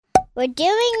We're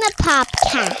doing the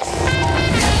podcast.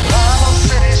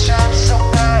 City shines so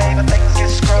bright, but things get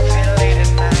scruffy late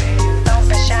at night. Don't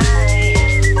be shy,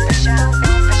 don't be shy, don't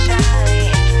be shy.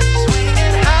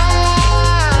 Swinging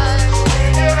high,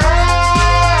 swinging high, swinging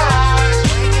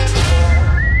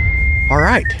high. All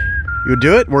right. You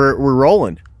do it? We're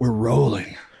rolling. We're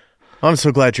rolling. I'm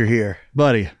so glad you're here.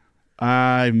 Buddy,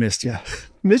 I missed you.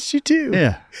 Missed you too.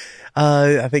 Yeah.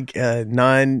 I think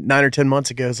 9 or 10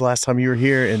 months ago is the last time you were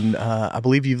here, and I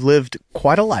believe you've lived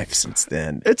quite a life since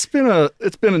then. It's been an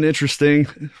interesting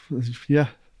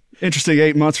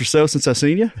 8 months or so since I've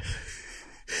seen you.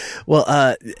 Well,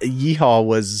 Yeehaw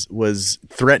was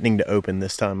threatening to open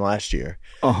this time last year.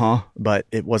 But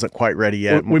it wasn't quite ready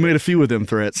yet. We made a few of them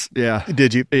threats. Yeah.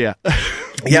 Did you? Yeah.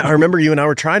 Yeah, I remember you and I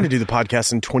were trying to do the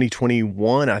podcast in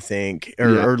 2021, I think,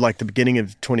 or like the beginning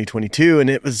of 2022,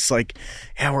 and it was like,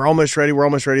 yeah, we're almost ready.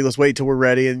 Let's wait till we're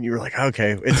ready. And you were like,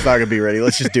 okay, it's not going to be ready.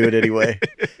 Let's just do it anyway.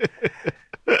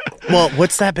 Well,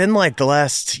 what's that been like the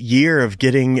last year of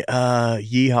getting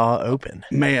Yeehaw open?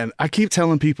 Man, I keep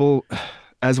telling people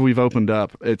as we've opened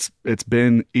up, it's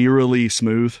been eerily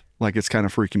smooth. Like, it's kind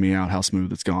of freaking me out how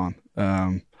smooth it's gone.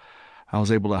 I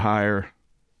was able to hire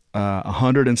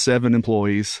 107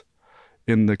 employees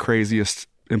in the craziest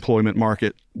employment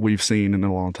market we've seen in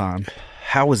a long time.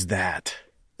 How was that?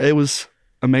 It was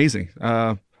amazing.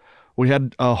 We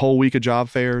had a whole week of job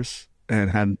fairs and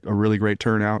had a really great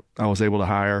turnout. I was able to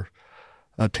hire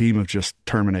a team of just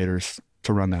Terminators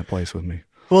to run that place with me.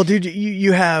 Well, dude,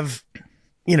 you have,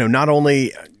 not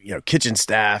only, kitchen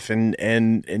staff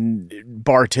and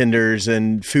bartenders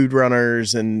and food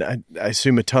runners, and I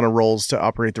assume a ton of roles to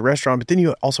operate the restaurant, but then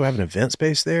you also have an event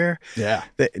space there. Yeah.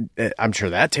 I'm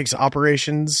sure that takes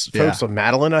operations. Folks,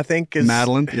 Madeline, I think, is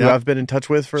Madeline, who I've been in touch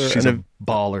with for. She's a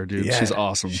baller, dude. Yeah, she's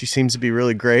awesome. She seems to be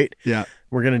really great. Yeah.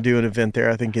 We're going to do an event there,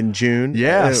 I think, in June.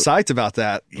 Yeah. Psyched about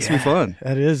that. It's going to be fun.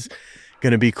 That is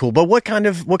going to be cool. But what kind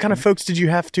of folks did you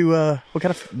have to, what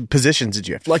kind of positions did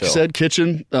you have to fill? You said,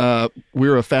 kitchen.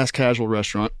 We're a fast casual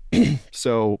restaurant.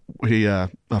 So we,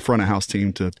 a front of house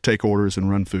team to take orders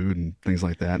and run food and things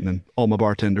like that. And then all my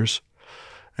bartenders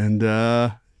and,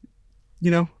 all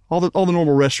the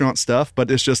normal restaurant stuff, but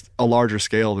it's just a larger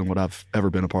scale than what I've ever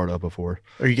been a part of before.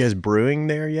 Are you guys brewing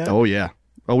there yet? Oh yeah.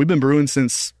 Oh, we've been brewing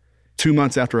since 2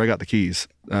 months after I got the keys.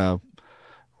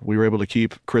 We were able to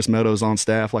keep Chris Meadows on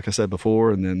staff, like I said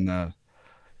before, and then,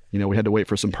 we had to wait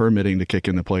for some permitting to kick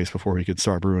into place before he could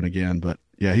start brewing again. But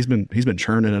yeah, he's been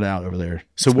churning it out over there.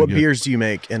 So what beers do you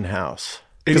make in house?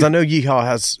 Because I know Yeehaw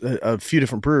has a few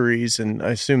different breweries, and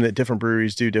I assume that different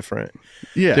breweries do different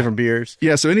beers.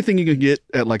 Yeah, so anything you can get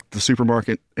at like the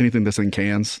supermarket, anything that's in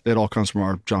cans, it all comes from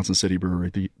our Johnson City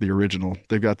brewery, the original.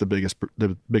 They've got the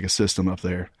biggest system up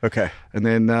there. Okay, and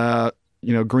then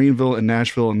Greenville and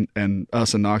Nashville and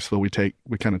us in Knoxville, we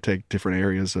kind of take different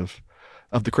areas of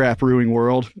the craft brewing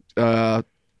world.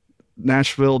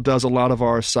 Nashville does a lot of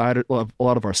our cider, a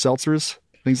lot of our seltzers,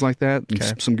 things like that.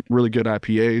 Okay. Some really good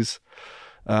IPAs.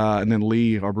 And then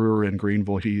Lee, our brewer in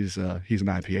Greenville, he's an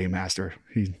IPA master.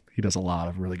 He does a lot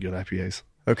of really good IPAs.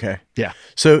 Okay. Yeah.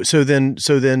 So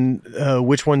then,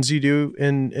 which ones do you do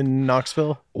in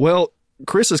Knoxville? Well,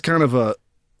 Chris is kind of a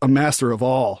master of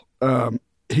all.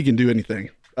 He can do anything.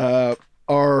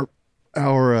 Our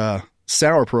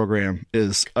sour program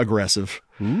is aggressive.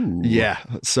 Ooh. Yeah.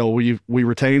 So we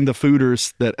retain the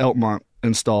fooders that Elkmont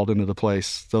installed into the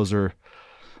place. Those are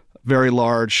very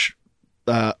large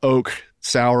oak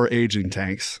sour aging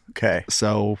tanks. Okay.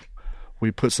 So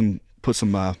we put some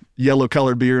yellow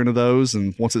colored beer into those,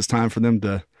 and once it's time for them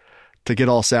to get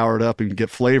all soured up and get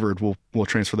flavored, we'll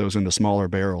transfer those into smaller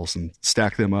barrels and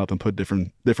stack them up and put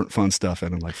different fun stuff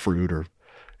in them, like fruit or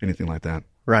anything like that.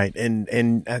 Right. And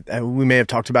we may have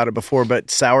talked about it before, but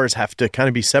sours have to kind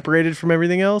of be separated from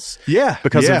everything else. Yeah.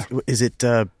 Because of, is it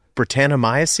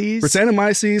Brettanomyces?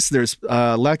 Brettanomyces, there's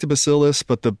Lactobacillus,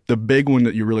 but the big one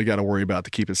that you really got to worry about to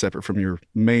keep it separate from your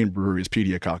main brewery is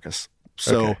Pediococcus.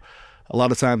 So a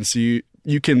lot of times you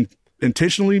can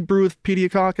intentionally brew with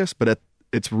Pediococcus, but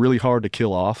it's really hard to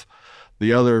kill off.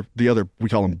 The other we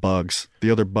call them bugs. The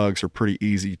other bugs are pretty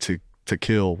easy to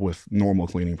kill with normal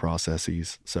cleaning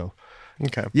processes. So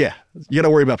okay. Yeah. You got to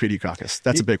worry about Pediococcus.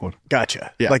 That's a big one.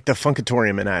 Gotcha. Yeah. Like the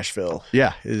Funkatorium in Asheville.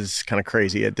 Yeah. Is kind of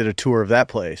crazy. I did a tour of that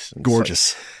place.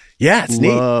 Gorgeous. Yeah, it's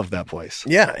neat. Love that place.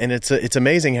 Yeah, and it's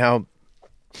amazing how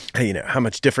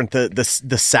much different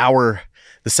the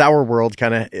sour world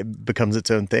kind of becomes its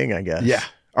own thing, I guess. Yeah.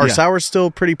 Are sours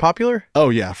still pretty popular? Oh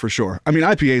yeah, for sure. I mean,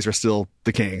 IPAs are still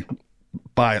the king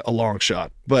by a long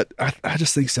shot, but I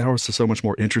just think sours are so much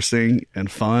more interesting and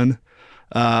fun.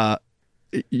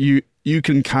 you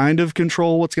can kind of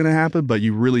control what's going to happen, but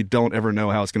you really don't ever know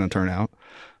how it's going to turn out.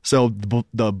 So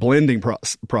the blending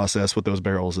process with those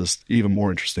barrels is even more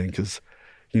interesting because,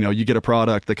 you get a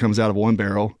product that comes out of one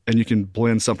barrel and you can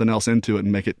blend something else into it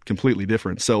and make it completely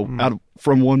different. So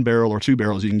from one barrel or two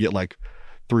barrels, you can get like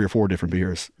 3 or 4 different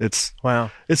beers. It's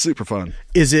super fun.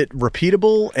 Is it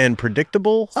repeatable and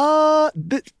predictable?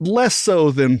 Less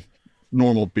so than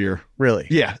normal beer. Really?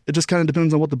 Yeah. It just kind of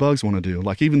depends on what the bugs want to do.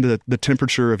 Like even the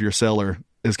temperature of your cellar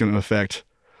is going to affect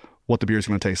what the beer is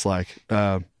going to taste like.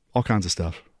 All kinds of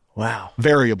stuff. Wow.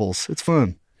 Variables. It's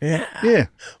fun. Yeah. Yeah.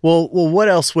 Well, what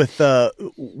else with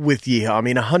Yeehaw? I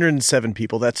mean, 107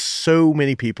 people. That's so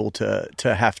many people to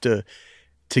have to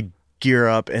gear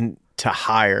up and to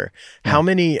hire. How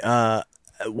many?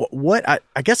 What?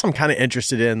 I guess I'm kind of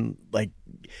interested in like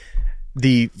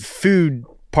the food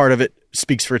part of it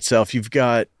speaks for itself. You've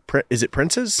got. Is it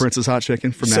Prince's? Prince's Hot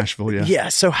Chicken from Nashville, yeah. Yeah,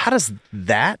 so how does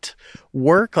that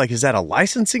work? Like, is that a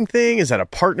licensing thing? Is that a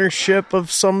partnership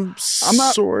of some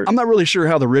sort? I'm not really sure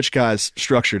how the rich guys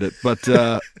structured it, but...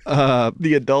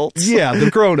 the adults? Yeah,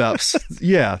 the grown-ups.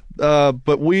 Yeah,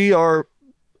 but we are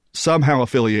somehow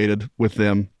affiliated with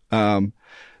them.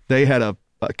 They had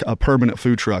a permanent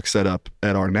food truck set up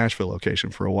at our Nashville location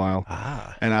for a while.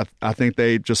 And I think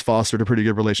they just fostered a pretty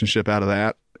good relationship out of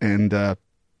that. And...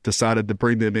 decided to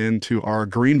bring them into our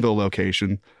Greenville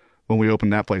location when we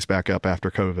opened that place back up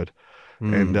after COVID.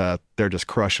 And they're just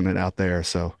crushing it out there.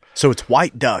 So it's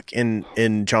White Duck in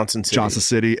Johnson City. Johnson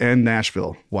City and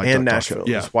Nashville. White Duck Nashville.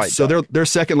 Yeah. White so Duck. their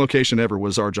second location ever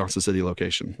was our Johnson City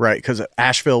location. Right, because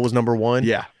Asheville was number 1?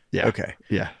 Yeah. Yeah. Okay.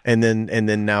 Yeah. And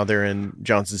then now they're in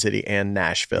Johnson City and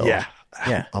Nashville. Yeah.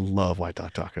 Yeah. I love White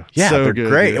Duck Taco. Yeah, so they're good,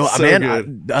 great. dude. Well, So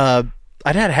man, good.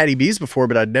 I'd had Hattie B's before,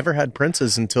 but I'd never had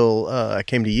Prince's until I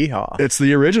came to Yeehaw. It's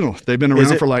the original. They've been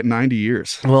around for like 90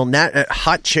 years. Well,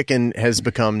 hot chicken has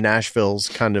become Nashville's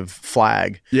kind of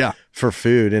flag for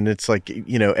food. And it's like,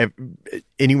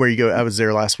 anywhere you go, I was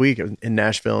there last week in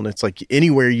Nashville, and it's like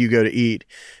anywhere you go to eat,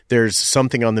 there's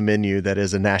something on the menu that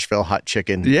is a Nashville hot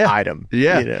chicken item.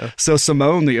 Yeah. So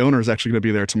Simone, the owner, is actually going to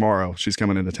be there tomorrow. She's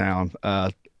coming into town.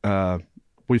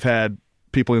 We've had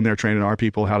people in there training our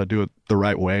people how to do it the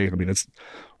right way. I mean,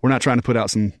 we're not trying to put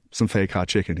out some fake hot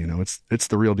chicken, it's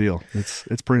the real deal.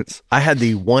 It's Prince. I had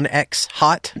the 1X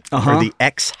hot or the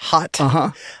X hot.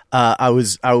 I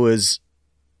was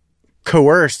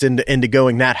coerced into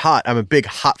going that hot. I'm a big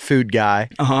hot food guy.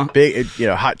 Big,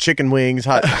 hot chicken wings,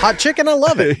 hot chicken. I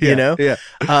love it, Yeah.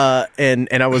 And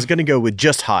I was going to go with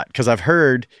just hot because I've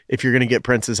heard if you're going to get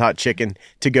Prince's hot chicken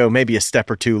to go maybe a step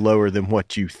or two lower than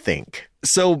what you think.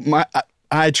 So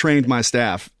I trained my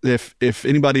staff. If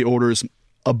anybody orders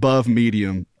above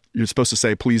medium, you're supposed to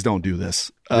say, please don't do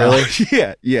this. Really?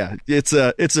 Yeah. It's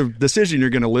a decision you're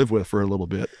going to live with for a little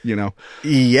bit,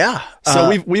 Yeah.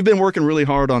 So we've been working really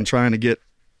hard on trying to get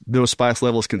those spice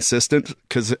levels consistent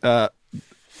because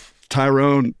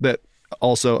Tyrone, that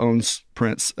also owns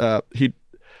Prince,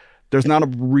 there's not a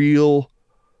real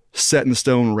set in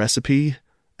stone recipe,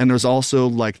 and there's also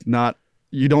like not.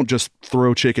 You don't just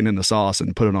throw chicken in the sauce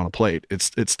and put it on a plate.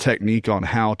 It's technique on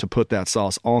how to put that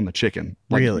sauce on the chicken.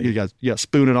 Like really? You guys,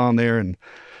 spoon it on there and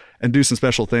do some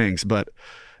special things, but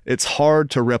it's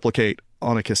hard to replicate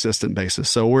on a consistent basis.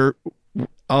 So we're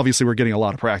getting a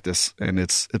lot of practice, and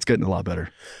it's getting a lot better.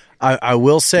 I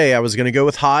will say I was going to go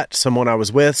with hot. Someone I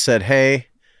was with said, hey,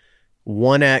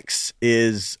 1X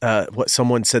is what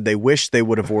someone said they wish they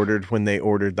would have ordered when they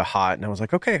ordered the hot, and I was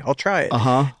like, okay, I'll try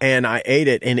it. And I ate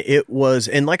it, and it was,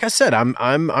 and like I said,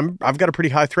 I've got a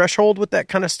pretty high threshold with that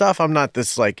kind of stuff. I'm not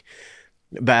this like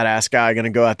badass guy going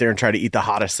to go out there and try to eat the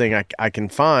hottest thing I can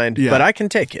find, but I can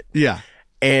take it. Yeah,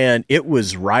 and it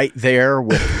was right there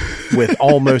with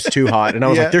almost too hot, and I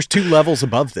was like, there's 2 levels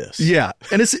above this. Yeah,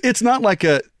 and it's not like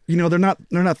a. They're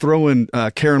not throwing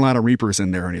Carolina Reapers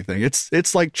in there or anything.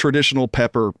 It's like traditional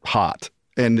pepper hot,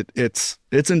 and it's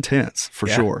intense for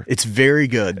sure. It's very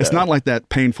good. It's not like that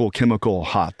painful chemical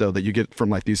hot though that you get from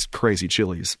like these crazy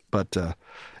chilies. But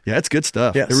it's good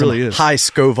stuff. Yeah, it really is. High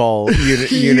Scoville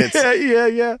units.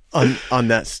 Yeah. On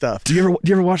that stuff. Do you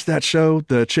ever watch that show,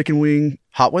 the Chicken Wing?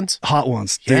 Hot Ones? Hot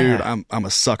Ones. Yeah. Dude, I'm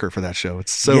a sucker for that show.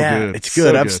 It's so good. It's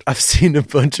good. So I've seen a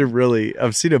bunch of really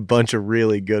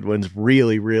good ones,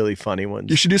 really, really funny ones.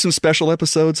 You should do some special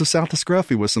episodes of South of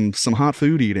Scruffy with some hot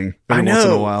food eating every once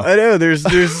in a while. I know. There's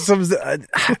some.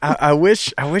 I wish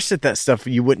that stuff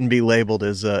you wouldn't be labeled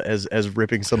as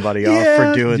ripping somebody off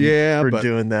for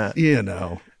doing that.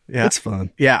 Yeah, it's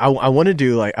fun. Yeah, I want to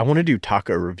do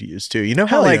taco reviews too. You know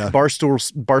how Barstool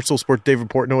Sports David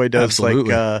Portnoy does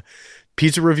Absolutely. like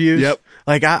Pizza reviews. Yep.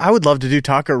 Like I would love to do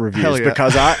taco reviews Hell yeah.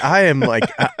 because I am like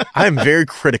I am very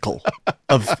critical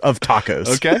of tacos.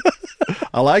 Okay.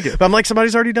 I like it. But I'm like,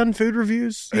 somebody's already done food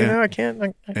reviews. You Yeah. know, I can't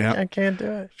I can't do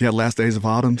it. Yeah, Last Days of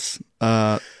Autumn's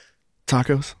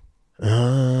tacos.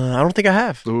 I don't think I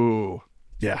have. Ooh.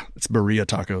 Yeah, it's Berea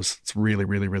tacos. It's really,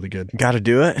 really, really good. Got to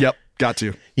do it. Yep, got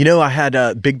to. You know, I had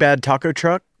a Big Bad Taco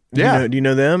Truck. Yeah. Do you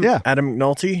know them? Yeah. Adam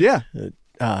McNulty. Yeah,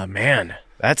 Man,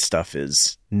 that stuff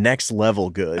is next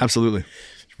level good. absolutely.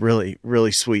 Really,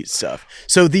 really sweet stuff.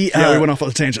 So the Yeah, we went off on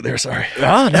a tangent there. Sorry.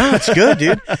 oh no, it's good,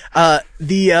 dude.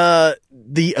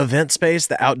 The event space,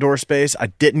 the outdoor space, I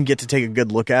didn't get to take a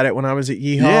good look at it when I was at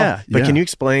Yeehaw. Yeah, But yeah. can you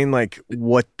explain like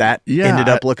what that Yeah, ended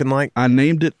up looking like? I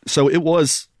named it. So it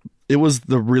was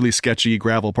the really sketchy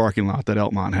gravel parking lot that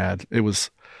Elkmont had. It was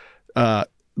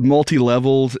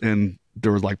multi-leveled, and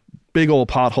there was like big old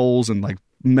potholes and like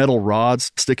metal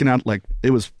rods sticking out. Like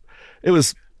it was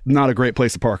not a great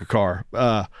place to park a car.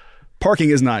 Parking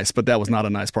is nice, but that was not a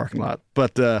nice parking lot.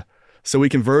 But so we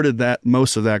converted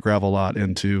most of that gravel lot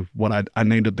into what I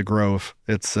named it the Grove.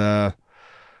 It's a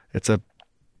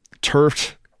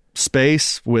turfed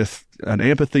space with an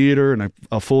amphitheater and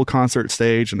a full concert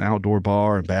stage, an outdoor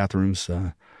bar and bathrooms.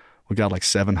 We got like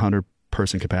 700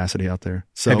 person capacity out there.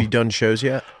 So Have you done shows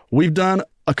yet? we've done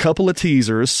a couple of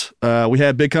teasers. We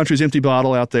had Big Country's Empty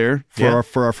Bottle out there for Yeah.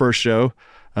 our first show.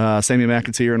 Sammy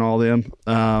McAteer and all them.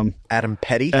 Adam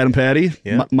Petty. Adam Patty,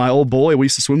 Yeah. my old boy. We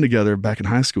used to swim together back in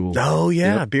high school. Oh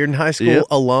yeah, Yep. Bearden High School Yep.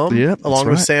 alum, Yep, that's along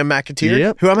with right. Sam McAteer,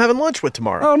 Yep. who I'm having lunch with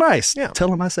tomorrow. Oh, nice. Yeah.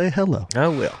 Tell him I say hello. I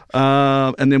will.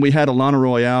 And then we had Alana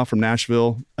Royale from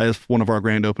Nashville as one of our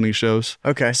grand opening shows.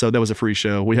 Okay. So that was a free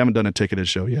show. We haven't done a ticketed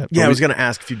show yet. Yeah, but I was going to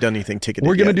ask if you've done anything ticketed.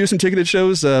 We're going to yet. do some ticketed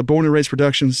shows. Born and Raised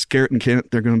Productions, Garrett and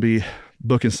Kent, they're going to be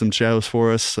booking some shows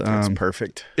for us. That's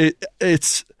perfect.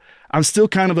 It's I'm still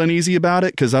kind of uneasy about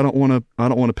it because I don't want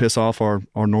to piss off our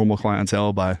normal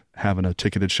clientele by having a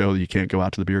ticketed show that you can't go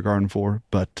out to the beer garden for.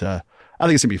 But I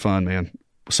think it's gonna be fun, man.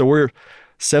 So we're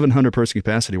 700 person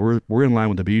capacity. We're in line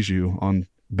with the Bijou on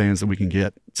bands that we can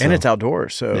get. So, And it's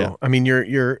outdoors, so Yeah. I mean, you're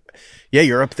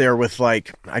up there with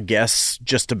like I guess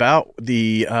just about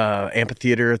the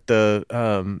amphitheater at the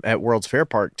at World's Fair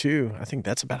Park too. I think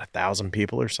that's about 1,000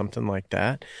 people or something like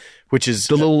that, which is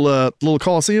the little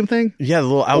Coliseum thing. yeah, the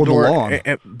little the outdoor lawn.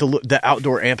 the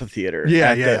outdoor amphitheater.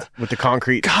 Yeah, at yeah. with the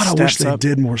concrete. God, I wish steps they up.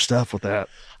 did more stuff with that.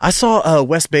 I saw a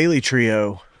Wes Bailey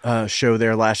Trio show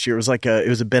there last year. It was like it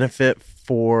was a benefit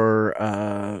for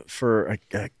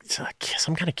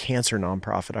some kind of cancer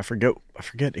nonprofit. I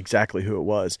forget exactly who it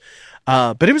was,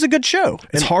 but it was a good show.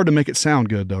 It's hard to make it sound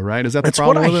good, though, right? Is that the That's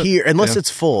what problem? I with it? hear, unless Yeah. it's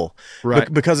full,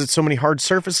 Right. Because it's so many hard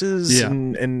surfaces Yeah.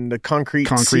 and the concrete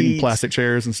concrete and seats. plastic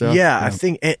chairs and stuff. Yeah, I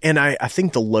think, and I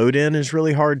think the load in is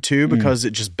really hard too because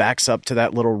it just backs up to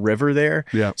that little river there.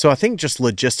 Yeah. So I think just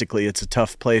logistically, it's a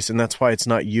tough place, and that's why it's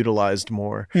not utilized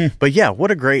more. But yeah,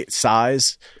 what a great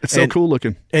size! it's so cool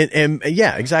looking. And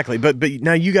yeah, exactly. But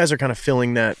now you guys are kind of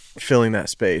filling that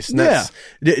space. And that's,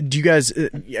 do you guys?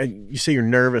 You say you're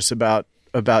nervous about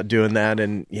doing that,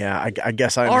 and yeah, I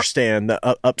guess I understand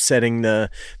the upsetting the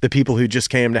people who just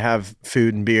came to have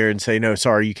food and beer and say no,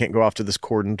 sorry, you can't go off to this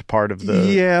cordoned part of the.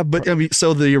 Yeah, but I mean,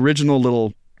 so the original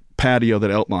little patio that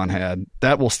Elkmont had,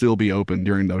 that will still be open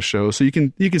during those shows, so you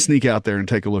can sneak out there and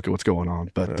take a look at what's going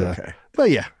on. But Okay. but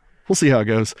yeah, we'll see how it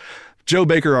goes. Joe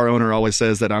Baker, our owner, always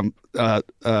says that I'm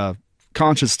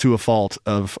conscious to a fault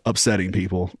of upsetting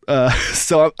people.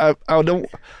 So I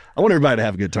want everybody to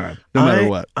have a good time, no matter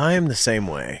what. I am the same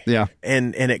way. Yeah.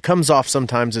 And it comes off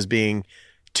sometimes as being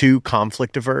too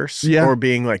conflict averse Yeah. or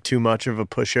being like too much of a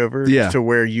pushover Yeah. to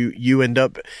where you end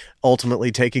up ultimately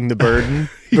taking the burden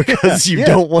because you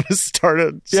don't want to start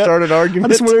an I argument.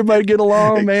 just want everybody to get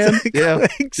along, man. Yeah.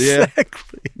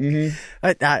 Exactly. Mhm.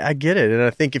 I get it. And I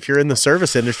think if you're in the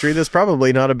service industry, that's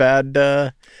probably not a bad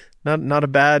not a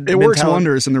bad It works mentality.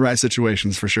 wonders in the right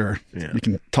situations for sure. Yeah. You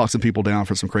can talk some people down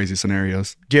for some crazy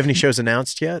scenarios. Do you have any shows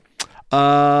announced yet?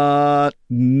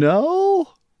 No.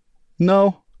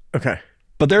 Okay.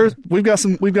 But we've got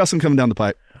some coming down the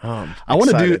pipe. I want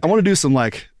to do some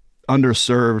like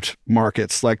underserved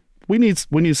markets. Like we need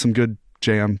some good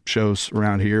jam shows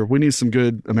around here. We need some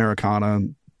good Americana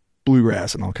and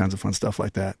bluegrass and all kinds of fun stuff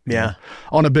like that. you Yeah. know,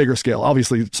 on a bigger scale.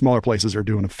 Obviously, smaller places are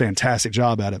doing a fantastic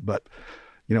job at it, but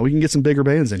we can get some bigger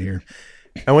bands in here.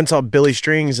 I went and saw Billy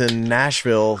Strings in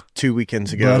Nashville 2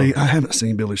 weekends ago. Buddy, I haven't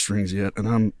seen Billy Strings yet, and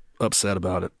I'm upset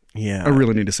about it. Yeah. I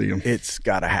really need to see him. It's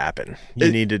got to happen.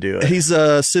 You need to do it. He's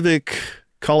a Civic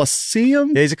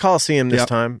Coliseum. Yeah, he's a Coliseum this Yep.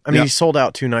 time. I mean, Yep. he sold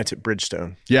out 2 nights at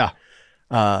Bridgestone Yeah.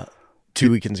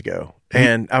 2 weekends ago.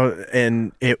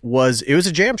 and it was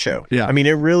a jam show. Yeah. I mean,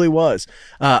 it really was.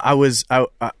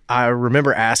 I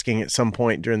remember asking at some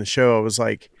point during the show, I was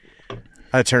like,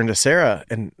 I turned to Sarah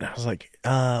and I was like,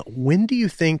 when do you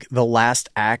think the last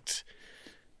act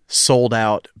sold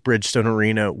out Bridgestone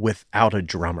Arena without a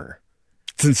drummer?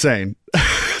 It's insane.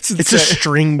 It's a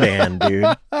string band, dude.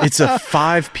 It's a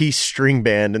 5-piece string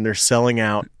band, and they're selling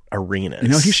out arenas. You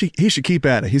know, he should keep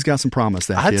at it. He's got some promise.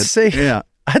 That I'd kid.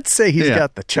 say he's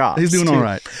got the chops. He's doing too. all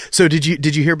right. So did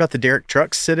you hear about the Derek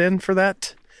Trucks sit-in for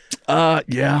that?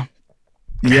 Yeah.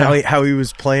 How he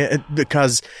was playing,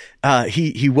 because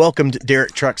he welcomed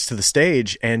Derek Trucks to the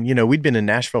stage, and we'd been in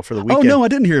Nashville for the weekend. Oh no, I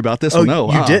didn't hear about this. Oh, one.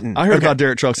 No, you didn't? I heard Okay. about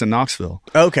Derek Trucks in Knoxville.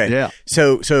 Okay. Yeah.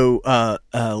 So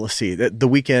let's see. The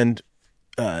weekend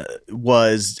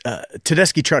was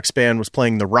Tedeschi Trucks Band was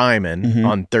playing the Ryman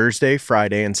on Thursday,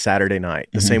 Friday, and Saturday night.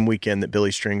 The same weekend that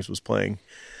Billy Strings was playing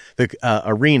the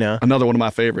arena. Another one of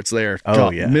my favorites there. Oh,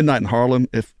 yeah. Midnight in Harlem.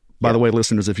 By the way,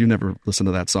 listeners, if you've never listened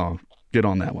to that song, get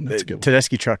on that one. That's a good one.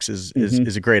 Tedeschi Trucks is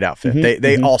a great outfit.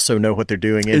 They also know what they're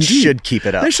doing and Indeed. should keep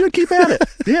it up. They should keep at it.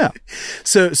 Yeah.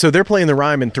 So they're playing the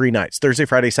Ryman 3 nights: Thursday,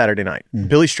 Friday, Saturday night.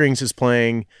 Billy Strings is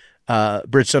playing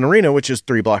Bridgestone Arena, which is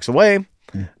 3 blocks away,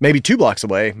 maybe 2 blocks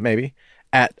away, maybe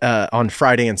at on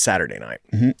Friday and Saturday night.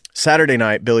 Saturday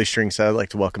night, Billy Strings said, "I'd like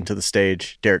to welcome to the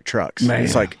stage Derek Trucks." Man.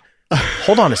 It's like,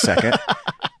 hold on a second.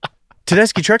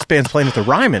 Tedeschi Trucks Band's playing at the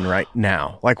Ryman right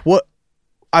now. Like what?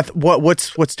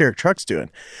 What's Derek Trucks doing?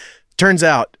 Turns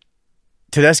out,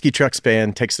 Tedeschi Trucks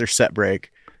Band takes their set break.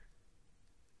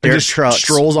 Derek just Trucks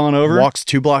strolls on over? walks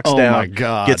 2 blocks Oh, down, my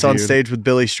God, gets on dude. stage with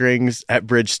Billy Strings at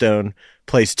Bridgestone,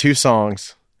 plays 2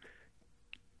 songs,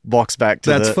 walks back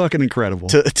to That's the fucking incredible.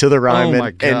 to the Ryman,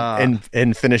 my God.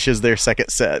 and finishes their second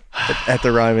set at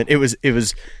the Ryman. It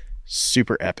was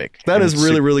super epic. That It is was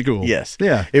really, super- really cool. Yes.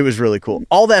 Yeah. It was really cool.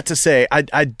 All that to say,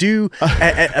 I do,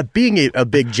 being a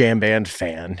big jam band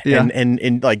fan, Yeah.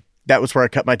 and like, that was where I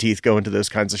cut my teeth going to those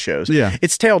kinds of shows. Yeah.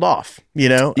 It's tailed off, I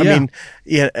Yeah. mean,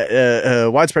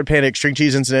 Widespread Panic, String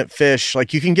Cheese Incident, Fish,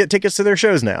 like you can get tickets to their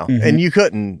shows now, and you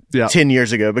couldn't Yeah. 10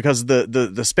 years ago because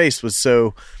the space was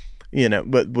so,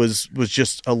 but was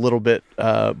just a little bit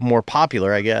more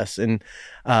popular, I guess. And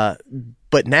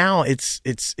but now it's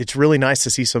really nice to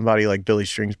see somebody like Billy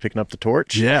Strings picking up the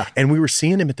torch. Yeah. And we were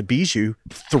seeing him at the Bijou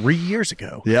 3 years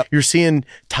ago. Yep. You're seeing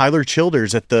Tyler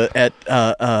Childers at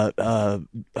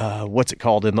what's it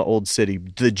called in the old city?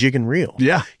 The Jig and Reel.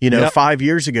 Yeah. 5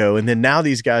 years ago. And then now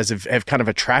these guys have kind of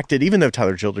attracted, even though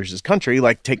Tyler Childers is country,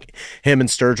 like take him and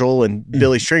Sturgill and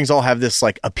Billy Strings all have this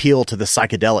like appeal to the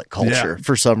psychedelic culture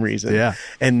for some reason. Yeah.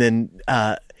 And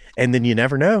then you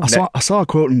never know. I saw a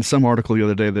quote in some article the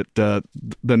other day that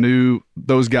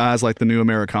those guys, like the new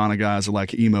Americana guys, are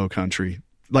like emo country.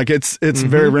 Like it's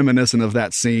very reminiscent of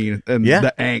that scene and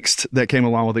the angst that came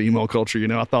along with the emo culture.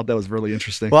 I thought that was really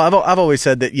interesting. Well, I've always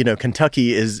said that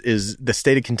Kentucky is the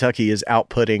state of Kentucky is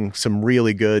outputting some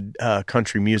really good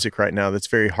country music right now. That's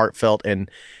very heartfelt and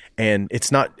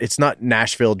it's not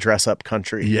Nashville dress up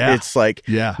country. Yeah. It's like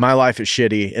my life is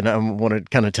shitty, and I want to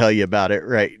kind of tell you about it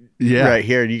right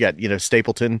here. You got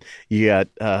Stapleton, you got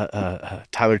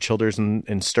Tyler Childers and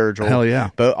Sturgill. Hell yeah.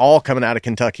 But all coming out of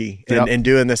Kentucky Yep. and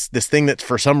doing this thing that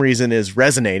for some reason is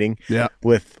resonating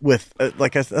with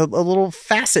like a little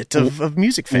facet of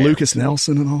music fans. Lucas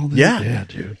Nelson and all that. Yeah.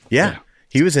 Dude. Yeah.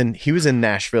 He was in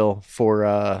Nashville for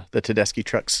the Tedeschi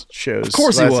Trucks shows. Of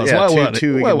course he was. Yeah, Why two wasn't he?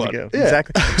 weekends Why wasn't ago. he? Yeah.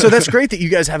 Exactly. So that's great that you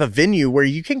guys have a venue where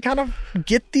you can kind of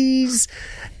get these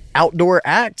outdoor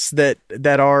acts that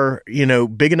are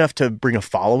big enough to bring a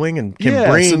following and can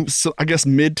bring some, I guess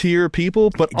mid-tier people,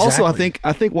 but also Exactly.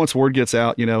 I think once word gets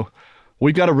out,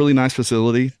 we've got a really nice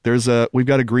facility. We've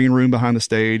got a green room behind the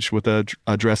stage with a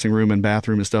dressing room and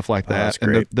bathroom and stuff like that. that's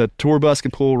and great. the tour bus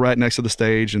can pull right next to the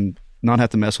stage and not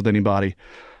have to mess with anybody.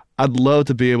 I'd love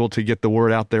to be able to get the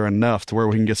word out there enough to where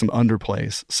we can get some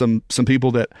underplays, some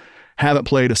people that haven't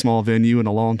played a small venue in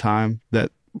a long time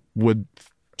that would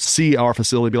see our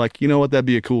facility, be like, that'd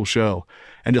be a cool show,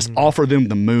 and just offer them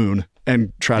the moon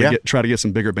and try to get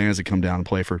some bigger bands to come down and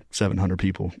play for 700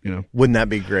 people. Wouldn't that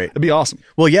be great? It'd be awesome.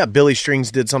 Well, yeah, Billy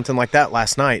Strings did something like that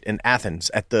last night in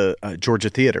Athens at the Georgia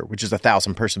Theater, which is a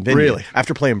 1,000-person venue. Really?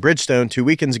 After playing Bridgestone 2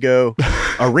 weekends ago,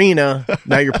 arena,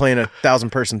 now you're playing a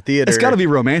 1,000-person theater. It's got to be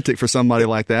romantic for somebody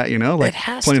like that, like It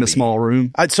has playing to a be. small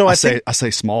room. I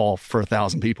say small for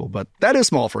 1,000 people, but that is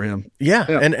small for him. Yeah.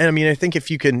 Yeah. And I mean, I think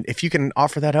if you can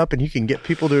offer that up and you can get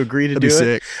people to agree to That'd do be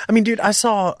it. sick. I mean, dude, I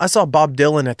saw Bob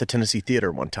Dylan at the Tennessee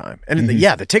Theater one time. And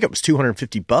the ticket was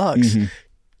 $250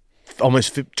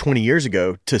 almost 20 years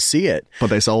ago to see it. But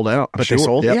they sold out. But they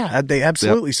sold, they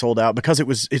absolutely sold out because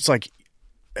it's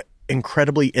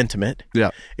incredibly intimate. Yeah.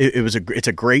 It's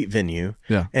a great venue.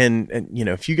 Yeah. And you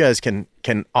know, if you guys can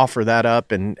offer that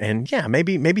up and yeah,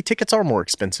 maybe tickets are more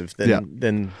expensive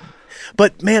than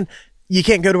but man, you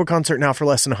can't go to a concert now for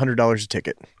less than $100 a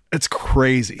ticket. It's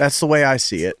crazy. That's the way I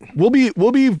see it. We'll be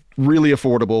really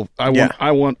affordable.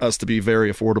 I want us to be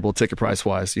very affordable ticket price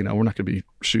wise. You know, we're not going to be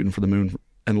shooting for the moon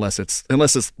unless it's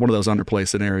one of those underplay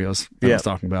scenarios that I was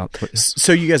talking about. But,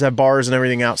 so you guys have bars and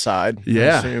everything outside? I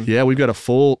assume? Yeah. We've got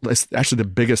it's actually the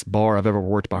biggest bar I've ever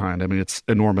worked behind. I mean, it's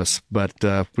enormous. But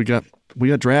we got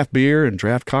draft beer and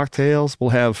draft cocktails.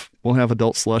 We'll have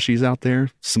adult slushies out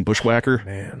there. Some Bushwhacker.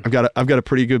 Man, I've got a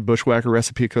pretty good Bushwhacker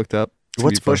recipe cooked up.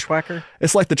 What's Bushwhacker?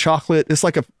 It's like the chocolate. It's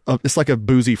like a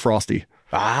boozy Frosty.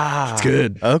 It's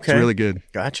good. Okay, it's really good.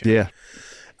 Gotcha. Yeah.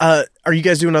 Are you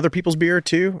guys doing other people's beer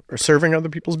too, or serving other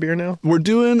people's beer now? We're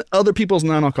doing other people's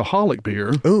non-alcoholic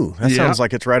beer. Ooh, that sounds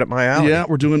like it's right up my alley. Yeah,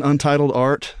 we're doing Untitled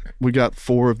Art. We got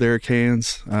 4 of their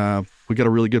cans. We got a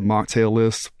really good mocktail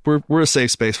list. We're a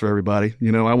safe space for everybody.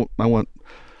 You know, I want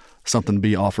something to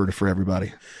be offered for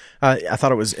everybody. I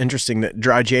thought it was interesting that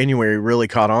Dry January really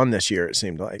caught on this year. It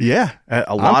seemed like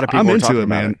a lot of people. I'm were into talking it,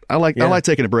 about man. it. I like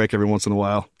taking a break every once in a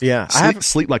while. Yeah,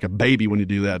 sleep like a baby when you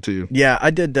do that too. Yeah, I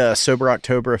did Sober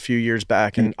October a few years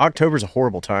back, and October's a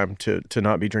horrible time to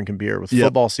not be drinking beer with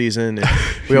football season. And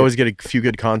we always get a few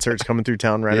good concerts coming through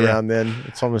town right around then.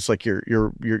 It's almost like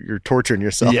you're torturing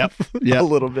yourself. A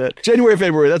little bit. January,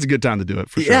 February, that's a good time to do it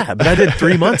for sure. Yeah, but I did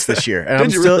 3 months this year, and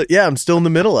I'm still in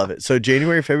the middle of it. So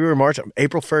January, February, March,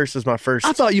 April 1st is my first.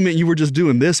 I thought you meant you were just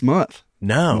doing this month.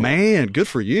 No, man, good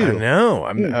for you. I know.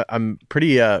 I'm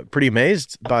pretty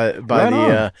amazed by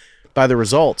the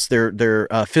results. They're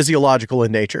physiological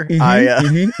in nature.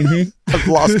 I've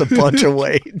lost a bunch of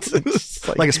weight. It's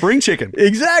like a spring chicken.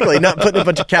 Exactly. Not putting a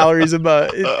bunch of calories in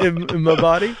my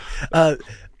body.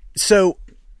 So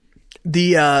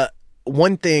the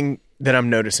one thing that I'm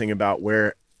noticing about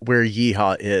where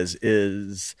Yeehaw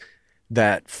is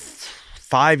that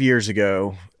 5 years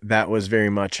ago, that was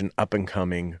very much an up and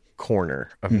coming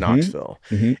corner of Knoxville.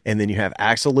 And then you have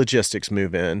Axle Logistics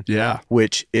move in,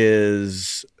 which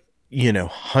is, you know,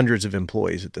 hundreds of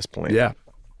employees at this point. Yeah.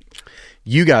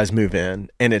 You guys move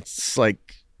in, and it's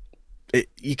like,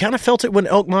 you kind of felt it when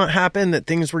Elkmont happened, that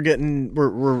things were getting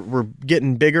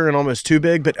bigger and almost too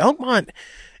big, but Elkmont,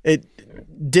 it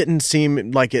didn't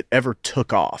seem like it ever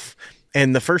took off.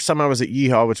 And the first time I was at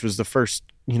Yeehaw, which was the first,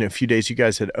 you know, few days you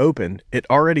guys had opened, it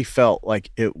already felt like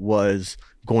it was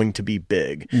going to be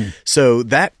big. So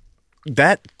that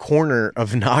corner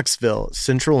of Knoxville,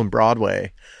 Central and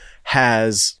Broadway,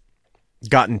 has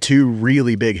gotten 2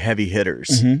 really big heavy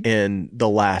hitters in the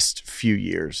last few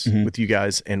years with you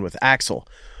guys and with Axel.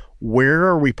 Where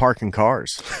are we parking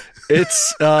cars?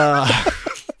 It's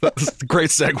that's a great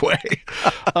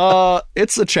segue.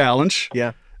 It's a challenge.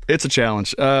 Yeah. It's a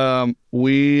challenge.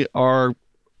 We are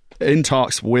in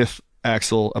talks with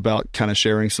Axel about kind of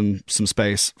sharing some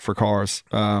space for cars.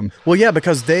 Well, yeah,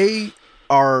 because they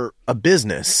are a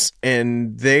business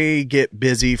and they get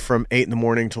busy from 8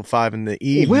 a.m. till 5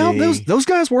 p.m. Well, those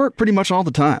guys work pretty much all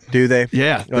the time. Do they?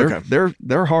 Yeah,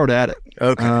 they're hard at it.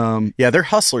 Okay. Yeah, they're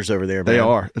hustlers over there, man. They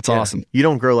are. It's awesome. You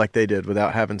don't grow like they did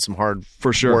without having some hard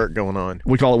work going on.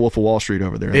 We call it Wolf of Wall Street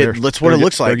over there. That's what it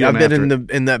looks like. I've been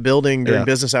in that building during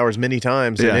business hours many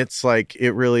times, and it's like,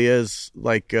 it really is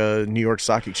like a New York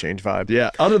Stock Exchange vibe.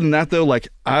 Yeah. Other than that, though, like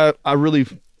I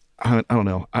don't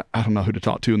know. I don't know who to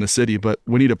talk to in the city, but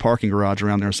we need a parking garage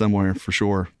around there somewhere for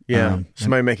sure. Yeah.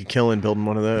 Somebody make a killing building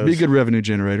one of those. Be a good revenue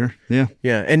generator. Yeah.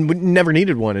 Yeah. And we never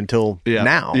needed one until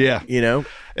now. Yeah. You know?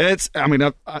 It's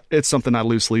something I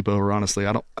lose sleep over, honestly.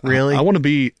 I want to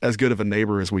be as good of a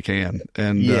neighbor as we can.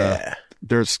 And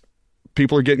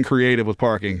people are getting creative with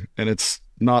parking, and it's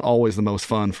not always the most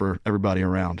fun for everybody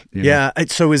around. You know? Yeah.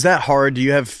 So is that hard? Do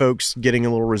you have folks getting a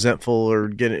little resentful, or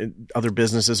getting other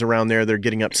businesses around there, they're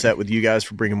getting upset with you guys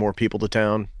for bringing more people to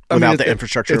town without the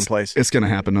infrastructure in place? It's going to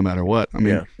happen no matter what. I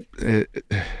mean,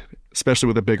 especially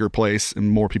with a bigger place and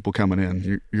more people coming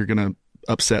in, you're going to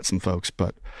upset some folks.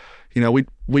 But, you know,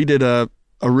 we did a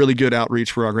really good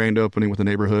outreach for our grand opening with the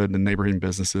neighborhood and neighboring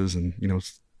businesses. And, you know,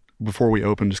 before we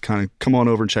opened, just kind of come on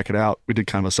over and check it out. We did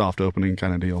kind of a soft opening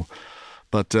kind of deal.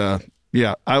 But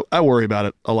I worry about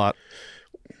it a lot.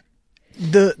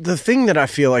 The thing that I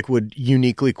feel like would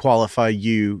uniquely qualify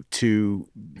you to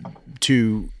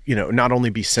you know, not only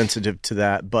be sensitive to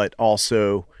that, but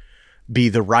also be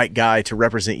the right guy to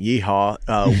represent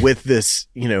Yeehaw with this,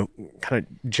 you know, kind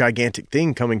of gigantic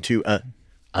thing coming to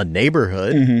a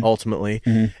neighborhood ultimately,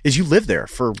 is you lived there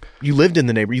you lived in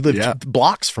the neighborhood. You lived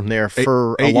blocks from there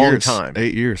for a long time.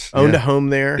 8 years. Owned a home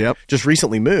there. Yep. Just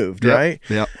recently moved, right?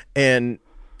 Yep. And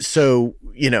so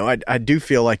I do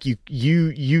feel like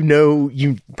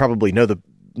you probably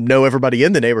know everybody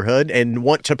in the neighborhood and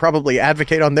want to probably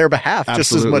advocate on their behalf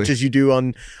just as much as you do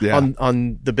on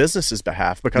the business's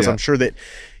behalf, because I'm sure that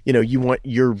you want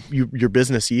your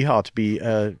business Yeehaw to be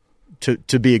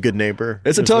to be a good neighbor.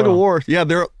 It's a tug of war. Yeah,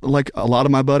 they're like a lot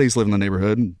of my buddies live in the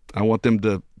neighborhood, and I want them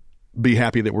to be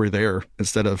happy that we're there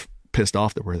instead of pissed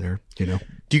off that we're there. Do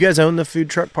you guys own the food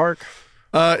truck park?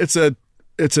 It's an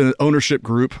ownership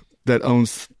group that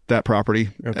owns that property,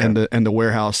 and the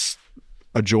warehouse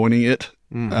adjoining it.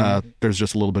 There's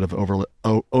just a little bit of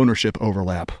ownership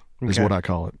overlap is what I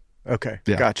call it. Okay,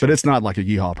 yeah, gotcha. But it's not like a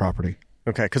Yeehaw property.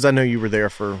 Okay, because I know you were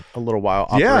there for a little while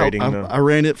operating. Yeah, I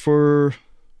ran it for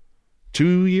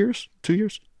 2 years. 2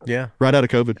 years. Yeah, right out of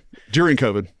COVID, during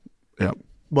COVID. Yeah.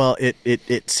 Well,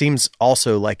 it seems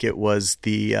also like it was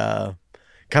the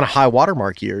kind of high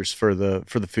watermark years for the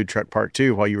food truck park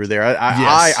too. While you were there,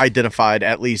 I identified,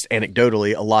 at least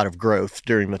anecdotally, a lot of growth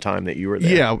during the time that you were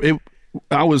there. Yeah, it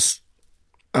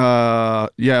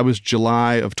was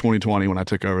July of 2020 when I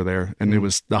took over there, and it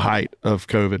was the height of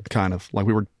COVID. Kind of like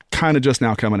we were kind of just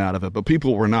now coming out of it, but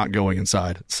people were not going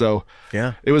inside. So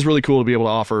yeah, it was really cool to be able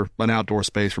to offer an outdoor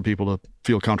space for people to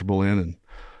feel comfortable in and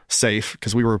safe,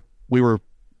 because we were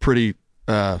pretty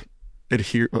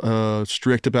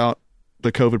strict about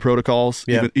the COVID protocols,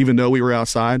 even though we were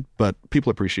outside, but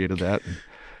people appreciated that.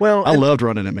 Well, I loved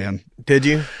running it, man. Did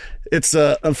you? It's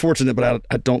unfortunate, but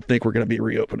I don't think we're going to be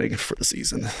reopening for the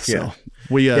season. So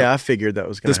I figured that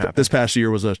was going to happen. This past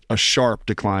year was a sharp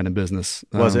decline in business.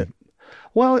 Was it?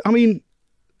 Well, I mean,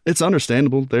 it's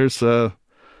understandable. There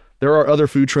are other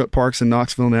food truck parks in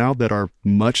Knoxville now that are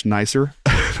much nicer.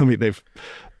 I mean,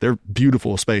 they're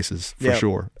beautiful spaces for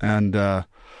sure, and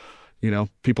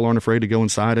people aren't afraid to go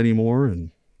inside anymore, and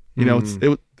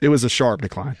it was a sharp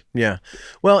decline. Yeah,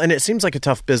 well, and it seems like a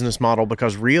tough business model,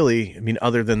 because really, I mean,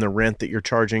 other than the rent that you're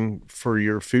charging for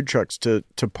your food trucks to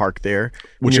park there,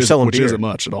 which beer, isn't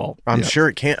much at all. I'm sure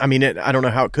it can't. I mean, I don't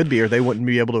know how it could be, or they wouldn't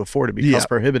be able to afford it. It'd be cost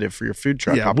prohibitive for your food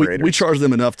truck operators. We charge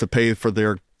them enough to pay for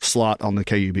their slot on the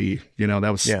KUB.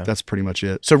 That's pretty much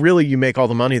it. So really, you make all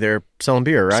the money there selling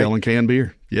beer, right? Selling canned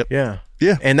beer. Yep. Yeah.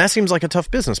 Yeah. And that seems like a tough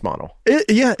business model.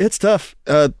 It's tough.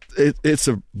 It's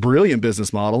a brilliant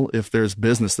business model if there's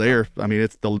business there. I mean,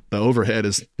 the overhead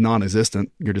is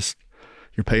non-existent. You're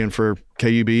paying for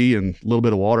KUB and a little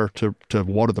bit of water to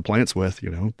water the plants with,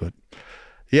 but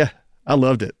yeah, I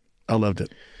loved it.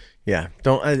 Yeah.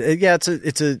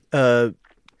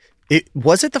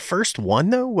 Was it the first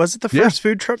one though? Was it the first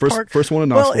food truck park? First one in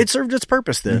Knoxville. Well, it served its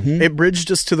purpose then. Mm-hmm. It bridged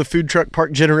us to the food truck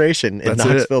park generation in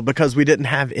Knoxville, because we didn't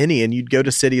have any. And you'd go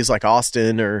to cities like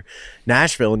Austin or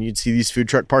Nashville, and you'd see these food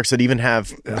truck parks that even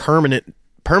have permanent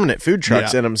food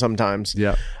trucks in them sometimes.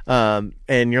 Yeah.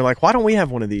 And you're like, why don't we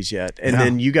have one of these yet? And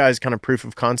then you guys kind of proof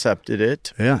of concepted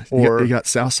it. Yeah. You got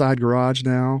Southside Garage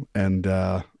now, and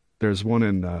there's one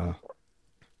in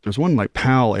like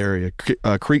Powell area,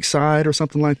 Creekside or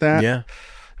something like that. Yeah.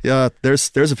 Yeah,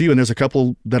 there's a few, and there's a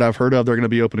couple that I've heard of. They're going to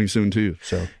be opening soon too.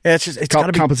 So yeah, it's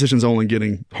gotta be, competition's only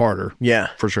getting harder. Yeah,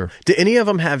 for sure. Do any of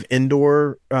them have an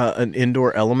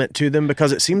indoor element to them?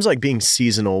 Because it seems like being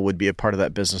seasonal would be a part of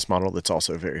that business model. That's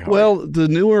also very hard. Well, the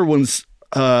newer ones,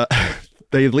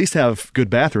 they at least have good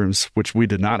bathrooms, which we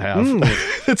did not have.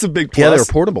 It's a big plus. Yeah, they're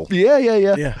portable.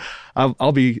 Yeah.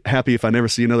 I'll be happy if I never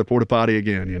see another porta potty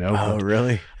again. Oh,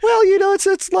 really? Well,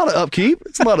 it's a lot of upkeep.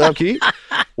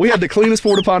 We had the cleanest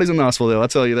porta potties in Knoxville, though. I'll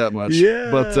tell you that much.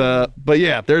 Yeah. But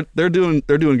yeah, they're doing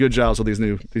good jobs with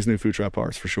these new food truck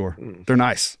parks for sure. They're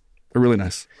nice. They're really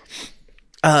nice.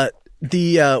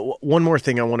 The one more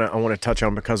thing I want to touch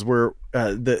on, because we're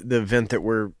the event that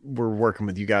we're working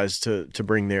with you guys to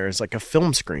bring there is like a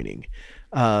film screening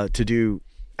to do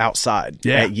outside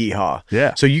at Yeehaw.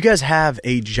 Yeah. So you guys have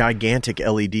a gigantic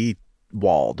LED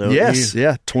wall, don't you? Yes.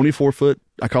 Yeah. 24-foot.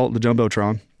 I call it the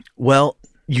Jumbotron. Well,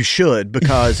 you should,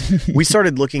 because we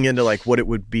started looking into like what it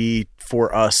would be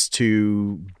for us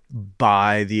to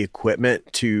buy the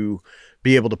equipment to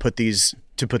be able to put these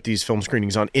film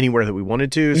screenings on anywhere that we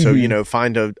wanted to. So,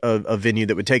 find a venue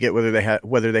that would take it,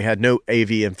 whether they had no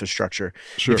AV infrastructure.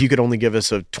 Sure. If you could only give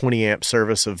us a 20 amp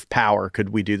service of power, could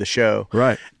we do the show?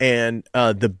 Right. And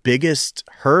the biggest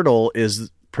hurdle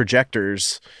is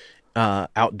projectors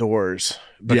outdoors.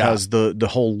 because the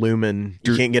whole lumen,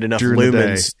 you can't get enough during the day.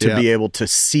 lumens to be able to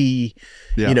see,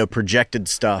 projected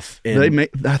stuff. And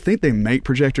I think they make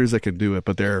projectors that can do it,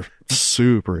 but they're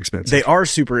super expensive. they are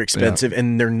super expensive,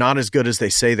 and they're not as good as they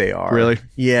say they are. Really?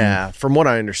 Yeah, from what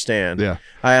I understand. Yeah.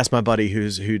 I asked my buddy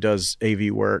who does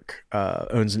AV work,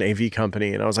 owns an AV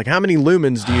company, and I was like, how many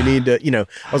lumens do you need to,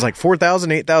 I was like,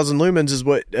 4,000, 8,000 lumens is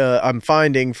what I'm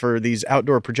finding for these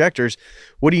outdoor projectors.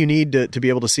 What do you need to be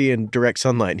able to see in direct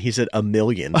sunlight? And he said 1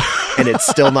 million, and it's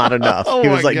still not enough. He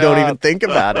was like, don't even think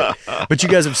about it. But you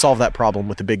guys have solved that problem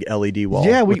with the big LED wall,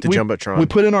 with the Jumbotron. We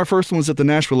put in our first ones at the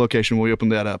Nashville location when we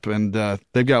opened that up, and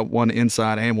they've got one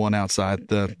inside and one outside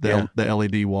the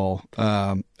LED wall.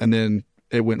 And then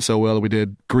it went so well that we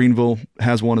did Greenville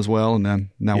has one as well, and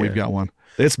then now we've got one.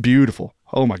 It's beautiful.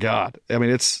 Oh my God! I mean,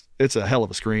 it's a hell of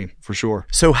a screen for sure.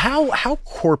 So how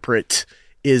corporate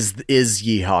is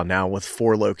Yeehaw now with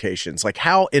 4 locations? Like,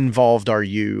 how involved are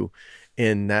you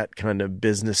in that kind of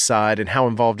business side, and how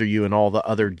involved are you in all the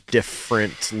other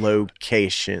different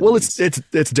locations? Well, it's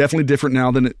definitely different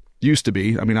now than it used to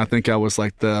be. I mean, I think I was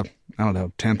like the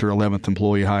 10th or 11th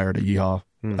employee hired at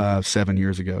Yeehaw 7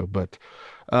 years ago, but.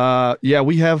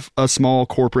 We have a small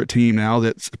corporate team now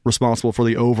that's responsible for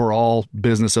the overall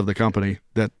business of the company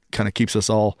that kind of keeps us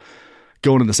all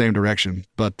going in the same direction.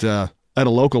 But at a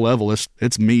local level,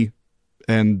 it's me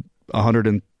and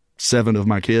 107 of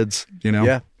my kids,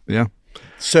 Yeah.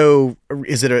 So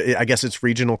is it I guess it's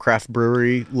regional craft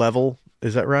brewery level?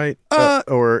 Is that right?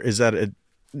 Or is that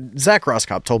Zach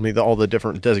Roskop told me all the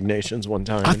different designations one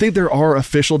time. I think there are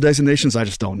official designations. I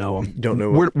just don't know them. Don't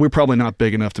know. We're probably not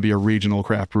big enough to be a regional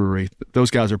craft brewery.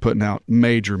 Those guys are putting out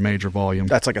major volume.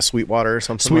 That's like a Sweetwater or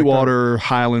something. Sweetwater, like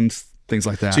Highlands, things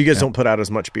like that. So you guys don't put out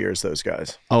as much beer as those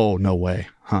guys? Oh, no way.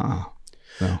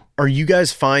 No. Are you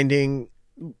guys finding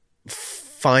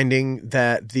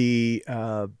that the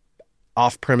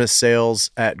off-premise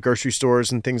sales at grocery stores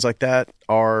and things like that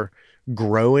are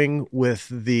growing with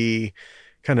the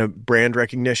kind of brand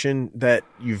recognition that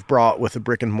you've brought with a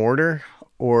brick and mortar,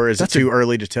 or is it too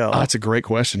early to tell? That's a great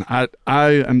question. I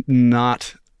am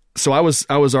not. So I was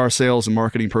our sales and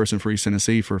marketing person for East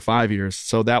Tennessee for 5 years.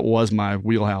 So that was my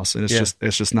wheelhouse, and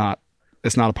it's just not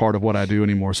a part of what I do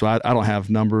anymore. So I don't have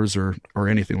numbers or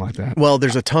anything like that. Well,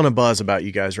 there's a ton of buzz about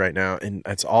you guys right now, and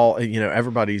it's all,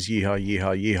 everybody's yeehaw,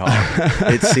 yeehaw,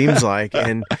 yeehaw. It seems like,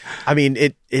 and I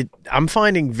mean, I'm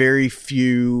finding very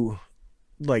few,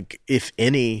 like, if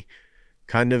any,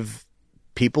 kind of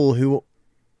people who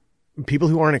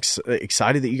aren't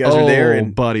excited that you guys are there.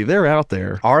 And buddy, they're out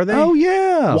there. Are they? Oh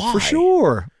yeah. Why? For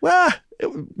sure. Well,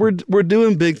 we're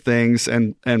doing big things,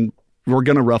 and we're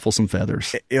going to ruffle some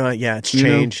feathers. It's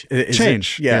change.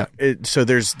 Change. So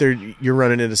you're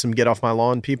running into some get off my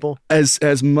lawn people.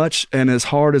 As much and as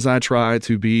hard as I try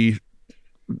to be,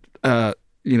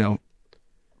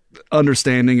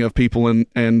 understanding of people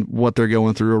and what they're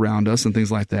going through around us and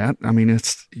things like that. I mean,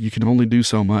 you can only do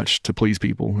so much to please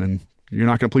people, and you're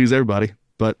not going to please everybody.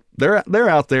 But they're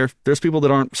out there. There's people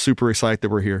that aren't super excited that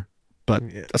we're here, but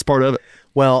that's part of it.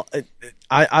 Well,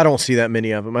 I don't see that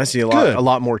many of them. I see a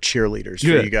lot more cheerleaders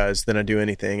for you guys than I do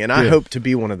anything, and I hope to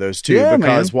be one of those too.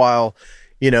 Because while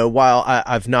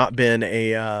I've not been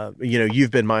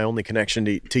you've been my only connection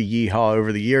to Yeehaw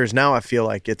over the years. Now I feel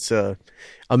like it's a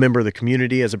member of the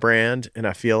community as a brand, and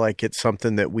I feel like it's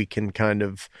something that we can kind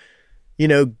of,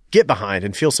 get behind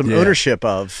and feel some ownership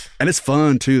of. And it's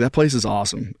fun too. That place is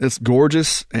awesome. It's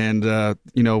gorgeous. And,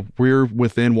 we're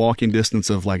within walking distance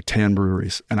of like 10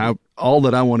 breweries. And all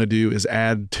that I want to do is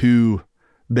add to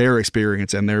their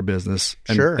experience and their business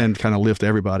and kind of lift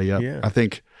everybody up. Yeah. I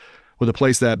think with a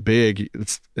place that big,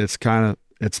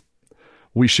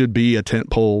 we should be a tent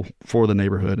pole for the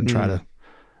neighborhood and try to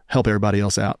help everybody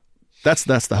else out. That's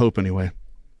the hope anyway.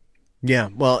 Yeah.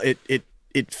 Well,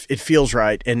 it feels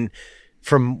right. And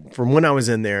from when I was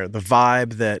in there, the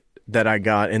vibe that I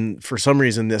got, and for some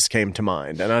reason this came to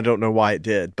mind, and I don't know why it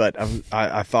did, but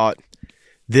I thought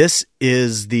this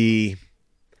is the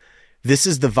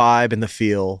vibe and the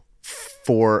feel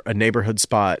for a neighborhood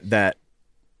spot that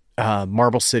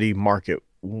Marble City Market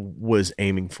was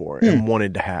aiming for and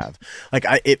wanted to have. Like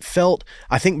I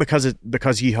think because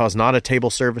Yeehaw's not a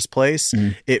table service place,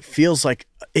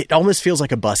 it almost feels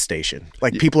like a bus station.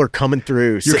 Like people are coming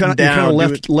through, you're kind of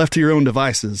left to your own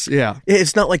devices. Yeah.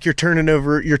 It's not like you're turning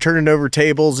over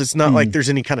tables. It's not like there's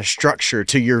any kind of structure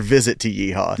to your visit to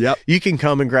Yeehaw. Yep. You can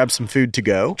come and grab some food to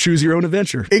go. Choose your own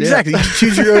adventure. Exactly. You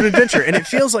choose your own adventure. And it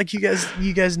feels like you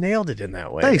guys nailed it in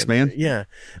that way. Thanks, man. Yeah.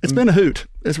 It's been a hoot.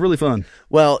 It's really fun.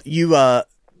 Well,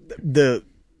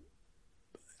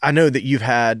 I know that you've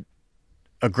had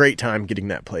a great time getting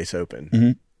that place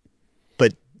open,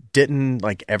 but didn't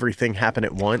like everything happen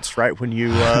at once right when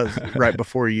you right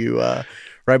before you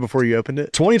opened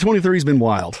it? 2023 has been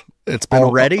wild. It's been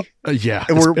already. Yeah,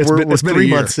 We're been 3 a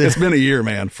months year. in. It's been a year,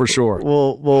 man, for sure.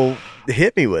 Well,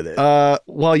 hit me with it.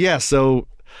 Well, yeah. So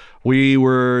we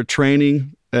were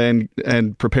training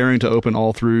and preparing to open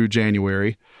all through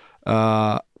January,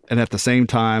 and at the same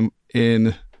time,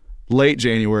 in late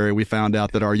January, we found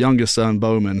out that our youngest son,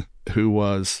 Bowman, who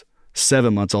was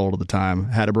 7 months old at the time,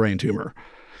 had a brain tumor.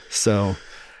 So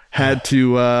had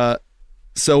to.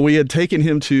 So we had taken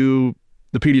him to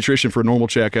the pediatrician for a normal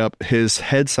checkup. His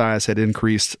head size had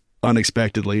increased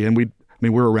unexpectedly, and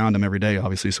we're around him every day,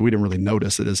 obviously, so we didn't really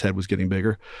notice that his head was getting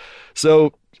bigger.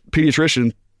 So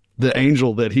pediatrician, the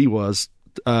angel that he was,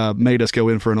 made us go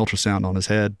in for an ultrasound on his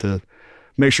head to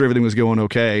make sure everything was going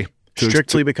okay.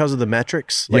 Strictly because of the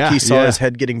metrics? Like he saw his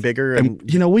head getting bigger? And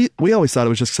we always thought it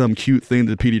was just some cute thing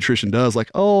that the pediatrician does,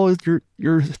 like, oh,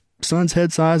 your son's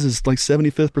head size is like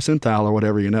 75th percentile or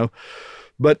whatever,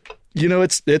 But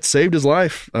it saved his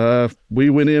life. We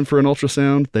went in for an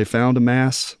ultrasound. They found a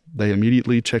mass. They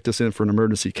immediately checked us in for an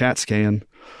emergency CAT scan,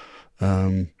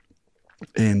 and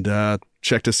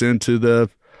checked us into the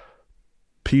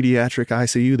pediatric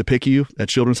ICU, the PICU at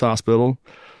Children's Hospital.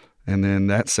 And then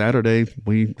that Saturday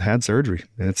we had surgery.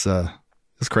 It's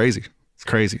crazy. It's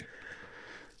crazy.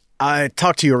 I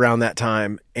talked to you around that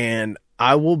time, and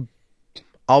I'll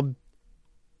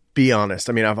be honest.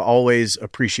 I mean, I've always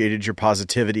appreciated your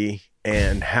positivity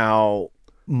and how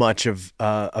much of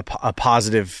a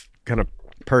positive kind of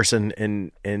person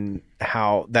and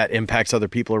how that impacts other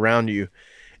people around you.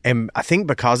 And I think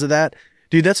because of that,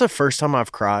 dude, that's the first time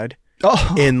I've cried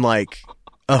in like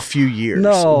a few years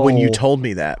when you told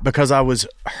me that, because I was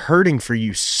hurting for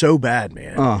you so bad,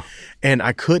 man. And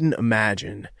I couldn't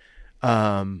imagine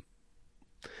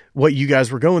what you guys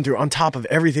were going through on top of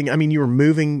everything. I mean, you were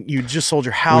moving, you just sold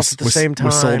your house at the same time.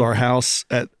 We sold our house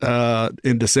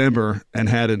in December and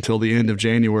had until the end of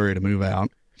January to move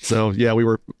out. So yeah,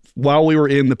 while we were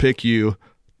in the PICU,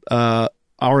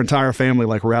 our entire family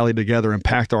like rallied together and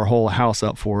packed our whole house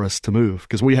up for us to move,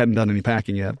 because we hadn't done any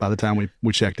packing yet by the time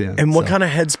we checked in. And what kind of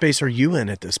headspace are you in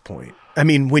at this point? I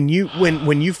mean, when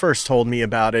you first told me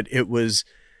about it, it was,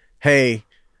 hey,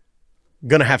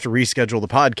 gonna have to reschedule the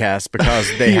podcast because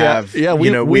they have,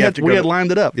 we had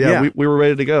lined it up. We were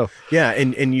ready to go. Yeah.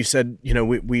 And you said,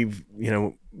 we've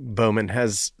Bowman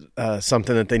has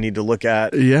something that they need to look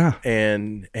at. Yeah.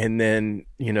 And then,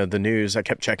 the news, I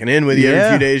kept checking in with you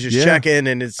every few days, just checking.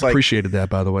 And it's like, appreciated that,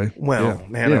 by the way. Well,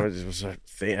 man, I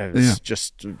was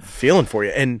just feeling for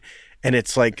you. And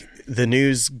it's like the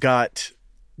news got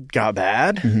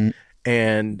bad. Mm-hmm.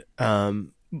 And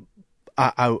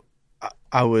I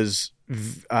was,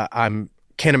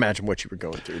 can't imagine what you were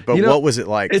going through, but what was it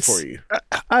like for you?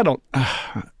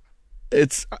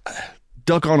 It's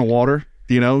duck on the water,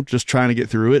 just trying to get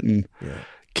through it and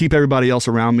keep everybody else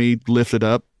around me lifted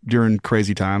up during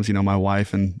crazy times. My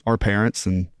wife and our parents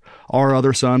and our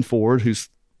other son, Ford, who's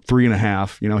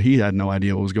 3.5, he had no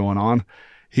idea what was going on.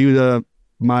 He was,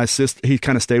 he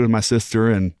kind of stayed with my sister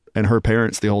and her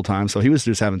parents the whole time. So he was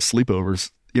just having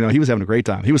sleepovers. He was having a great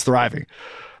time. He was thriving,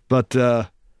 but,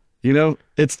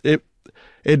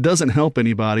 it doesn't help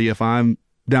anybody if I'm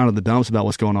down in the dumps about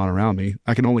what's going on around me.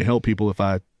 I can only help people if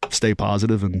I stay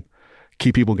positive and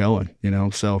keep people going,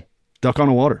 so duck on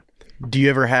the water. Do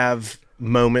you ever have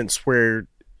moments where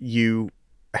you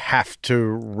have to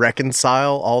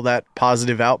reconcile all that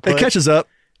positive output? It catches up.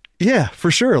 Yeah,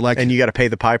 for sure. And you got to pay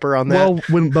the piper on that? Well,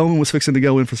 when Bowman was fixing to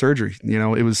go in for surgery,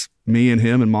 it was me and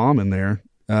him and Mom in there,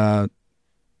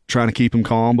 trying to keep him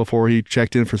calm before he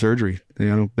checked in for surgery. They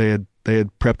had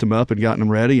prepped him up and gotten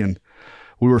him ready, and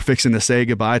we were fixing to say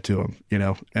goodbye to him,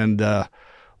 and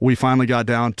we finally got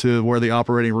down to where the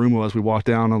operating room was. We walked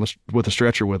down with a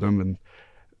stretcher with him,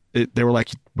 and they were like,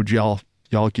 would y'all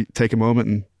take a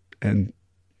moment and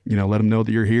let him know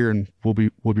that you're here, and we'll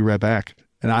be right back.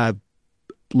 And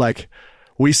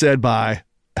we said bye,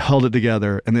 held it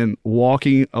together, and then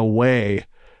walking away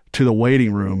to the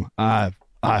waiting room, I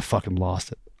fucking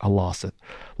lost it. I lost it.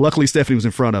 Luckily, Stephanie was in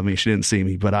front of me. She didn't see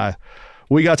me, but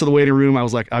we got to the waiting room. I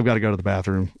was like, I've got to go to the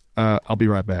bathroom. I'll be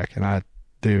right back. And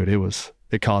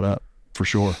it caught up for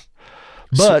sure.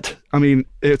 But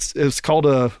it's called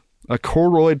a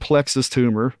choroid plexus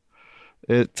tumor.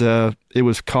 It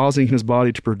was causing his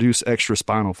body to produce extra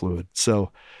spinal fluid.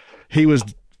 So he was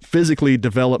physically,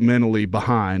 developmentally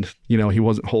behind. He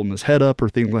wasn't holding his head up or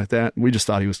things like that. We just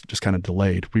thought he was just kind of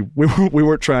delayed. We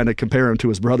weren't trying to compare him to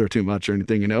his brother too much or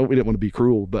anything. We didn't want to be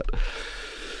cruel, but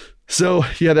so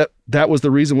yeah, that was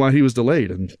the reason why he was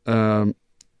delayed. And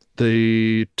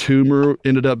the tumor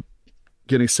ended up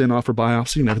getting sent off for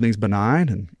biopsy, and everything's benign,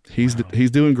 and he's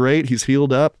doing great. He's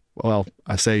healed up. Well,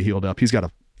 I say healed up. He's got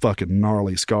a fucking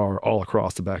gnarly scar all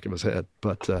across the back of his head.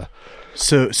 But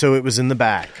So it was in the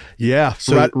back. yeah,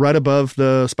 So- right above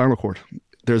the spinal cord.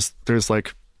 There's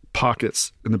like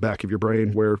pockets in the back of your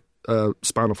brain where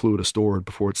spinal fluid is stored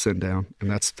before it's sent down, and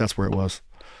that's where it was.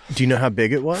 Do you know how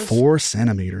big it was? 4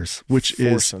 centimeters, which 4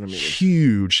 is centimeters.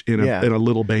 huge in a Yeah.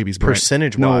 little baby's brain.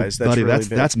 Percentage-wise, no, that's buddy, really that's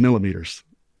big. that's millimeters.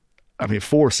 I mean,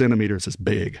 4 centimeters is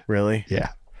big. Really? Yeah,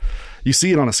 you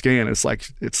see it on a scan. It's like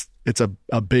it's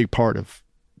a big part of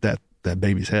that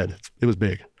baby's head. It was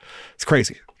big. It's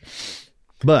crazy.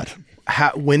 But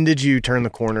When did you turn the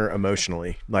corner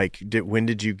emotionally? Like, when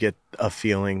did you get a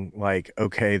feeling like,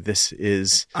 okay, this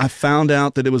is... I found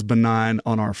out that it was benign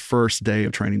on our first day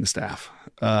of training the staff.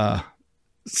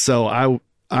 So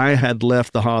I had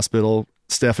left the hospital.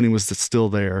 Stephanie was still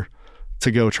there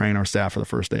to go train our staff for the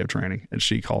first day of training, and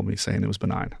she called me saying it was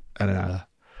benign. And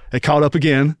it caught up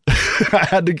again. I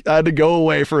had to go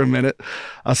away for a minute.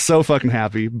 I was so fucking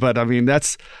happy. But I mean,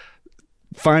 that's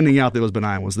finding out that it was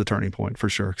benign was the turning point for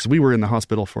sure. Because we were in the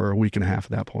hospital for a week and a half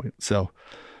at that point. So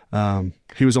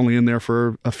he was only in there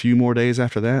for a few more days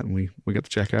after that, and we got to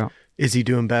check out. Is he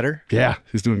doing better? Yeah,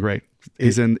 he's doing great.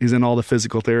 He's in all the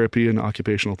physical therapy and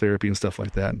occupational therapy and stuff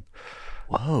like that.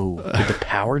 Whoa. Did the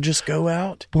power just go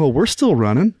out? Well, we're still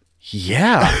running.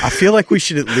 Yeah. I feel like we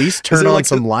should at least turn on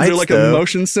some lights, Is there like though. a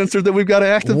motion sensor that we've got to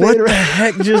activate? What the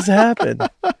heck just happened?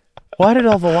 Why did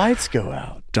all the lights go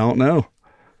out? Don't know.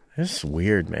 This is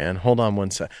weird, man. Hold on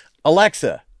one sec.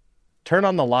 Alexa, turn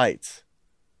on the lights.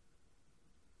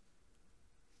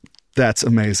 That's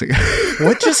amazing.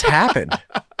 What just happened?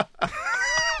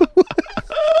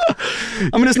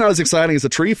 I mean, it's not as exciting as a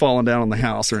tree falling down on the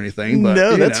house or anything. But,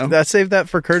 No, you know. I saved that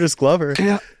for Curtis Glover.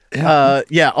 Yeah.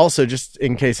 Also, just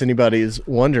in case anybody's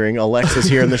wondering, Alexa's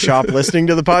here in the shop listening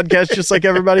to the podcast just like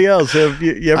everybody else. So if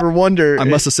you ever wonder. I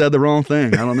must have said the wrong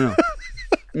thing. I don't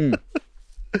know.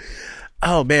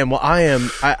 Oh man, well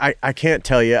I can't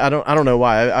tell you. I don't know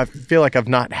why. I feel like I've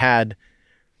not had.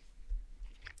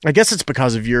 I guess it's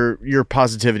because of your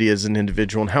positivity as an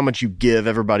individual and how much you give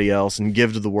everybody else and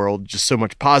give to the world, just so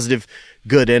much positive,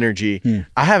 good energy.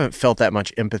 I haven't felt that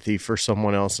much empathy for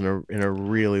someone else in a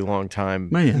really long time.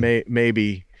 Man.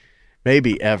 Maybe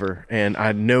ever. And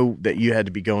I know that you had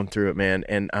to be going through it, man.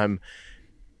 And I'm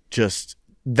just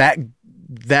that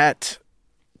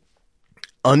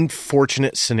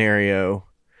unfortunate scenario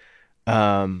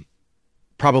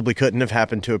probably couldn't have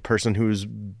happened to a person who's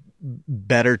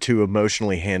better to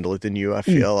emotionally handle it than you, I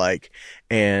feel like.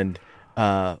 And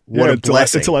what a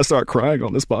blessing. Until I start crying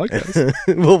on this podcast.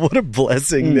 Well, what a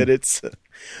blessing that it's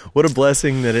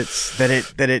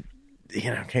that it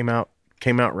came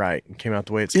out right and came out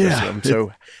the way it's supposed to. I'm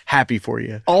so happy for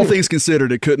you. All things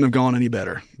considered, it couldn't have gone any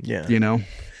better. Yeah. You know?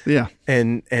 Yeah.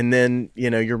 And then,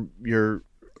 you're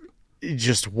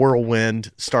just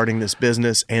whirlwind starting this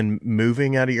business and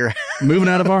moving out of your Moving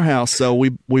out of our house. So we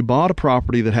bought a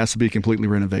property that has to be completely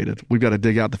renovated. We've got to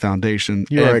dig out the foundation.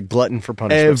 You are a glutton for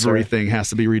punishment. sir. Everything has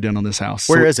to be redone on this house.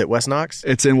 Where is it? West Knox?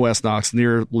 It's in West Knox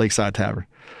near Lakeside Tavern.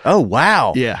 Oh,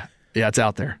 wow. Yeah. Yeah, it's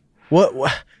out there.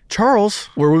 What Charles,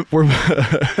 We're what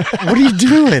are you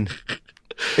doing?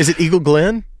 Is it Eagle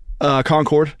Glen?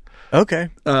 Concord. Okay.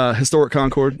 Historic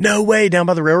Concord. No way, down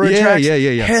by the railroad Yeah, tracks? yeah.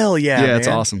 Hell yeah, Yeah, it's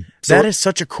man. awesome. That So- is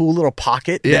such a cool little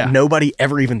pocket Yeah. that nobody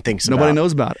ever even thinks about. Nobody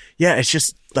knows about it. Yeah, it's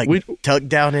just like tucked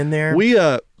down in there.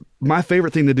 My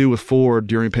favorite thing to do with Ford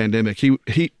during pandemic,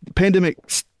 pandemic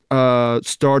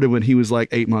started when he was like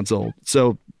 8 months old.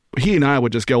 So he and I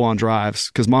would just go on drives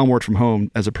because Mom worked from home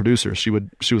as a producer. She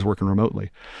was working remotely.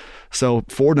 So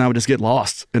Ford and I would just get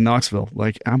lost in Knoxville.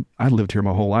 Like I lived here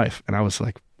my whole life, and I was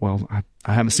like, well,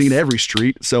 I haven't seen every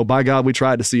street. So by God, we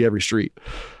tried to see every street.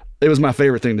 It was my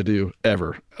favorite thing to do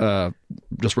ever.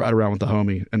 Just ride around with the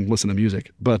homie and listen to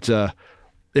music. But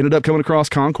ended up coming across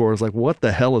Concord. I was like, what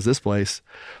the hell is this place?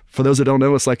 For those that don't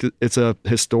know, it's a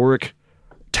historic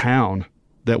town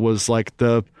that was like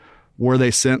where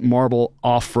they sent marble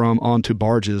off from onto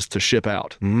barges to ship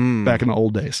out back in the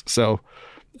old days. So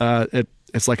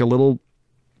it's like a little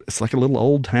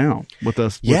old town with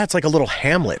a Yeah, it's like a little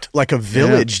hamlet, like a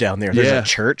village down there. There's Yeah. a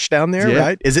church down there, Yeah.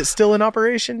 right? Is it still in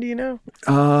operation? Do you know?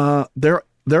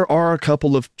 There are a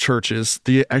couple of churches.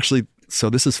 So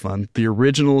this is fun. The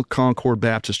original Concord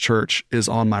Baptist Church is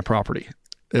on my property.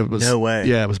 It was No way.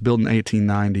 Yeah, it was built in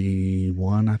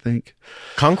 1891, I think.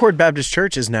 Concord Baptist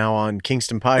Church is now on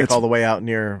Kingston Pike, It's all the way out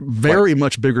near. Very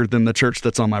much bigger than the church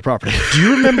that's on my property. Do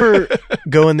you remember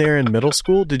going there in middle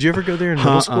school? Did you ever go there in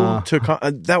middle school?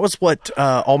 That was what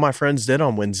all my friends did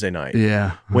on Wednesday night.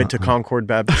 Yeah. Went to Concord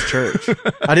Baptist Church.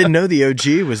 I didn't know the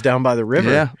OG was down by the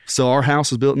river. Yeah. So our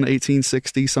house was built in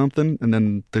 1860 something, and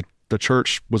then the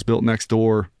church was built next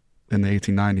door in the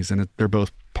 1890s, and they're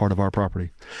both part of our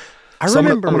property. I So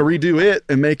remember. I'm going to redo it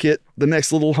and make it the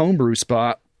next little homebrew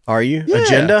spot. Are you? Yeah.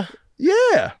 Agenda?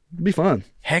 Yeah. It'd be fun.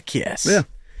 Heck yes. Yeah.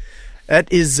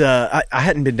 That is, I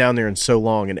hadn't been down there in so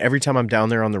long, and every time I'm down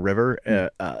there on the river,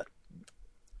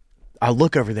 I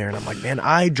look over there and I'm like, man,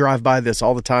 I drive by this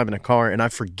all the time in a car, and I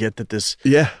forget that this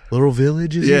Yeah. little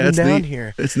village is Yeah, even it's down neat.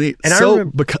 here. It's neat. And I so,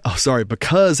 remember-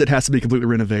 because it has to be completely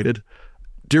renovated.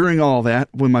 During all that,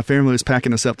 when my family was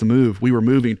packing us up to move, we were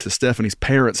moving to Stephanie's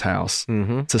parents' house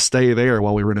to stay there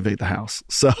while we renovate the house.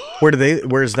 So,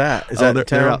 Where's that? Is that they're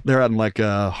town? they're out in like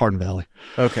Hardin Valley.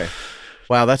 Okay.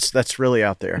 Wow, that's really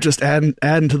out there. Just adding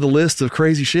to the list of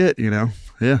crazy shit, you know.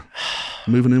 Yeah,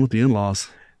 moving in with the in-laws.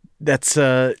 That's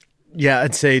yeah,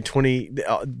 I'd say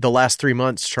the last 3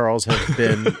 months, Charles, have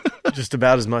been just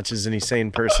about as much as any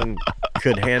sane person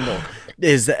could handle.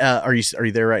 Are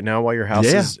you there right now while your house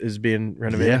Yeah. is being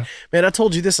renovated? Yeah. Man, I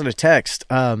told you this in a text.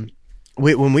 When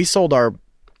we sold our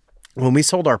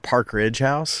Park Ridge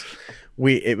house,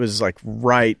 it was like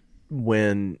right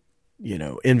when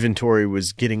inventory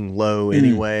was getting low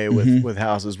anyway with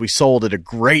houses. We sold at a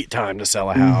great time to sell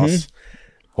a house.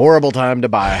 Horrible time to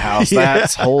buy a house.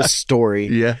 That's whole story.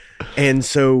 Yeah. And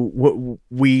so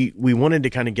we wanted to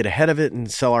kind of get ahead of it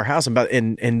and sell our house. But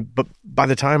by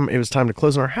the time it was time to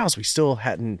close on our house, we still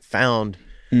hadn't found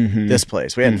this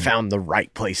place. We hadn't found the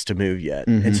right place to move yet.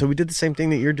 And so we did the same thing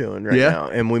that you're doing right now.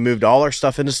 And we moved all our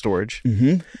stuff into storage.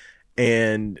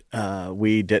 And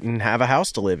we didn't have a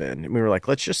house to live in. And we were like,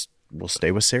 we'll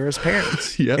stay with Sarah's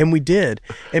parents. Yep. And we did.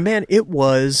 And man, it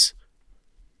was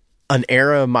an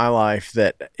era of my life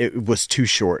that it was too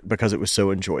short because it was so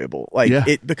enjoyable.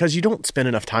 Because you don't spend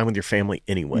enough time with your family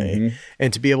anyway.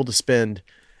 And to be able to spend,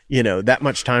 that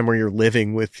much time where you're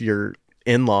living with your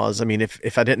in-laws. I mean,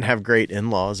 if I didn't have great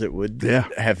in-laws, it would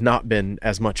have not been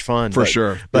as much fun. For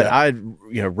sure. But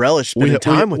Yeah. I relished spending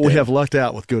time with them. We have lucked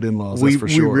out with good in-laws, that's for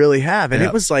sure. We really have. And Yeah.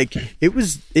 it was like,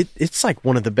 it's like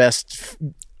one of the best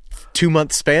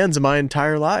 2-month spans of my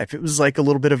entire life. It was like a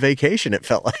little bit of vacation, it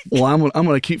felt like. Well, I'm going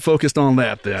to keep focused on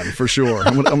that then, for sure.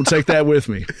 I'm going to take that with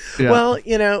me. Yeah. Well,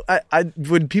 I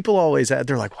when people always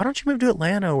they're like, why don't you move to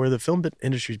Atlanta where the film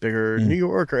industry's bigger, or New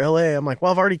York or LA? I'm like,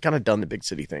 well, I've already kind of done the big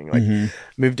city thing. Like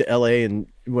moved to LA and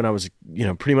when I was,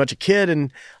 pretty much a kid, and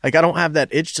like I don't have that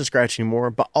itch to scratch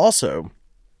anymore. But also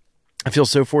I feel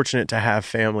so fortunate to have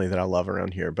family that I love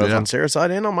around here, both on Sarah's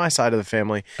side and on my side of the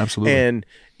family. Absolutely. And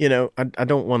I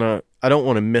don't want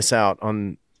to miss out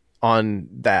on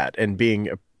that and being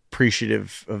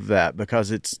appreciative of that,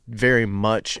 because it's very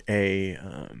much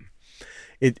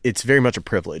it's very much a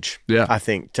privilege. Yeah. I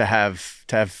think to have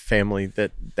family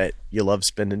that you love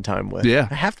spending time with. Yeah.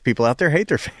 Half the people out there hate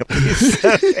their families,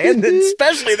 and then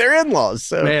especially their in-laws.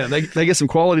 So Man, they get some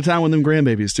quality time with them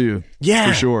grandbabies too. yeah,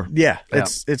 For sure. Yeah,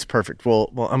 it's perfect.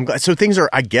 Well, I'm glad. So things are,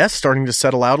 I guess, starting to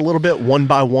settle out a little bit one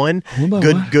by one.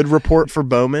 Good report for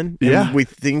Bowman. And Yeah. we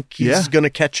think he's going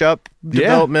to catch up Yeah.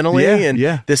 developmentally. Yeah. And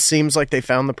Yeah. this seems like they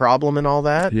found the problem and all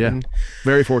that. Yeah. And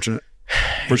Very fortunate.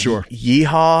 For sure.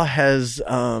 Yeehaw has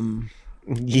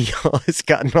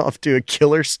gotten off to a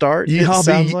killer start. It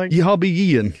sounds like. Yeehaw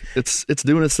be yeeing. It's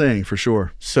doing its thing for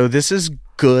sure. So this is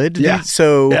good. Yeah.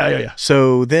 So Yeah.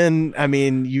 So then, I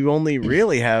mean, you only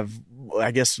really have,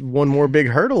 I guess, one more big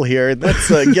hurdle here. That's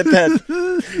get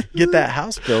that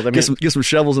house built. I mean, Get some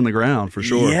shovels in the ground for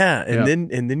sure. Yeah, and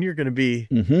then you're going to be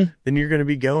then you're going to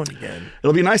be going again.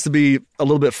 It'll be nice to be a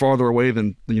little bit farther away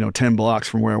than 10 blocks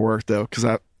from where I work though, because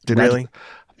Really?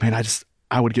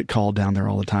 I would get called down there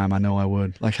all the time. I know I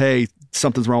would. Like, hey,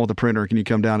 something's wrong with the printer. Can you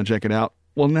come down and check it out?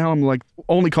 Well, now I'm like,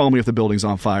 only call me if the building's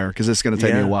on fire, because it's going to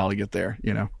take me a while to get there.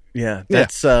 Yeah,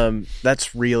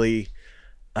 that's really.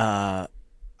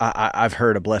 I've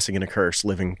heard a blessing and a curse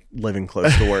living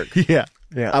close to work. Yeah.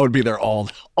 Yeah. I would be there all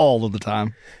of the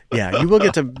time. Yeah, you will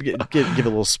get to give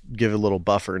a little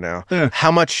buffer now. Yeah.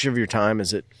 How much of your time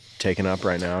is it taken up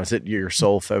right now? Is it your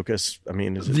sole focus? I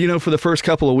mean, is it? For the first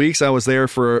couple of weeks, I was there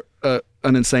for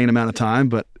an insane amount of time,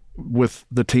 but with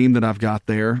the team that I've got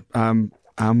there, I'm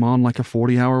on like a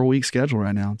 40-hour a week schedule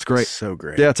right now. It's great. So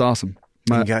great. Yeah, it's awesome.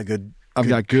 You got good. I've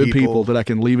got good people that I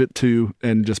can leave it to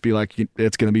and just be like,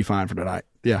 it's going to be fine for tonight.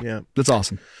 Yeah. Yeah. That's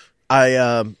awesome.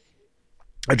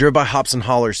 I drove by Hops and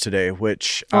Hollers today,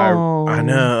 which Oh, I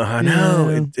know.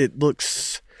 yeah. It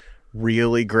looks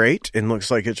really great and looks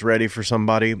like it's ready for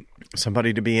somebody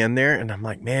to be in there. And I'm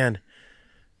like, man,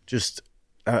 just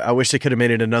I wish they could have made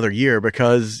it another year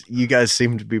because you guys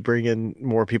seem to be bringing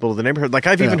more people to the neighborhood. Like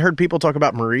I've even heard people talk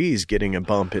about Marie's getting a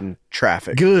bump in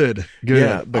traffic. Good.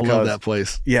 Yeah, I because- love that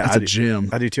place. Yeah, it's I a do- gym.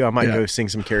 I do too. I might Yeah. go sing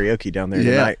some karaoke down there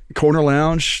Yeah, tonight. Corner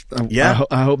Lounge. Yeah.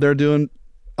 I hope they're doing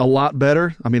a lot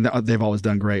better. I mean, they've always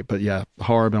done great, but yeah,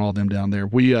 Harb and all them down there.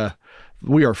 We are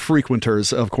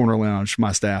frequenters of Corner Lounge.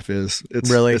 My staff is. It's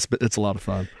Really? It's a lot of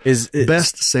fun. Is it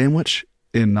Best sandwich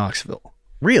in Knoxville.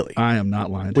 really? I am not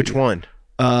lying. To Which you. one?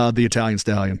 The Italian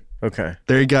Stallion. Okay.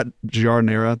 There you got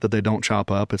giardiniera that they don't chop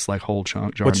up. It's like whole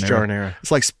chunk giardiniera. What's giardiniera?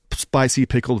 It's like spicy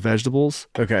pickled vegetables.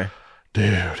 Okay.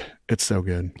 Dude, it's so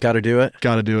good. Got to do it.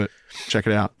 Got to do it. Check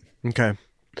it out. Okay.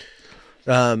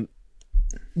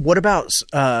 What about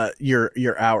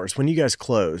your hours when you guys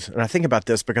close? And I think about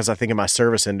this because I think of my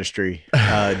service industry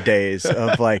days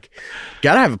of like,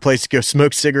 gotta have a place to go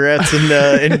smoke cigarettes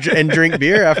and drink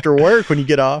beer after work when you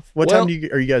get off. What Well, time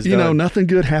are you guys You done? know, nothing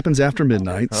good happens after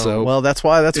midnight. Oh, So well, that's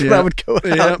what I would go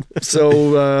Yeah. out.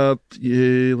 So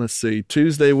let's see.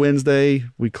 Tuesday, Wednesday,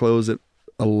 we close at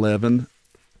 10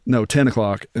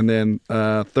 o'clock. And then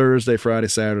Thursday, Friday,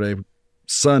 Saturday,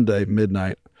 Sunday,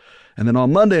 midnight. And then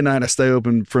on Monday night, I stay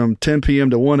open from 10 p.m.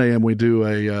 to 1 a.m. We do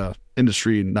a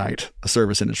industry night, a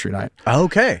service industry night.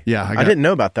 Okay. Yeah, I didn't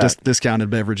know about that. Discounted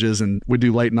beverages, and we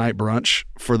do late night brunch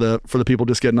for the people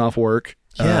just getting off work.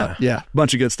 Yeah.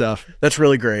 Bunch of good stuff. That's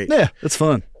really great. Yeah, it's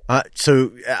fun.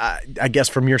 So I guess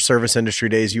from your service industry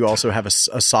days, you also have a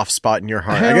soft spot in your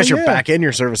heart. I Hell guess you're yeah. back in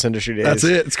your service industry days. That's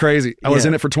it. It's crazy. I was Yeah.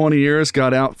 in it for 20 years,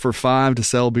 got out for 5 to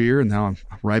sell beer, and now I'm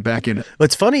right back in it.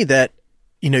 It's funny that,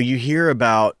 you hear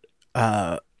about,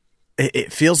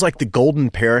 it feels like the golden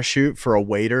parachute for a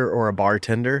waiter or a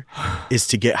bartender is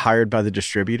to get hired by the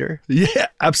distributor, Yeah,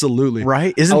 absolutely.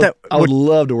 right? I would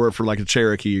love to work for like a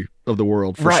Cherokee of the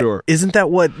world for right? sure. Isn't that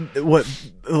what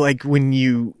like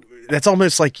when that's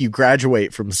almost like you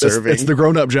graduate from serving. It's the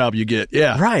grown-up job you get.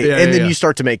 Yeah. right. Yeah, and then yeah. you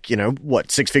start to make,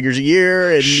 6 figures a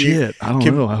year and Shit, I don't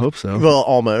know. I hope so. Well,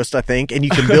 almost, I think. And you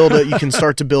can you can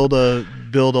start to build a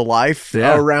life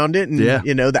Yeah. around it. And, Yeah.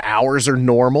 the hours are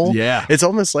normal. Yeah. It's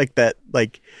almost like that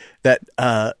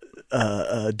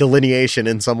delineation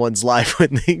in someone's life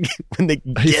when they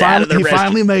get out of the He restaurant.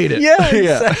 finally made it. Yeah,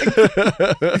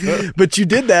 yeah. But you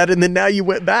did that and then now you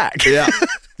went back. Yeah.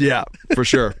 Yeah, for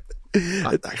sure.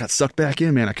 I got sucked back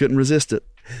in, man. I couldn't resist it.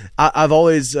 I've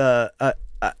always,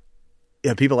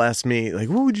 people ask me like,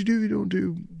 what would you do if you don't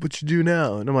do what you do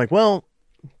now? And I'm like, well,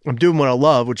 I'm doing what I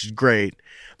love, which is great.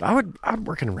 But I'd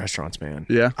work in restaurants, man.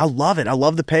 Yeah. I love it. I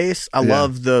love the pace. I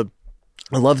love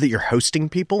that you're hosting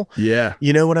people. Yeah.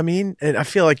 You know what I mean? And I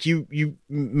feel like you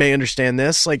may understand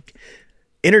this, like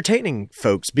entertaining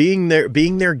folks, being their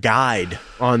guide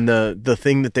on the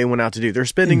thing that they went out to do. They're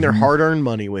spending their hard-earned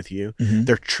money with you.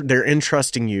 They're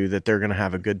entrusting you that they're going to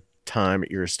have a good time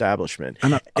at your establishment.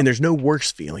 And there's no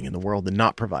worse feeling in the world than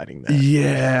not providing that.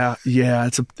 Yeah,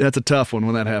 that's a tough one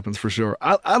when that happens for sure.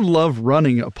 I love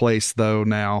running a place though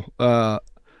now.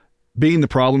 Being the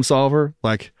problem solver,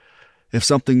 like if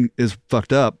something is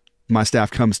fucked up, my staff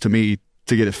comes to me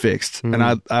to get it fixed, and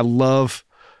I love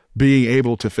being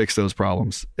able to fix those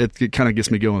problems. It kind of gets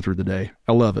me going through the day.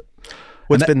 I love it.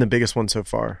 What's been the biggest one so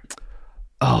far?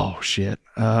 Oh shit!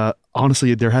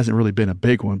 Honestly, there hasn't really been a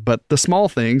big one, but the small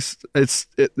things,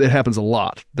 it happens a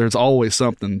lot. There's always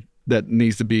something that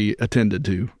needs to be attended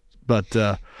to. But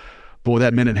boy,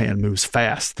 that minute hand moves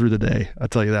fast through the day. I'll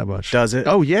tell you that much. Does it?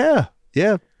 Oh yeah.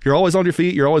 You're always on your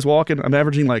feet. You're always walking. I'm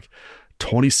averaging like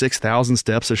 26,000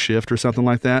 steps a shift or something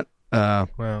like that.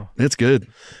 Wow. It's good.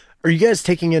 Are you guys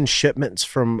taking in shipments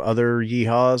from other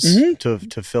yeehaws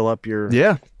to fill up your?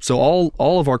 Yeah. So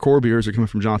all of our core beers are coming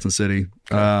from Johnson City.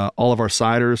 All of our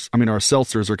ciders, our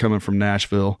seltzers are coming from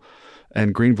Nashville,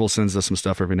 and Greenville sends us some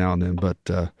stuff every now and then.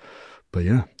 But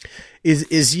yeah. Is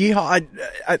yeehaw?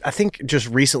 I think just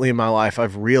recently in my life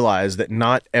I've realized that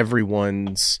not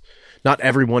everyone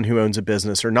who owns a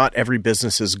business or not every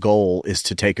business's goal is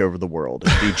to take over the world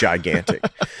and be gigantic.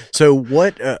 So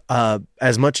what,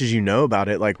 as much as you know about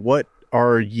it, like what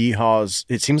are yeehaw's?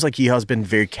 It seems like yeehaw's been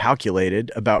very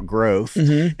calculated about growth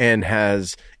and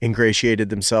has ingratiated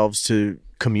themselves to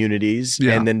communities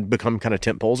and then become kind of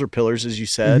tent poles or pillars, as you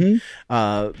said.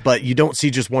 But you don't see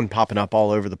just one popping up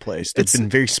all over the place. They've been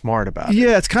very smart about it.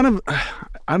 Yeah, it's kind of,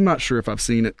 I'm not sure if I've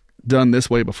seen it done this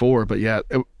way before, but yeah.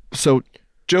 So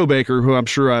Joe Baker, who I'm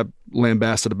sure I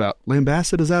lambasted about.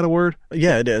 Lambasted, is that a word?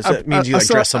 Yeah, it is. It means you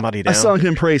dress somebody down. I sung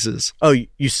him praises. Oh,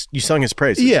 you sung his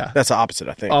praises. Yeah. That's the opposite,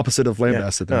 I think. Opposite of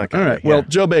lambasted. Yeah. Then. Okay, All right. yeah. Well,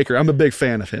 Joe Baker, I'm a big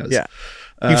fan of his. Yeah.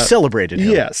 You've celebrated him.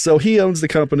 Yeah. So he owns the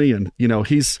company, and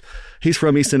he's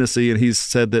from East Tennessee, and he's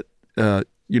said that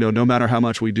no matter how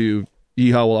much we do,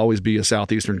 Yeehaw will always be a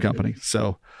southeastern company.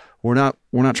 So we're not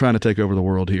trying to take over the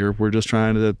world here. We're just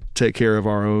trying to take care of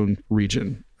our own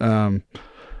region.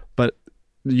 But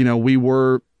we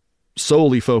were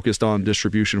solely focused on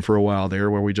distribution for a while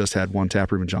there, where we just had one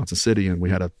tap room in Johnson City, and we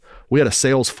had a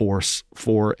sales force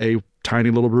for a tiny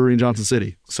little brewery in Johnson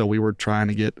City. So we were trying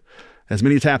to get as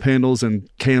many tap handles and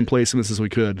can placements as we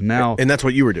could. Now, And that's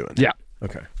what you were doing? yeah.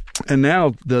 Okay. And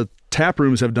now the tap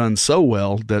rooms have done so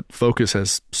well that focus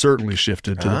has certainly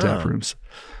shifted to the tap rooms.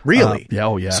 Really? Yeah.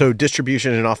 Oh, yeah. So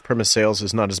distribution and off-premise sales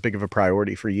is not as big of a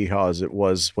priority for Yeehaw as it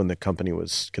was when the company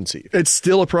was conceived. It's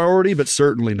still a priority, but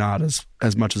certainly not as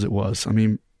much as it was. I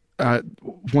mean,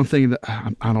 one thing that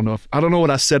I don't know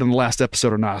what I said in the last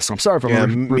episode or not, so I'm sorry if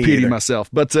I'm repeating myself.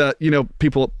 But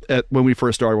people when we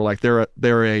first started were like,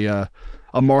 they're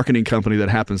a marketing company that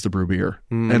happens to brew beer,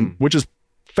 and which is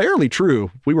fairly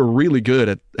true. We were really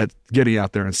good at getting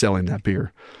out there and selling that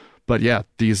beer. But yeah,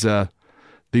 these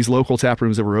local tap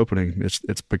rooms that we're opening,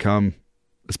 it's become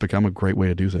a great way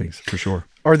to do things for sure.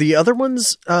 Are the other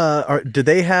ones? Do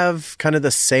they have kind of the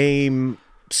same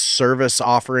service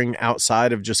offering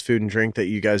outside of just food and drink that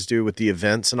you guys do with the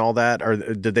events and all that? Or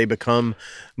did they become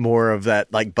more of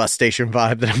that like bus station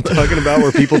vibe that I'm talking about,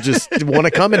 where people just want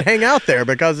to come and hang out there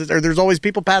because there's always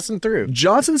people passing through?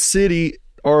 Johnson City,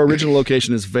 our original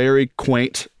location, is very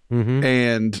quaint,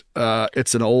 and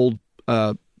it's an old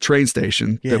train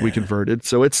station that we converted.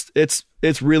 So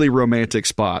it's really romantic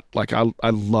spot. Like I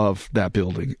love that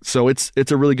building. So it's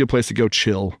a really good place to go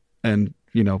chill and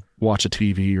watch a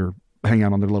TV or hang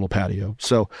out on their little patio.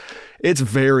 So it's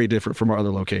very different from our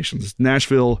other locations.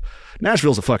 Nashville's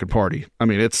a fucking party. I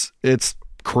mean, it's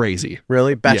crazy.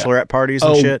 Really? Bachelorette parties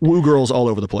and shit? Woo girls all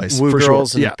over the place. Woo for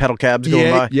girls sure. and pedal cabs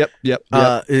going by? Yep.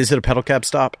 Is it a pedal cab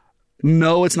stop?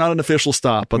 No, it's not an official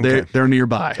stop, but they're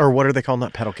nearby. Or what are they calling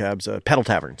that? Pedal cabs? Pedal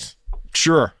taverns.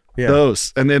 Sure. Yeah.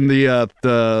 Those. And then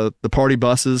the party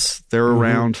buses, they're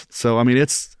around. So I mean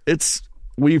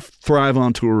we thrive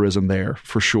on tourism there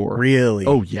for sure. Really?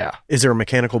 Oh yeah. Is there a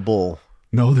mechanical bull?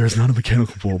 No, there's not a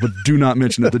mechanical bull, but do not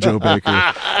mention it to Joe Baker.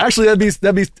 Actually,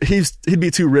 he'd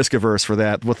be too risk averse for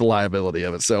that with the liability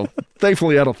of it. So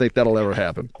thankfully I don't think that'll ever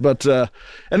happen. But and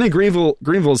then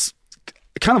Greenville's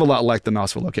kind of a lot like the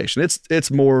Knoxville location.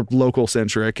 It's more local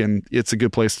centric, and it's a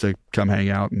good place to come hang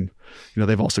out. And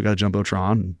they've also got a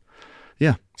jumbotron. And,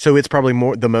 yeah. So it's probably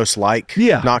the most like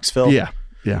Knoxville. Yeah.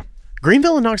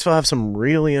 Greenville and Knoxville have some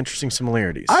really interesting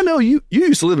similarities. I know you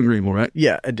used to live in Greenville, right?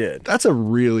 Yeah, I did. That's a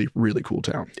really, really cool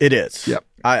town. It is. Yep.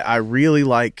 I really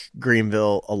like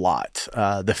Greenville a lot.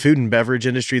 The food and beverage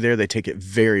industry there, they take it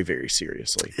very, very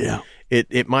seriously. Yeah.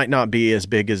 It might not be as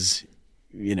big as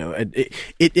it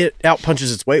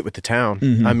outpunches its weight with the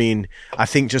town. I mean, I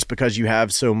think just because you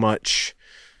have so much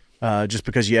there's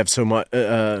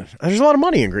a lot of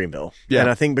money in Greenville. Yeah.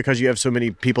 And I think because you have so many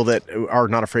people that are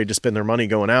not afraid to spend their money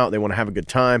going out, they want to have a good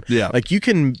time. Yeah. Like you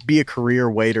can be a career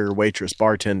waiter, waitress,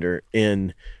 bartender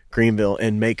in Greenville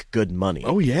and make good money.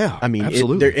 Oh yeah. I mean,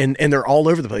 absolutely. they're all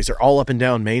over the place. They're all up and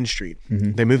down Main Street.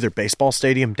 They moved their baseball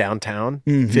stadium downtown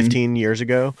 15 years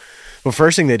ago. Well,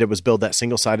 first thing they did was build that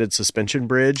single-sided suspension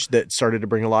bridge that started to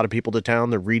bring a lot of people to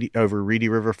town, over Reedy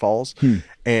River Falls.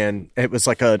 And it was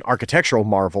like an architectural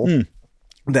marvel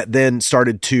that then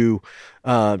started to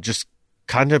just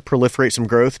kind of proliferate some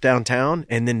growth downtown.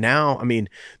 And then now, I mean,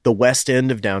 the west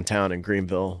end of downtown in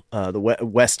Greenville, the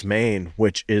West Main,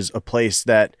 which is a place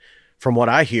that, from what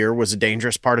I hear, was a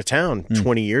dangerous part of town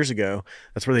 20 years ago.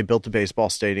 That's where they built the baseball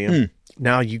stadium.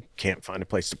 Now you can't find a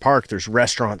place to park. There's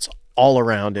restaurants all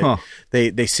around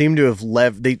it. They seem to have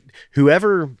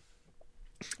whoever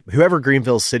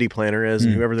Greenville's city planner is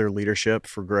and whoever their leadership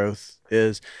for growth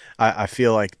is, I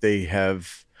feel like they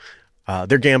have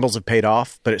their gambles have paid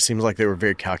off, but it semes like they were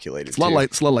very calculated. It's a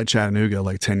lot like Chattanooga,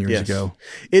 like 10 years ago.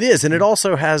 It is, and it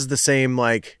also has the same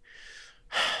like.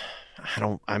 I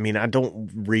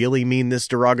don't really mean this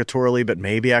derogatorily, but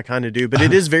maybe I kind of do. But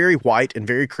it is very white and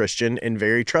very Christian and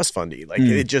very trust fundy. Like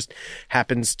it just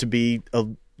happens to be a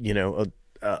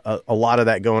lot of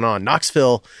that going on.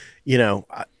 Knoxville,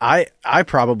 I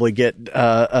probably get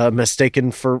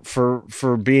mistaken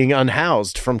for being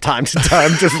unhoused from time to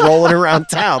time, just rolling around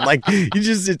town. Like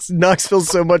it's Knoxville's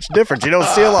so much different. You don't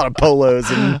see a lot of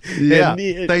polos and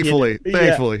thankfully.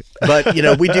 But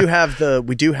we do have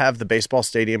the baseball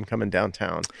stadium coming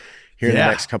downtown here in the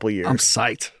next couple of years. I'm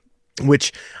psyched.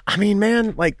 Which, I mean,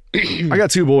 man, like I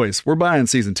got 2 boys. We're buying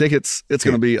season tickets. It's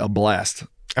going to be a blast.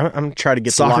 I'm trying to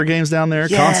get Soccer games down there,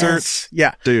 Yes. concerts.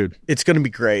 Yeah, Dude. it's going to be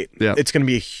great. Yeah. It's going to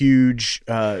be a huge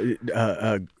kind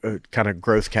of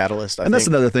growth catalyst. I And that's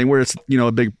think. another thing where it's,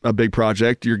 a big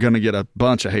project. You're going to get a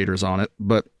bunch of haters on it,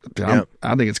 but I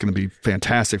think it's going to be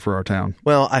fantastic for our town.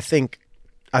 Well, I think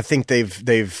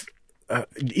they've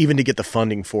even to get the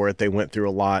funding for it, they went through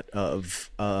a lot of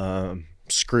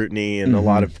scrutiny and a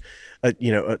lot of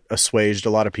assuaged a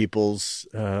lot of people's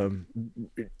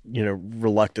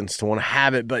reluctance to want to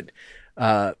have it, but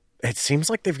it seems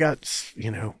like they've got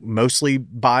mostly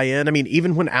buy-in. I mean,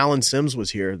 even when Alan Sims was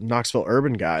here, the Knoxville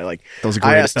Urban guy, like That was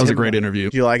a great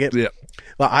interview. Do you like it? Yeah.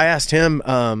 Well, I asked him,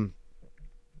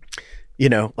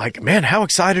 man, how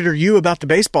excited are you about the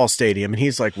baseball stadium? And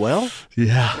he's like, well,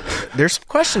 Yeah. there's some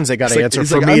questions they got to He's answer like,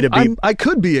 for me to be. I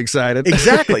could be excited.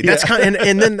 Exactly. That's Yeah.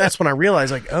 and then that's when I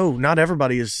realized, like, oh, not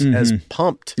everybody is as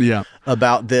pumped Yeah.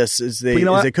 about this as they you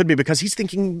know as what? they could be, because he's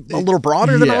thinking a little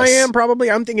broader than I Yes. am.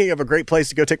 Probably, I'm thinking of a great place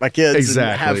to go take my kids and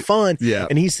Exactly. have fun. Yeah.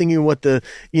 and he's thinking what the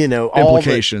all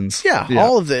Implications. the,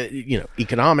 all of the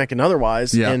economic and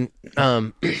otherwise. Yeah. And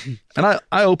And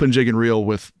I opened Jig and Reel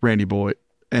with Randy Boyd,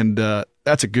 and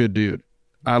that's a good dude.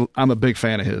 I'm a big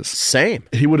fan of his. same.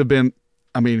 He would have been,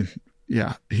 he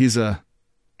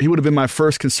would have been my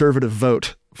first conservative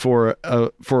vote for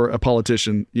a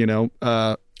politician. It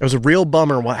was a real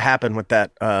bummer what happened with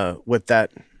that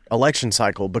election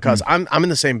cycle, because I'm in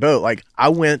the same boat. Like, I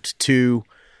went to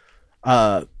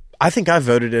I think I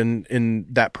voted in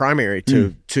that primary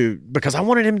to because I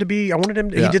wanted him to be.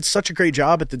 He did such a great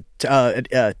job at the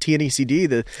TNECD,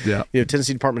 the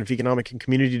Tennessee Department of Economic and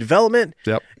Community Development.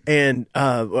 Yep. And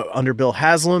under Bill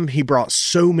Haslam, he brought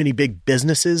so many big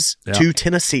businesses to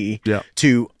Tennessee,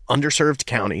 to underserved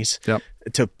counties. Yep.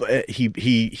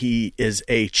 He is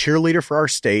a cheerleader for our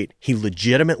state. He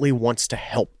legitimately wants to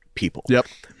help people. Yep.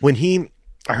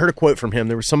 I heard a quote from him.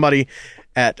 There was somebody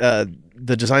at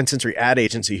the Design Sensory Ad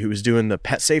Agency who was doing the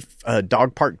Pet Safe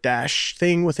Dog Park Dash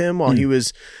thing with him while he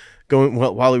was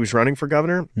while he was running for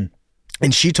governor.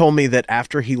 And she told me that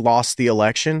after he lost the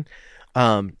election,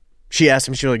 she asked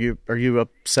him, she was like, "Are you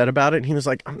upset about it?" And he was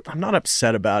like, "I'm not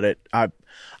upset about it.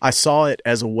 I saw it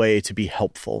as a way to be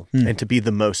helpful and to be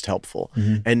the most helpful.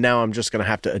 And now I'm just going to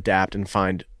have to adapt and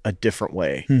find a different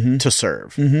way to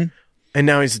serve." And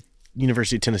now he's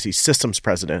University of Tennessee systems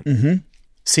president,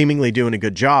 seemingly doing a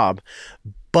good job.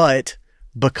 But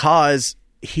because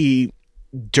he,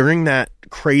 during that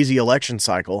crazy election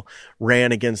cycle,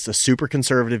 ran against a super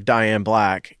conservative Diane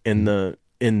Black in the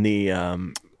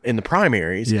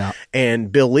primaries,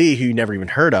 and Bill Lee, who you never even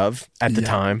heard of at the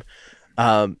time,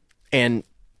 and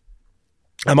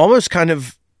I'm almost kind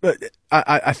of.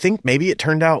 I think maybe it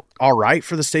turned out all right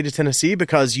for the state of Tennessee,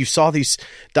 because you saw these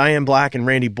Diane Black and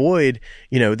Randy Boyd.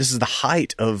 This is the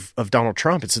height of Donald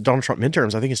Trump. It's the Donald Trump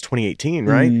midterms. I think it's 2018,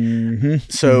 right?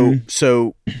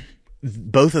 So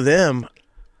both of them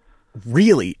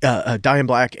really, Diane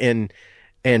Black and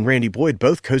Randy Boyd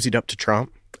both cozied up to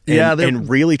Trump. And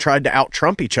really tried to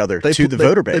out-Trump each other to the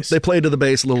voter base. They played to the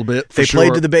base a little bit. They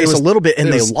played to the base a little bit,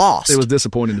 and they lost. It was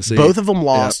disappointing to see. Both of them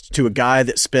lost to a guy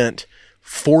that spent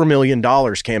 $4 million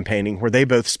campaigning, where they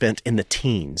both spent in the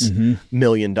teens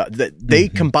million. They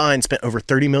combined spent over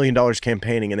 $30 million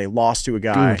campaigning, and they lost to a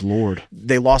guy. Good Lord.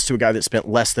 They lost to a guy that spent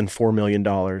less than $4 million.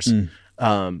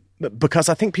 Because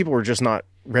I think people were just not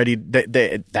ready.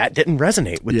 That didn't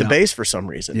resonate with the base for some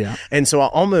reason. Yeah. And so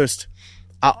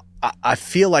I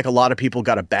feel like a lot of people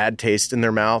got a bad taste in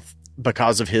their mouth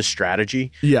because of his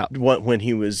strategy. Yeah. When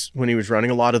he was running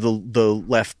a lot of the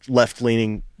left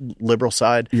leaning liberal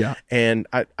side. Yeah. And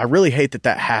I really hate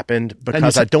that happened,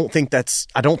 because I don't think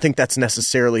that's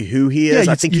necessarily who he is.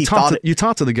 I think you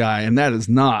talk to the guy, and that is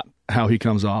not how he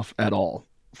comes off at all,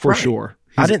 for sure.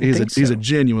 He's a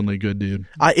genuinely good dude.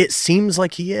 It seems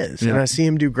like he is, and I see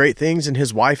him do great things, and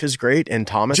his wife is great, and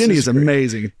Thomas Jenny is great.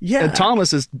 amazing. Yeah. And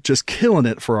Thomas is just killing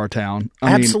it for our town.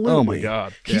 Absolutely. Oh my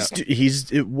God.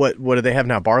 He's what do they have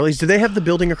now? Barley's? Do they have the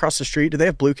building across the street? Do they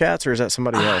have Blue Cats, or is that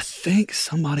somebody I else? think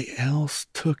somebody else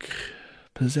took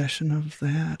possession of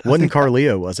that. Wasn't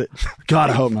Carleo, was it? God,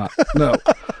 I hope not. No.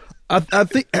 I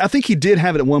think he did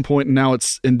have it at one point, and now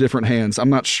it's in different hands. I'm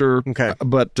not sure. Okay.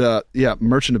 But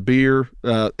Merchant of Beer.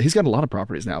 He's got a lot of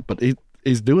properties now, but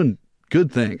he's doing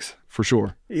good things for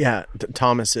sure. Yeah,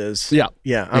 Thomas is. Yeah.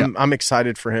 I'm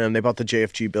excited for him. They bought the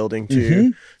JFG building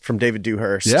too from David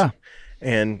Dewhurst. Yeah.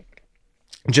 And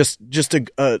just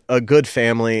a good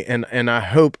family, and I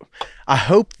hope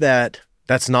that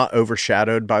that's not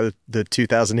overshadowed by the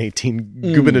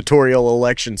 2018 gubernatorial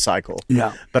election cycle.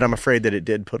 Yeah. But I'm afraid that it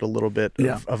did put a little bit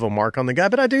of a mark on the guy.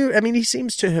 But he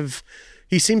seems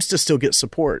to still get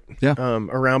support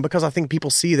around, because I think people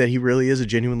see that he really is a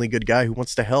genuinely good guy who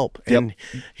wants to help. And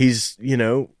he's,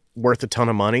 worth a ton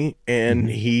of money, and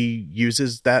he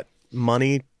uses that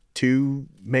money to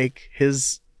make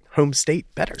his home state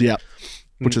better. Yeah.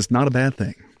 Which is not a bad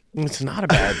thing. It's not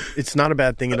a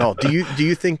bad thing at all. Do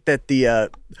you think that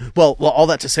well, all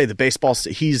that to say, the baseball,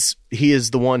 he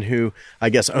is the one who, I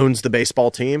guess, owns the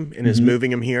baseball team and is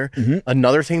moving him here.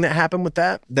 Another thing that happened with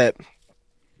that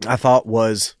I thought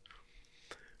was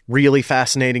really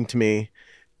fascinating to me,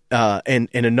 and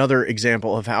another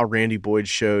example of how Randy Boyd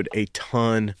showed a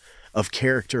ton of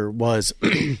character, was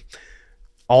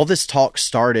all this talk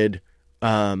started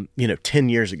 10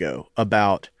 years ago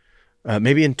about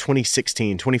maybe in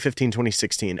 2015,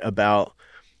 2016, about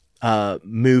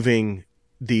moving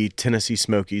the Tennessee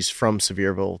Smokies from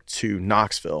Sevierville to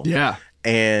Knoxville. Yeah.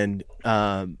 And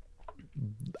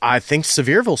I think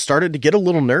Sevierville started to get a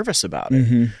little nervous about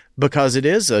it, because it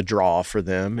is a draw for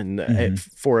them, and at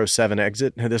 407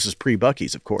 exit. This is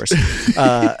pre-Buc-ee's, of course.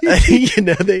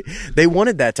 They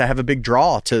wanted that to have a big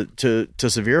draw to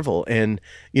Sevierville, and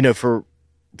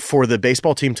for the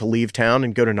baseball team to leave town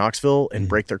and go to Knoxville and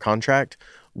break their contract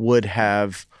would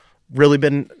have really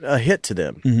been a hit to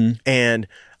them. And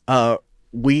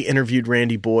we interviewed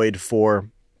Randy Boyd for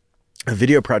a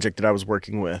video project that I was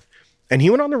working with. And he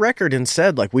went on the record and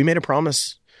said, we made a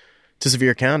promise to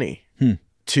Sevier County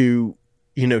to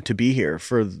be here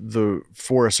for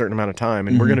a certain amount of time.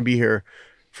 And we're going to be here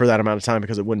for that amount of time,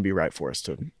 because it wouldn't be right for us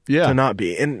to not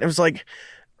be. And it was like,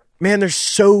 man, there's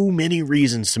so many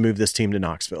reasons to move this team to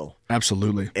Knoxville.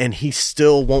 Absolutely. And he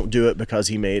still won't do it because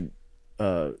he made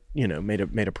a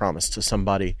promise to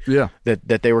somebody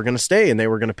that they were going to stay, and they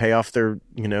were going to pay off their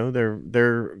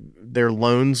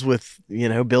loans with,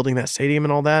 building that stadium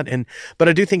and all that. But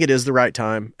I do think it is the right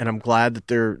time, and I'm glad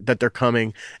that they're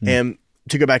coming. And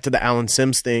to go back to the Alan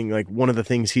Sims thing, one of the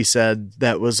things he said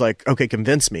that was okay,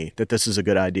 convince me that this is a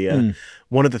good idea.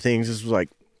 One of the things is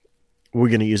we're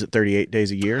going to use it 38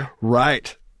 days a year.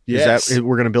 Right. Yes.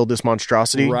 We're going to build this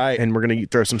monstrosity, right, and we're going to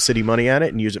throw some city money at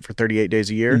it and use it for 38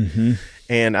 days a year.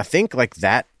 And I think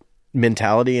that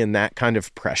mentality and that kind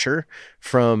of pressure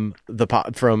from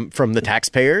the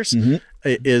taxpayers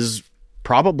is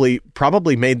probably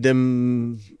made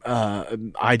them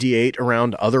ideate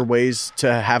around other ways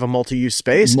to have a multi-use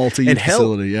space,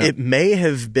 facility. Yeah. It may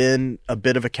have been a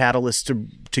bit of a catalyst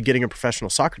to getting a professional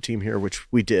soccer team here,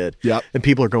 which we did. Yep. And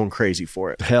people are going crazy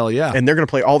for it. Hell yeah. And they're going to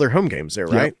play all their home games there,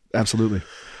 right? Yep, absolutely.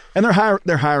 And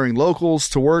they're hiring locals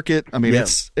to work it. I mean,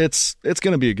 it's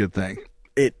going to be a good thing.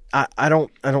 I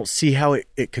don't see how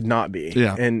it could not be.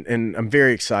 Yeah. And I'm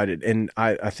very excited. And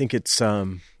I think it's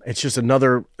just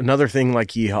another thing like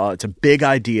Yeehaw. It's a big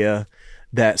idea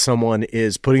that someone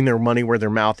is putting their money where their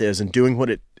mouth is and doing what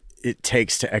it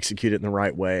takes to execute it in the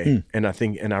right way. And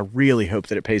I really hope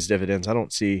that it pays dividends. I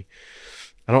don't see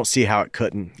how it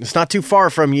couldn't. It's not too far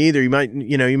from you either. You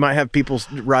might have people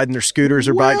riding their scooters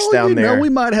or bikes down there. We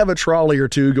might have a trolley or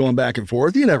two going back and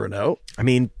forth. You never know. I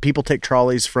mean, people take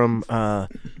trolleys from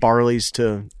Barley's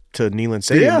to Neyland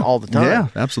Stadium all the time. Yeah,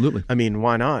 absolutely. I mean,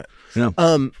 why not? Yeah.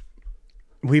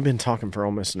 We've been talking for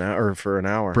almost an hour, or for an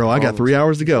hour. Bro, I got 3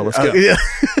 hours to go. Let's go. Yeah.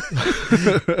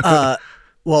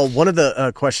 Well, one of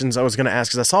the questions I was going to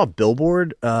ask is I saw a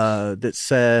billboard that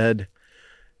said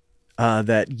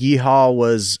that Yeehaw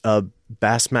was a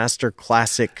Bassmaster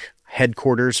Classic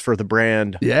headquarters for the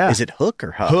brand. Yeah. Is it Hook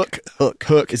or Huck?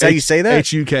 Hook. Is that how you say that?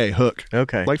 H-U-K, Hook.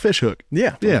 Okay. Like fish hook.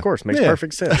 Yeah, of course. Makes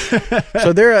perfect sense.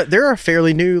 So they're a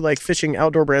fairly new fishing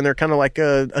outdoor brand. They're kind of like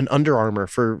an Under Armour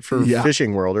for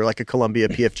fishing world, or like a Columbia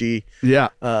PFG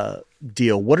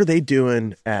deal. What are they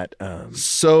doing at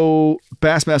So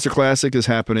Bassmaster Classic is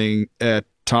happening at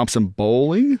Thompson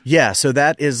Bowling. Yeah, so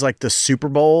that is like the Super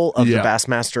Bowl of the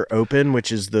Bassmaster Open,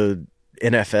 which is the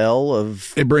NFL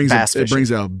of bass fishing. It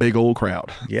brings out a big old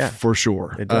crowd. Yeah, for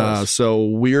sure. It does. So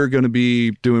we're going to be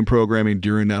doing programming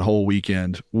during that whole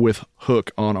weekend with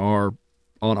Hook on our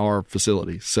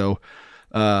facility. So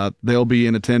they'll be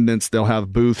in attendance. They'll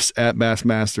have booths at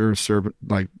Bassmaster,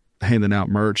 handing out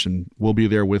merch, and we'll be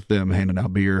there with them handing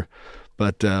out beer.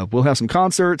 But we'll have some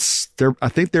concerts. I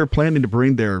think they're planning to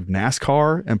bring their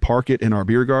NASCAR and park it in our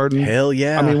beer garden. Hell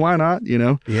yeah! I mean, why not?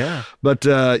 Yeah. But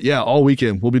all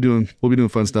weekend we'll be doing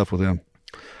fun stuff with them.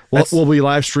 We'll be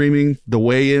live streaming the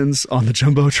weigh-ins on the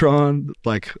Jumbotron,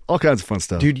 like all kinds of fun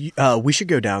stuff. Dude, we should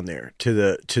go down there to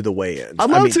the weigh-ins. I'd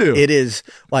love to. It is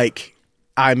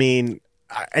and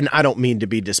I don't mean to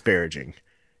be disparaging.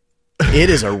 it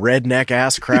is a redneck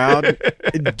ass crowd.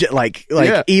 like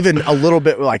Yeah. even a little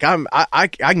bit. Like I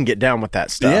can get down with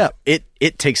that stuff. Yeah.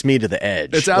 It takes me to the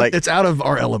edge. It's out. Like, It's out of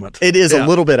our element. it is Yeah. a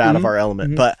little bit out of our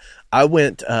element. But I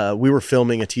went. We were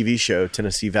filming a TV show,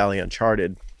 Tennessee Valley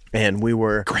Uncharted, and we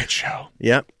were Great show.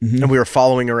 yeah, and we were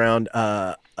following around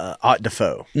Ott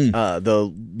Defoe,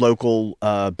 the local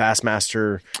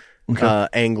Bassmaster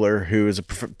angler who is a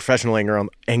professional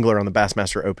angler on the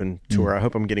Bassmaster Open Tour. I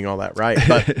hope I'm getting all that right.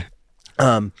 But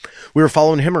we were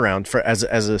following him around as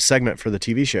a segment for the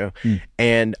TV show,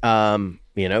 and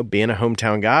being a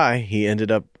hometown guy, he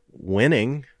ended up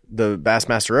winning the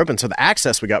Bassmaster Open. So the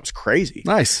access we got was crazy.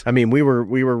 Nice. I mean, we were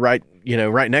right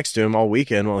next to him all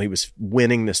weekend while he was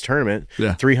winning this tournament.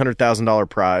 Yeah. $300,000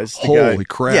 prize. The Holy guy,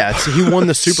 crap. Yeah, he won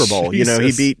the Super Bowl. He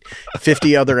Jesus. beat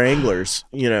 50 other anglers.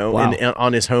 Wow.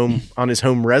 On his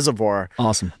home reservoir.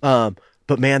 Awesome.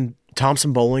 But man,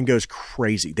 Thompson Bowling goes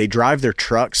crazy. They drive their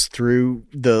trucks through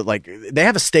they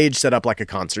have a stage set up like a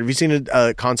concert. Have you seen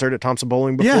a concert at Thompson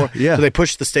Bowling before? Yeah. So they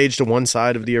push the stage to one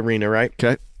side of the arena, right?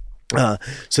 Okay.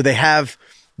 So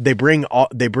they bring all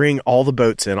the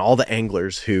boats in, all the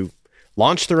anglers who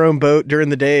launch their own boat during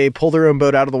the day, pull their own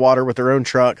boat out of the water with their own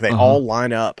truck. They all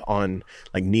line up on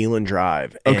like Neyland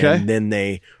Drive, Okay. and then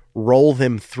they roll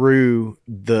them through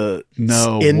into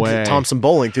Thompson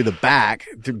Bowling through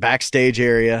the backstage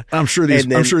area. I'm sure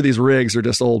these rigs are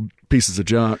just old pieces of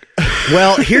junk.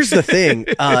 Well, here's the thing.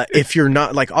 If you're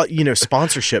not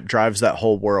sponsorship drives that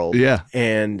whole world. Yeah.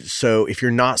 And so if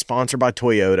you're not sponsored by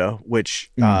Toyota,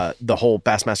 which the whole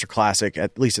Bassmaster Classic,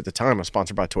 at least at the time, was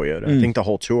sponsored by Toyota. I think the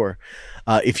whole tour.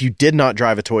 If you did not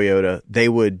drive a Toyota, they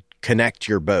would connect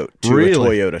your boat to a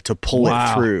Toyota to pull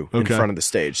it through in front of the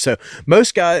stage. So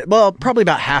most guys, probably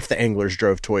about half the anglers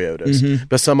drove Toyotas,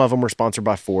 but some of them were sponsored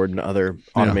by Ford and other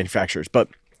auto manufacturers. But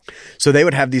so they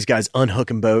would have these guys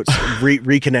unhooking boats,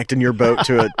 reconnecting your boat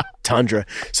to a Tundra.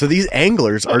 So these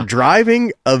anglers are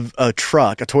driving a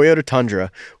truck, a Toyota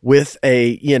Tundra, with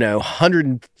a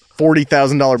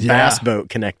 $140,000 bass boat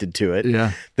connected to it.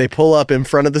 Yeah. They pull up in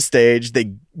front of the stage.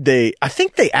 I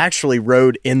think they actually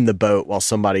rode in the boat while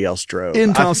somebody else drove.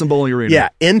 In Thompson Bowling Arena. Yeah,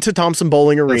 into Thompson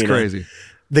Bowling Arena. That's crazy.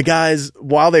 The guys,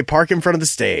 while they park in front of the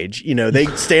stage, they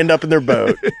stand up in their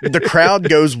boat. The crowd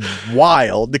goes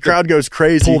wild. The crowd goes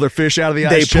crazy. Pull their fish out of the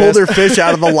ice They chest. pull their fish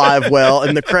out of the live well,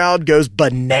 and the crowd goes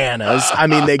bananas. I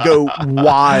mean, they go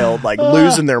wild, like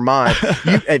losing their mind.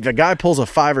 If a guy pulls a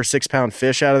 5 or 6 pound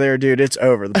fish out of there, dude, it's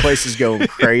over. The place is going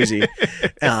crazy.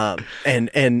 And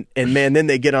man, then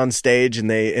they get on stage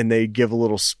and they give a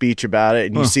little speech about it,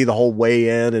 and you see the whole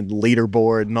weigh in and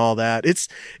leaderboard and all that. It's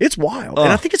wild,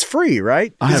 and I think it's free,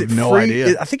 right? I have no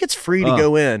idea. I think it's free to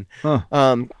go in.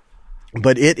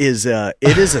 But it is a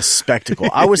spectacle.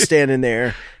 I was standing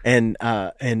there and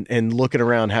looking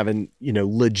around, having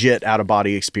legit out of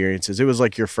body experiences. It was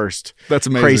like your first That's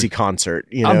amazing. crazy concert.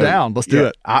 I'm down. Let's do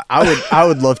it. I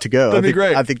would love to go. That'd be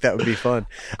great. I think that would be fun.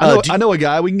 I know a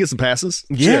guy. We can get some passes.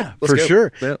 Yeah, Let's for go.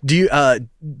 sure. Yeah.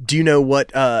 Do you know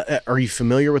what? Are you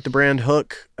familiar with the brand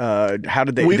Hook? How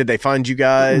did they find you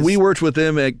guys? We worked with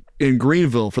them in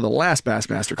Greenville for the last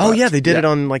Bassmaster class. Oh yeah, they did it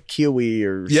on like Kiowee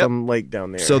or some lake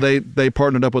down there. So they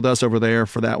partnered up with us over there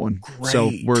for that one. Great.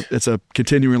 So it's a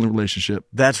continuing relationship.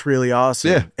 That's really awesome.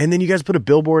 Yeah. And then you guys put a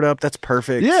billboard up. That's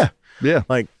perfect. Yeah.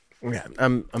 Like, yeah,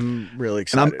 I'm really And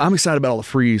excited. I'm excited about all the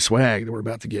free swag that we're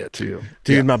about to get too.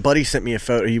 Dude, my buddy sent me a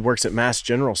photo. He works at Mast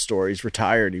General Store. He's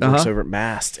retired. He works over at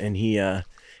Mast, and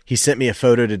he sent me a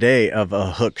photo today of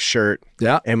a Hook shirt.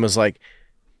 Yeah. And was like,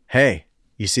 "Hey,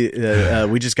 you see,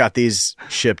 we just got these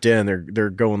shipped in. They're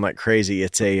going like crazy.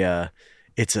 It's a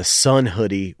sun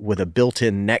hoodie with a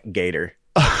built-in neck gaiter.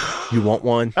 You want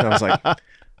one?" And I was like,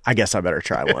 I guess I better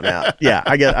try one out. Yeah,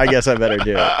 I guess I better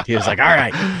do it. He was like, "All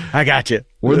right, I got you."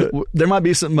 There might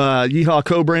be some Yeehaw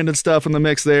co-branded stuff in the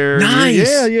mix there.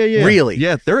 Nice. Yeah. Really?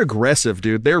 Yeah, they're aggressive,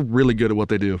 dude. They're really good at what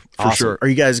they do, for Awesome. sure. Are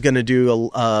you guys going to do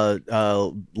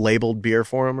a labeled beer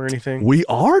for them or anything? We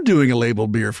are doing a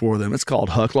labeled beer for them. It's called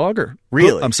Huck Lager.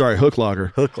 Really? I'm sorry, Hook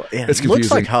Lager. Hook. Yeah, It's it confusing. looks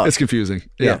like Huck. It's confusing.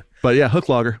 Yeah. Yeah. But yeah, Hook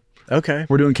Lager. Okay.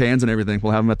 We're doing cans and everything.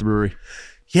 We'll have them at the brewery.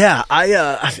 Yeah,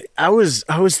 I was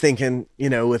thinking,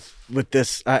 with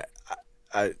this, I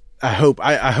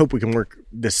hope we can work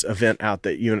this event out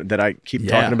that I keep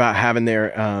talking about having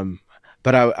there.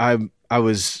 But I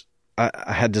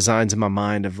had designs in my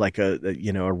mind of like a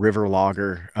river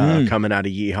lager coming out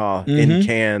of Yeehaw in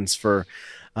cans for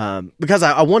because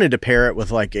I wanted to pair it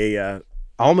with like I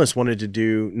almost wanted to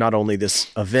do not only this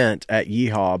event at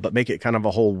Yeehaw, but make it kind of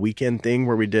a whole weekend thing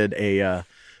where we did a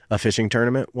fishing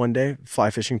tournament one day, fly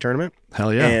fishing tournament.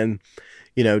 Hell yeah. And,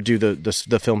 do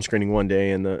the film screening one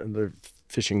day and the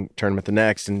fishing tournament the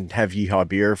next, and have Yeehaw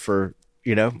beer for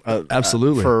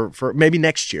Absolutely. For maybe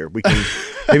next year we can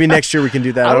maybe next year we can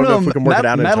do that. I don't know if we can work it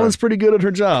out in Madeline's time. pretty good at her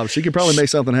job. She could probably make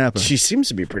something happen. She seems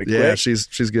to be pretty quick. Yeah, she's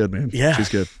good, man. Yeah. She's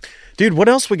good. Dude, what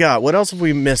else we got? What else have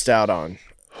we missed out on?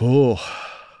 Oh,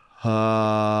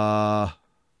 I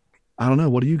don't know.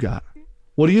 What do you got?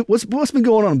 What's been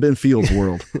going on in Ben Field's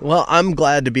world? Well, I'm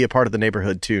glad to be a part of the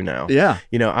neighborhood too now. Yeah.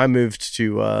 I moved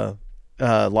to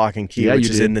Lock and Key, Yeah, which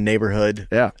you is did. in the neighborhood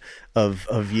Yeah, of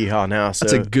Yeehaw now. So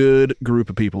that's a good group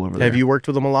of people over there. have you worked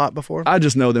with them a lot before? I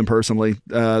just know them personally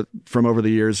from over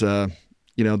the years. A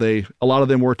lot of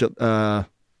them worked at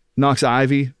Knox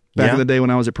Ivy back Yeah. in the day when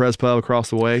I was at Press Pub across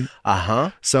the way.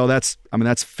 Uh-huh. So that's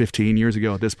 15 years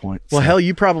ago at this point. Well, So- hell,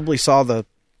 you probably saw the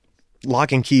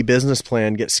Lock and Key business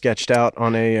plan get sketched out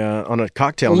on a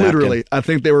cocktail literally, napkin. I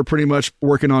think they were pretty much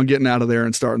working on getting out of there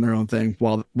and starting their own thing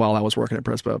while I was working at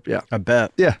Press Pub. Yeah, I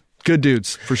bet. yeah, good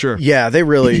dudes for sure. Yeah, they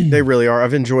really are.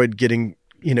 I've enjoyed getting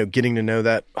to know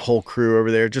that whole crew over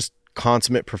there. Just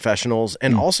consummate professionals,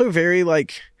 and also very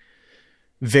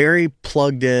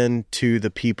plugged in to the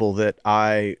people that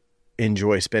I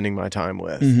enjoy spending my time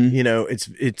with.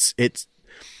 It's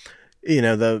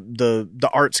the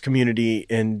arts community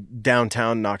in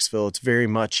downtown Knoxville. It's very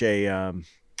much a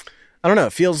I don't know.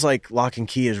 It feels like Lock and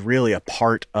Key is really a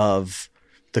part of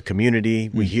the community.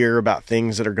 We hear about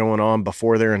things that are going on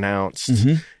before they're announced.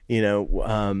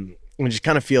 It just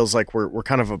kind of feels like we're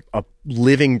kind of a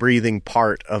living, breathing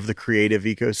part of the creative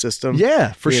ecosystem.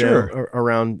 Yeah, for sure.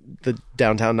 Around the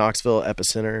downtown Knoxville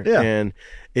epicenter. Yeah. And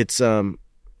it's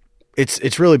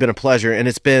really been a pleasure, and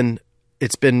it's been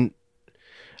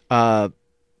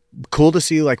cool to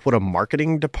see like what a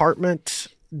marketing department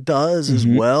does as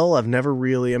well. I've never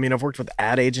really, I've worked with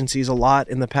ad agencies a lot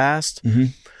in the past.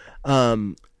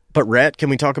 But Rhett, can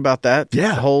we talk about that?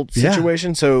 Yeah. The whole Yeah.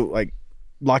 situation. So like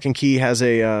Lock and Key has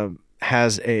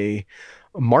a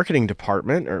marketing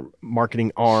department or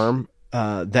marketing arm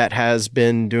that has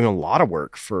been doing a lot of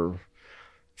work for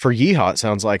Yeehaw, it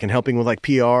sounds like, and helping with like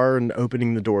PR and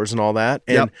opening the doors and all that.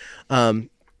 And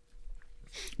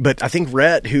but I think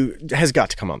Rhett, who has got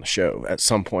to come on the show at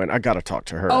some point, I got to talk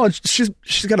to her. Oh, she's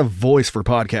got a voice for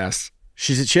podcasts.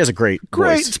 She has a great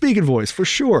voice. speaking voice for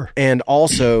sure. And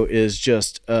also is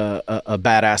just a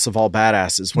badass of all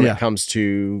badasses when Yeah. it comes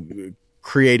to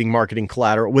creating marketing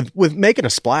collateral with making a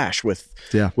splash with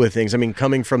things.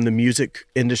 Coming from the music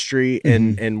industry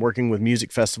and working with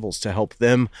music festivals to help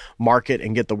them market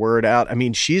and get the word out.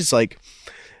 She's like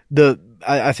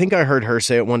I think I heard her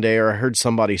say it one day, or I heard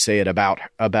somebody say it about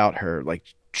her. Like,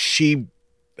 she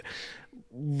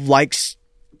likes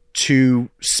to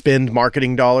spend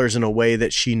marketing dollars in a way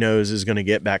that she knows is going to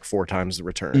get back 4 times the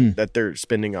return that they're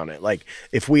spending on it. Like,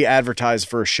 if we advertise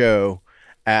for a show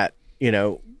at,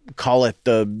 call it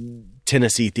the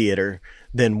Tennessee Theater,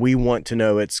 then we want to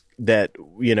know it's that,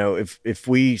 if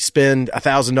we spend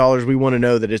 $1,000, we want to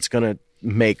know that it's going to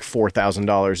make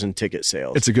 $4,000 in ticket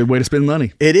sales. It's a good way to spend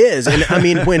money. It is.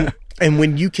 And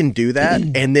when you can do that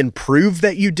and then prove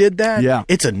that you did that, Yeah.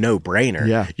 it's a no-brainer.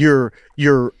 Yeah.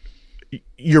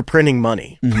 You're printing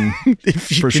money.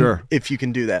 Sure. If you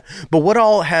can do that. But what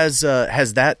all has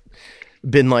that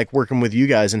been like, working with you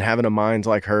guys and having a mind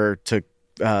like her to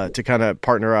kind of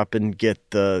partner up and get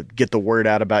the word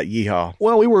out about Yeehaw?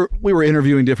 Well, we were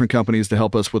interviewing different companies to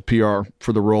help us with PR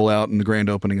for the rollout and the grand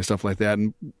opening and stuff like that.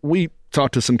 And we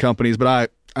talked to some companies, but I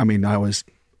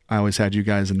always had you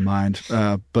guys in mind.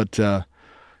 But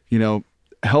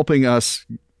helping us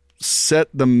set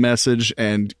the message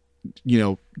and,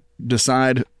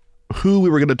 decide who we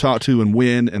were going to talk to and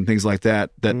when and things like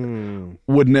that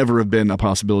would never have been a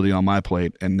possibility on my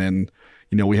plate. And then,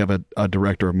 we have a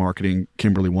director of marketing,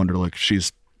 Kimberly Wunderlich.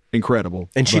 She's incredible.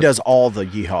 And she does all the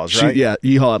Yeehaws, right? Yeah,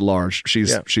 Yeehaw at large.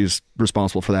 She's Yeah.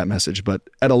 responsible for that message. But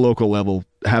at a local level,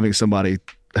 having somebody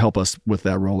help us with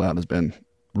that rollout has been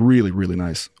really, really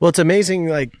nice. Well, it's amazing,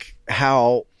 like,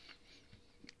 how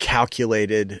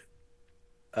calculated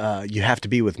you have to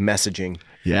be with messaging,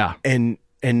 Yeah. and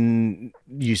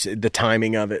you said the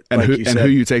timing of it, And like who you said.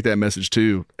 you take that message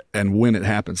to and when it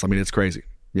happens. It's crazy.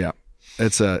 Yeah.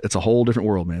 It's a whole different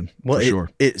world, man. Well, for sure.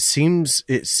 It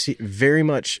very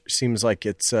much seems like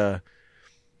it's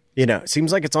it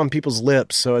seems like it's on people's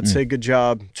lips. So I'd say good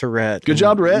job to Rhett. Good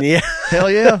job, Rhett. Yeah.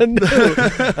 Hell yeah.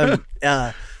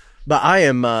 But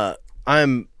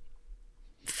I'm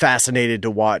fascinated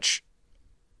to watch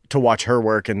her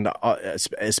work, and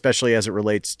especially as it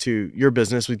relates to your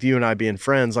business, with you and I being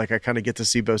friends. Like, I kind of get to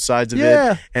see both sides of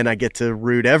Yeah. it, and I get to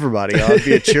root everybody. I'll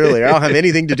be a cheerleader. I don't have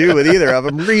anything to do with either of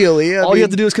them, really. All you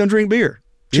have to do is come drink beer.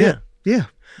 Yeah. Yeah.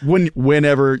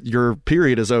 Whenever your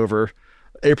period is over,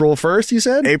 April 1st, you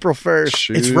said? April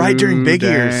 1st. It's right during Big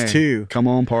Ears, too. Come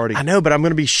on, party. I know, but I'm going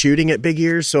to be shooting at Big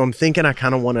Ears, so I'm thinking I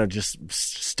kind of want to just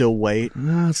still wait.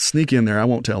 Sneak in there. I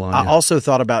won't tell on I you. also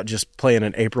thought about just playing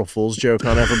an April Fool's joke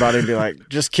on everybody and be like,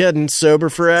 just kidding, sober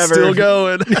forever. Still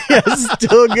going. Yeah,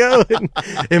 still going.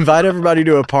 Invite everybody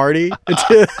to a party.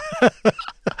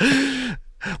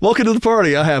 Welcome to the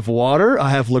party. I have water.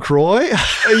 I have LaCroix.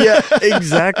 Yeah,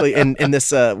 exactly. And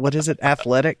this, what is it?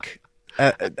 Athletic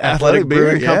Brewing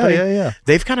beer. Company. Yeah.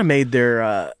 They've kind of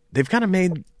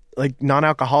made like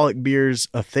non-alcoholic beers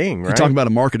a thing, right? You're talking about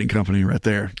a marketing company right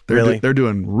there. Really? They're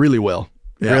doing really well.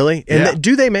 Yeah. Really? And Yeah.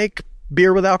 do they make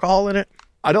beer with alcohol in it?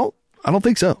 I don't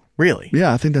think so. Really?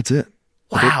 Yeah, I think that's it.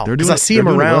 Wow. They're Because doing I see they're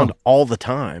them doing it around well. all the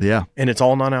time. Yeah. And it's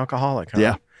all non-alcoholic. Huh?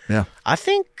 Yeah. Yeah. I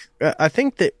think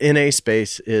the NA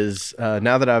space is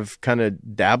now that I've kind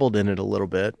of dabbled in it a little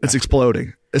bit. It's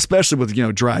exploding, especially with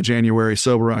dry January,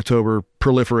 sober October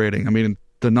proliferating. I mean,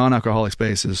 the non-alcoholic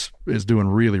space is doing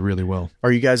really, really well.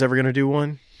 Are you guys ever going to do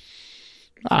one?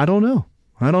 I don't know.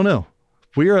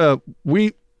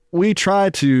 We try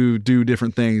to do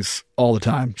different things all the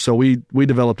time. So we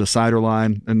developed a cider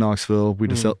line in Knoxville. We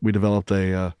developed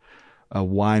a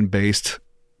wine-based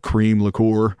cream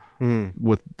liqueur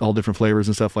with all different flavors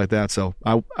and stuff like that. So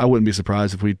I wouldn't be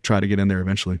surprised if we try to get in there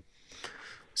eventually.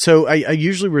 So I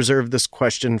usually reserve this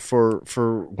question for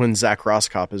when Zach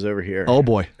Rosskopf is over here. Oh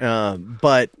boy.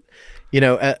 But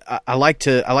I like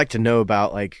to know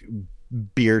about like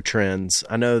beer trends.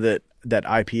 I know that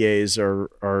IPAs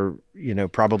are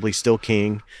probably still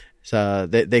king. So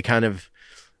they kind of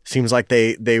seems like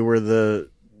they were the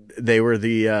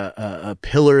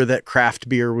pillar that craft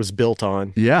beer was built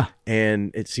on. Yeah.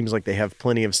 And it seems like they have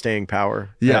plenty of staying power.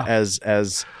 Yeah.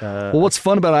 Well, what's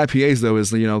fun about IPAs though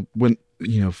is when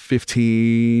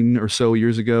 15 or so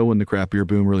years ago when the craft beer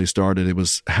boom really started, it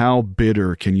was how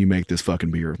bitter can you make this fucking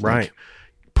beer? Right. Like,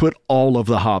 put all of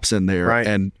the hops in there Right.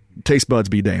 and taste buds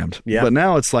be damned. Yeah. But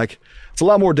now it's like it's a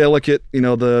lot more delicate.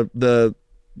 The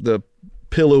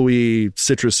pillowy,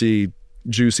 citrusy,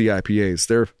 juicy IPAs.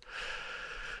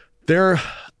 They're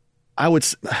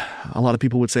a lot of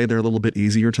people would say they're a little bit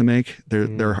easier to make.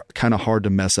 They're kind of hard to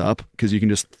mess up because you can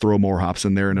just throw more hops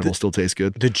in there and it'll still taste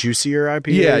good. The juicier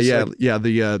IPAs? Yeah.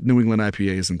 The New England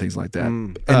IPAs and things like that.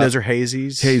 And those are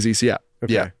hazies? Hazies, yeah.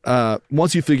 Okay. Yeah.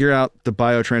 Once you figure out the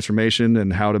biotransformation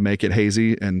and how to make it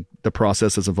hazy and the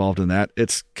process that's involved in that,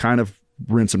 it's kind of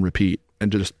rinse and repeat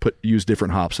and just use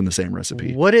different hops in the same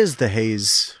recipe. What is the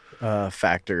haze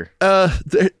factor?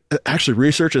 Actually,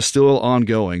 research is still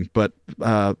ongoing, but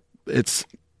it's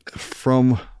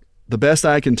from the best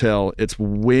I can tell, it's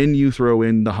when you throw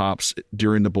in the hops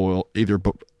during the boil, either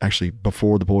actually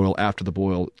before the boil, after the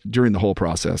boil, during the whole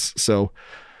process. So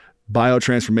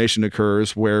biotransformation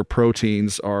occurs where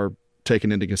proteins are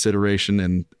taken into consideration,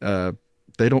 and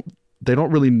they don't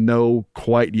really know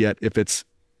quite yet if it's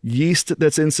yeast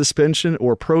that's in suspension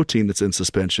or protein that's in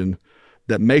suspension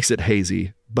that makes it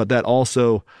hazy, but that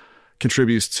also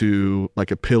contributes to like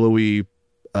a pillowy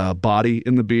body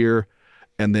in the beer.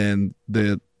 And then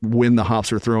when the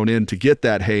hops are thrown in to get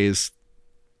that haze,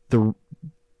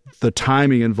 the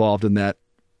timing involved in that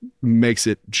makes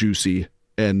it juicy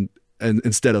and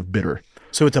instead of bitter.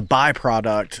 So it's a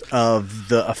byproduct of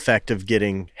the effect of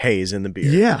getting haze in the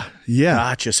beer. Yeah.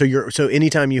 Gotcha. So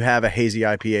anytime you have a hazy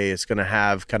IPA, it's going to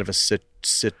have kind of a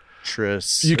citrus.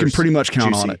 You can pretty much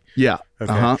count on it. Yeah.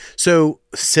 Okay. Uh-huh. So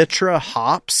Citra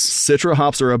hops. Citra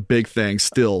hops are a big thing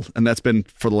still, and that's been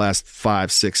for the last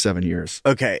 5, 6, 7 years.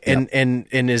 Okay. And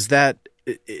is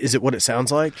it what it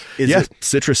sounds like? Is it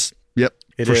citrus. Yep.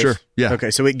 It for is? sure. Yeah.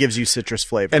 Okay. So it gives you citrus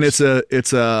flavors. And it's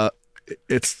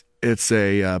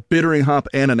a bittering hop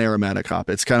and an aromatic hop.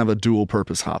 It's kind of a dual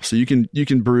purpose hop. So you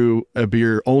can brew a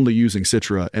beer only using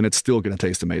Citra and it's still going to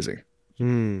taste amazing.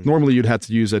 Normally you'd have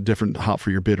to use a different hop for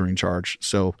your bittering charge.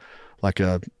 So like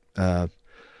a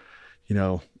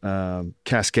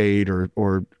Cascade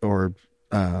or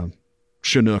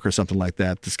Chinook or something like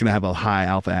that. That's going to have a high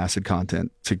alpha acid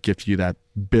content to give you that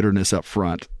bitterness up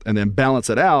front, and then balance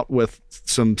it out with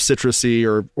some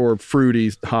citrusy or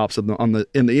fruity hops in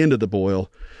the end of the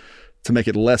boil to make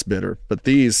it less bitter. But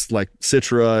these like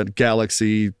Citra and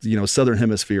Galaxy, Southern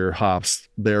Hemisphere hops,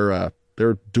 they're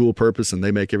dual purpose and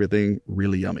they make everything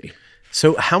really yummy.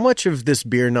 So how much of this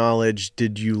beer knowledge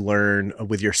did you learn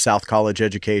with your South College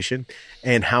education,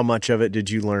 and how much of it did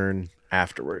you learn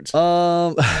afterwards?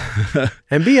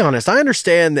 And be honest, I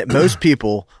understand that most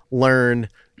people learn,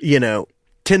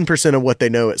 10% of what they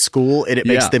know at school, and it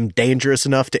makes them dangerous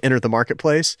enough to enter the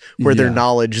marketplace where their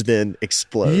knowledge then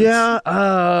explodes.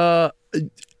 Yeah.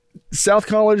 South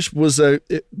College was the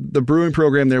brewing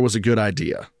program there was a good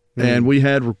idea. and we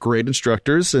had great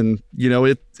instructors, and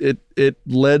it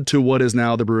led to what is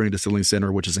now the Brewing and Distilling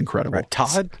Center, which is incredible. Right.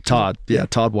 Todd,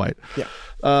 Todd White.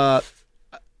 Yeah.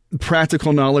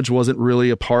 Practical knowledge wasn't really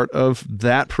a part of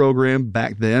that program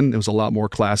back then. It was a lot more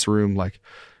classroom, like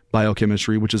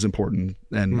biochemistry, which is important,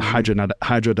 and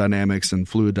hydrodynamics and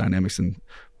fluid dynamics, and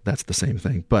that's the same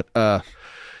thing. But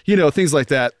things like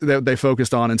that they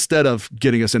focused on instead of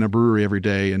getting us in a brewery every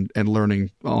day and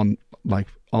learning on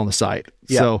the site.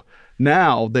 Yeah. So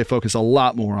now they focus a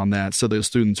lot more on that. So those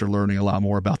students are learning a lot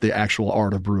more about the actual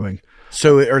art of brewing.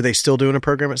 So are they still doing a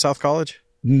program at South College?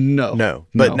 No.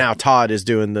 But now Todd is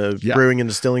doing the Brewing and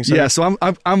Distilling Center. Yeah, so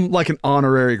I'm like an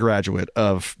honorary graduate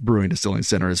of Brewing and Distilling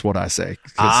Center is what I say.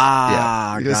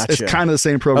 Gotcha. It's kind of the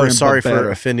same program. Oh, sorry but for better.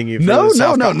 offending you. No. I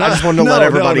just wanted to let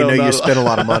everybody know you not. spent a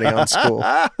lot of money on school.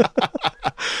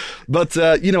 But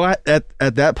at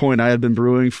that point, I had been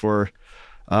brewing for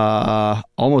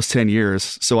almost 10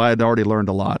 years, so I had already learned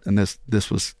a lot, and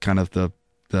this was kind of the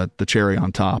cherry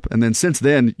on top. And then since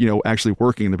then, actually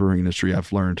working in the brewing industry,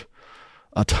 I've learned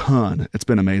a ton. It's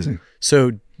been amazing.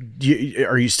 So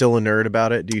are you still a nerd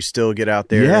about it? Do you still get out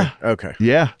there? Yeah. Okay.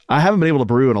 Yeah. I haven't been able to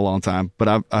brew in a long time,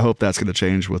 but I hope that's going to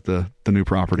change with the new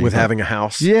property. With having a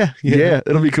house. Yeah.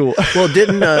 It'll be cool. Well,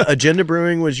 didn't Agenda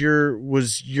Brewing was your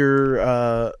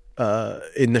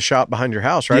in the shop behind your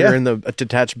house, right? Yeah. Or in the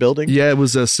detached building? Yeah, it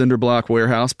was a cinder block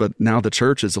warehouse, but now the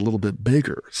church is a little bit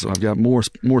bigger, so I've got more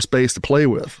space to play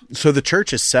with. So the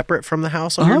church is separate from the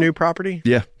house on your new property?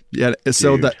 Yeah.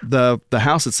 So Dude. the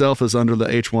house itself is under the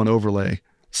H1 overlay,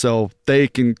 so they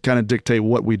can kind of dictate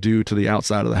what we do to the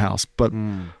outside of the house. But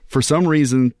for some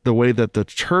reason, the way that the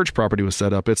church property was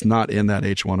set up, it's not in that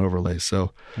H1 overlay.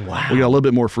 So we got a little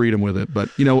bit more freedom with it. But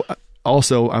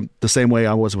also, I'm the same way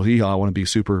I was with Yeehaw. I want to be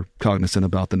super cognizant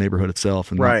about the neighborhood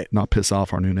itself and not piss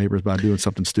off our new neighbors by doing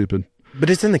something stupid. But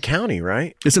it's in the county,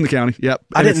 right? It's in the county. Yep.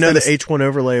 I didn't know the H1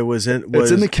 overlay was in. It's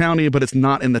in the county, but it's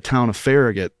not in the town of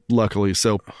Farragut, luckily.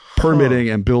 So permitting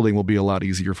and building will be a lot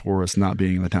easier for us not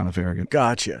being in the town of Farragut.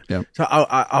 Gotcha. Yep. So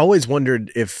I always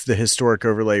wondered if the historic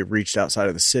overlay reached outside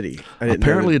of the city.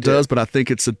 Apparently it does, but I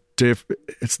think it's a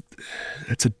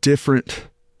different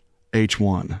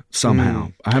H1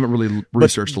 somehow. I haven't really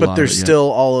researched a lot. But there's of it yet. still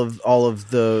all of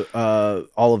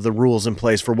the rules in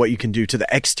place for what you can do to the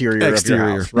exterior of your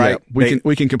house, right? Yeah.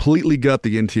 We can completely gut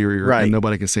the interior, Right. and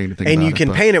nobody can say anything. And about you can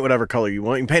it, paint it whatever color you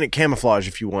want. You can paint it camouflage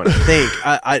if you want.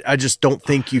 I just don't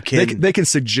think you can. They can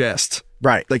suggest.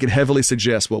 Right. They can heavily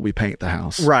suggest what we paint the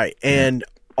house. Right. And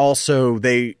also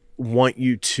they want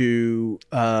you to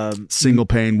Single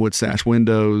pane wood sash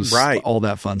windows. Right. All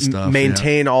that fun stuff.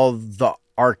 maintain all the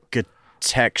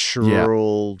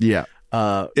architectural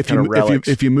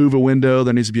If you move a window,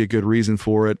 there needs to be a good reason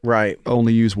for it. Right.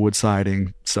 Only use wood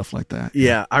siding, stuff like that.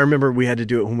 Yeah, I remember we had to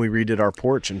do it when we redid our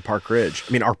porch in Park Ridge.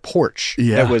 I mean, our porch.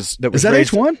 Yeah. That was Is that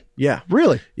raised- H1? Yeah.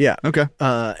 Really? Yeah. Okay.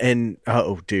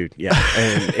 Dude. Yeah.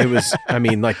 And it was, I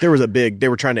mean, like they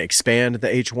were trying to expand the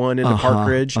H1 into Park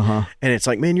Ridge. And it's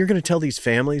like, man, you're going to tell these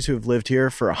families who have lived here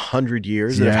for 100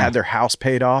 years that have had their house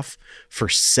paid off for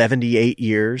 78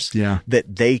 years that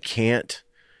they can't,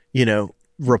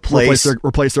 replace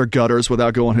their gutters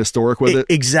without going historic with it.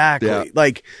 Exactly. Yeah.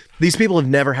 Like these people have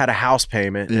never had a house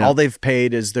payment. Yeah. All they've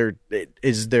paid is their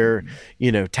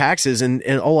taxes, and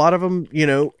a lot of them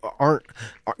aren't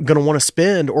going to want to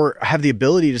spend or have the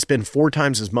ability to spend 4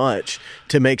 times as much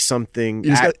to make something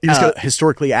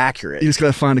historically accurate. You just got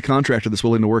to find a contractor that's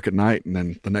willing to work at night, and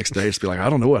then the next day just be like,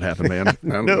 I don't know what happened, man. I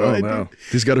don't know.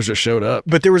 These gutters just showed up.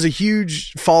 But there was a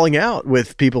huge falling out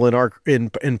with people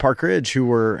in Park Ridge who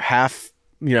were half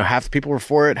the people were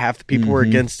for it, half the people were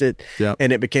against it. Yep.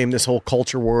 And it became this whole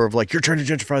culture war of like, you're trying to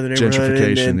gentrify the neighborhood.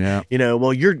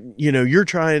 Gentrification, you're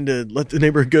trying to let the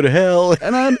neighborhood go to hell.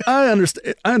 And I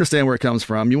understand where it comes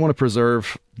from. You want to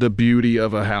preserve the beauty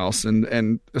of a house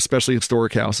and especially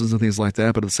historic houses and things like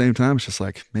that. But at the same time, it's just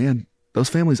like, man, those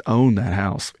families own that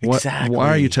house. Exactly. Why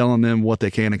are you telling them what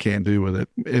they can and can't do with it?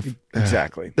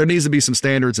 Exactly. There needs to be some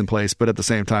standards in place, but at the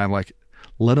same time, like,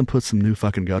 let them put some new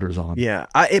fucking gutters on. Yeah.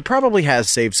 It probably has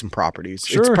saved some properties.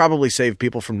 Sure. It's probably saved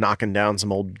people from knocking down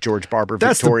some old George Barber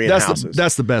Victorian houses.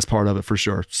 That's the best part of it for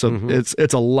sure. So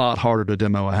it's a lot harder to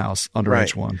demo a house under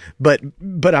H1.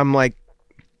 But I'm like,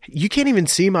 you can't even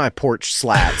see my porch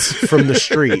slats from the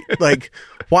street. Like,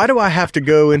 why do I have to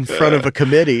go in front of a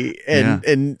committee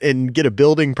and get a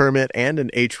building permit and an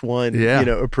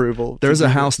H1 approval? There's a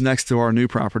house next to our new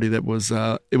property that was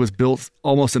it was built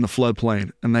almost in a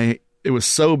floodplain, and it was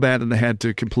so bad that they had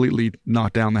to completely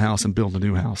knock down the house and build a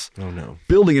new house. Oh no!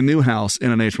 Building a new house in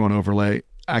an H1 overlay,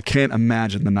 I can't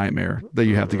imagine the nightmare that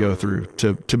you have to go through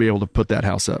to be able to put that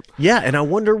house up. Yeah, and I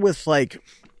wonder with like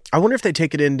I wonder if they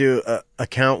take it into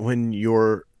account when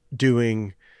you're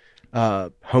doing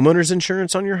homeowners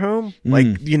insurance on your home. Like,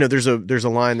 there's a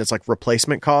line that's like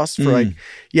replacement cost for like,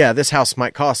 this house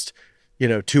might cost,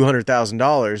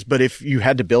 $200,000, but if you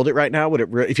had to build it right now,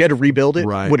 if you had to rebuild it,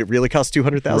 Right. would it really cost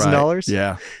 $200,000? Right.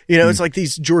 Yeah. It's like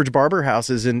these George Barber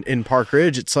houses in Park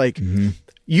Ridge. It's like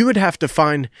you would have to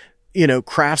find,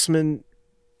 craftsmen,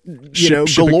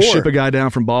 galore. Ship a guy down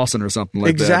from Boston or something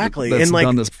like Exactly. that. That's And, like,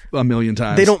 done this a million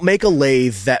times. They don't make a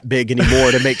lathe that big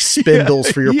anymore to make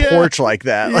spindles for your Yeah. porch like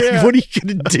that. Like, Yeah. what are you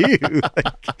gonna do? Like,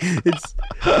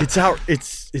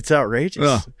 it's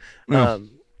outrageous.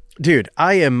 Dude,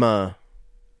 I'm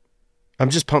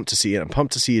just pumped to see it. I'm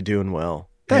pumped to see you doing well.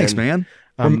 Thanks, And, man.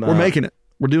 We're making it.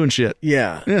 We're doing shit.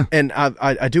 Yeah. Yeah. And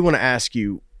I do want to ask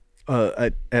you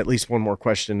at least one more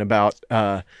question about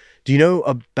do you know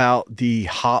about the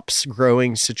hops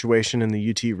growing situation in the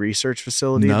UT research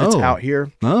facility that's No. out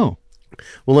here? No.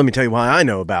 Well, let me tell you why I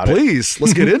know about it. Please,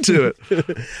 let's get into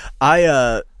it.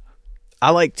 I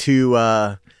like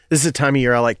to this is the time of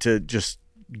year I like to just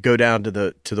go down to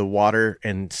the water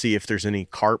and see if there's any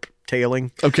carp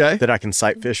tailing Okay. that I can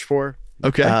sight fish for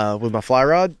Okay. with my fly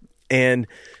rod. And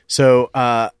so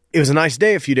it was a nice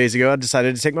day a few days ago. I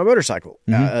decided to take my motorcycle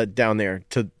down there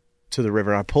to the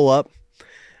river. I pull up,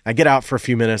 I get out for a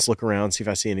few minutes, look around, see if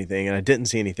I see anything, and I didn't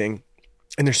see anything.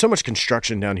 And there's so much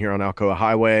construction down here on Alcoa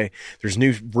Highway. There's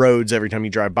new roads every time you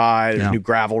drive by. There's Yeah. new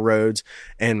gravel roads.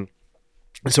 And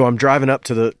so I'm driving up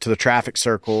to the traffic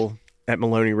circle at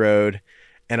Maloney Road,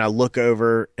 and I look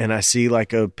over and I see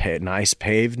like a nice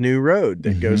paved new road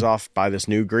that goes off by this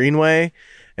new greenway.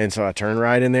 And so I turn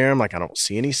right in there. I'm like, I don't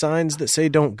see any signs that say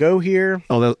don't go here.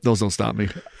 Oh, those don't stop me.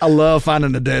 I love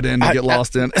finding a dead end to get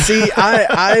lost in. See,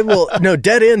 I will. No,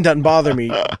 dead end doesn't bother me.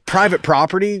 Private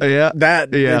property, Yeah.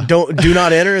 do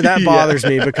not enter. That Yeah. bothers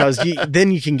me because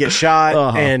then you can get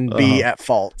shot and be at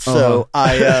fault. So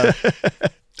I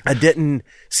didn't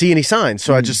see any signs,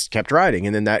 so I just kept riding,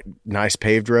 and then that nice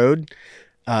paved road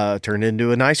turned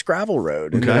into a nice gravel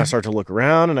road. And then Okay. I start to look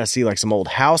around, and I see like some old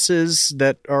houses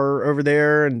that are over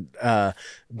there, and a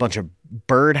bunch of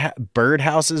bird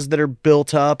houses that are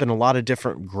built up, and a lot of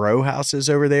different grow houses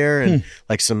over there, and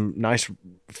like some nice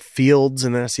fields.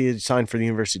 And then I see a sign for the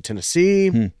University of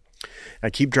Tennessee. I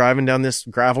keep driving down this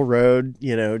gravel road,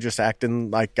 just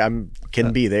acting like I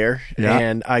can be there. Yeah.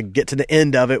 And I get to the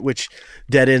end of it, which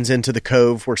dead ends into the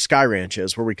cove where Sky Ranch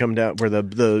is, where we come down, where the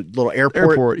little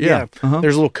airport. Yeah. Uh-huh.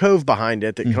 There's a little cove behind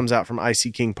it that comes out from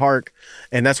IC King Park.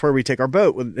 And that's where we take our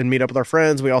boat and meet up with our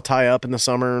friends. We all tie up in the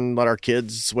summer and let our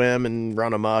kids swim and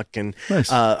run amok. And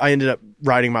Nice. I ended up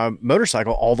riding my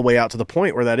motorcycle all the way out to the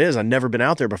point where that is. I'd never been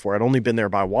out there before. I'd only been there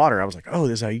by water. I was like, oh,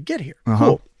 this is how you get here.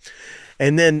 Cool.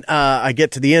 And then I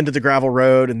get to the end of the gravel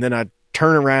road, and then I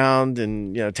turn around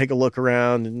and take a look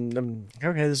around, and I'm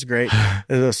okay, this is great.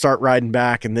 And I start riding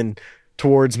back, and then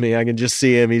towards me, I can just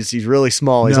see him. He's really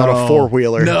small. He's on a No.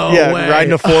 4-wheeler. No yeah, way.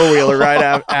 riding a 4-wheeler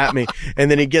right at me.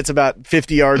 And then he gets about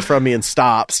 50 yards from me and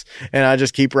stops, and I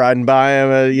just keep riding by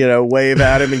him, wave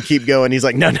at him and keep going. He's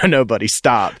like, no, buddy,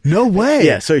 stop. No way.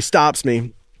 Yeah, so he stops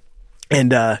me,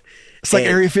 and It's like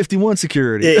and- Area 51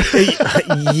 security.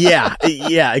 yeah,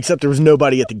 except there was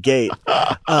nobody at the gate.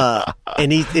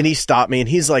 And he stopped me, and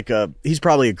he's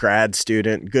probably a grad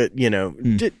student, good,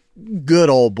 good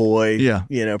old boy. Yeah.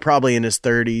 Probably in his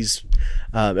 30s,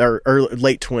 or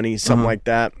late 20s, something like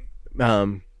that.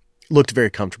 Looked very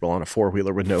comfortable on a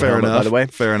 4-wheeler with no Fair helmet, enough. by the way.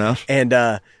 Fair enough. And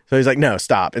so he's like, no,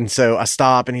 stop. And so I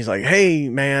stop, and he's like, hey,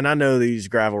 man, I know these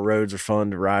gravel roads are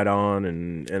fun to ride on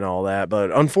and all that,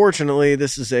 but unfortunately,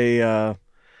 this is a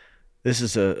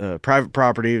private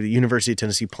property of the University of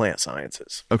Tennessee Plant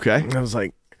Sciences. Okay. And I was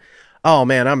like, oh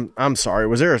man, I'm sorry.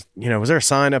 Was there a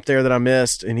sign up there that I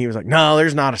missed? And he was like, no,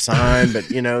 there's not a sign, but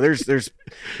there's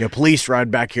police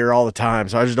ride back here all the time,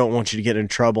 so I just don't want you to get in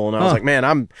trouble. And I was like,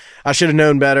 man, I should have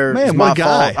known better. Man, It's my what a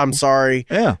guy. fault. I'm sorry.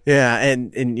 Yeah. Yeah.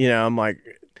 And I'm like,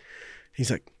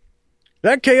 he's like,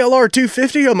 that KLR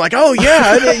 250? I'm like, oh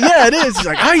yeah, it is. He's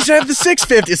like, I used to have the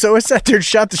 650. So I sat there and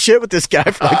shot the shit with this guy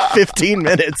for like 15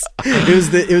 minutes.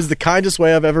 It was the kindest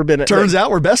way I've ever been. Turns out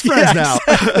we're best friends now.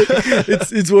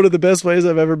 Exactly. It's one of the best ways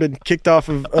I've ever been kicked off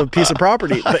of a piece of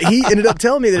property. But he ended up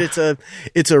telling me that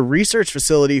it's a research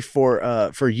facility for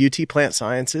UT Plant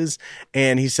Sciences,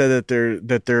 and he said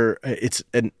that it's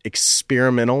an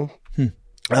experimental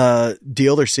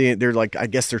deal. They're like, I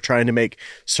guess they're trying to make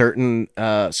certain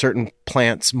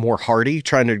plants more hardy,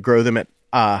 trying to grow them at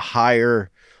higher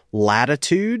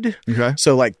latitude. Okay.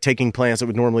 So like taking plants that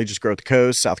would normally just grow at the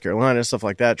coast, South Carolina, stuff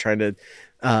like that, trying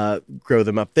to grow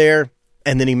them up there.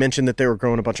 And then he mentioned that they were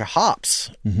growing a bunch of hops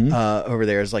over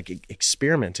there, as like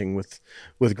experimenting with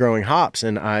growing hops.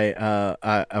 And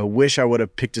I wish I would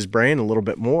have picked his brain a little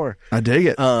bit more. I dig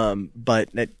it. But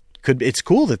it's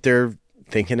cool that they're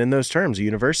thinking in those terms. A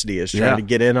university is trying to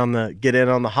get in on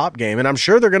the hop game, and I'm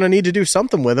sure they're going to need to do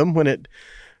something with them when it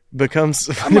becomes.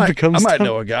 I might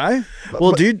know a guy.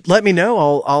 Well, dude, let me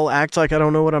know. I'll act like I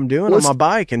don't know what I'm doing on my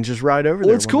bike and just ride over there.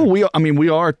 Well, it's cool. We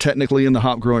are technically in the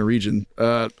hop growing region.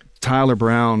 Tyler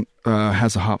Brown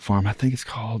has a hop farm. I think it's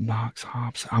called Knox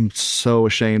Hops. I'm so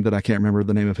ashamed that I can't remember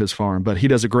the name of his farm, but he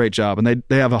does a great job. And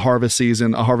they have a harvest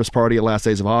season, a harvest party at last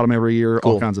days of autumn every year,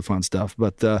 all kinds of fun stuff.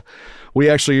 But we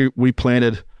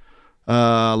planted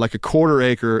like a 1/4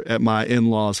 acre at my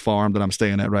in-laws farm that I'm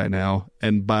staying at right now.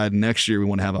 And by next year, we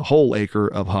want to have a whole acre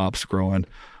of hops growing.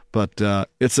 But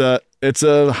it's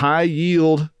a high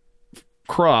yield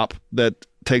crop that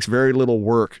takes very little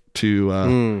work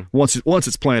to once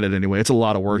it's planted anyway. It's a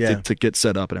lot of work to get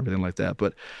set up and everything like that,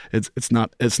 but it's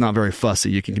not very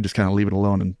fussy. You can just kind of leave it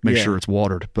alone and make sure it's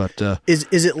watered. But is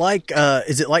it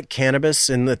like cannabis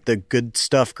in that the good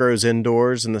stuff grows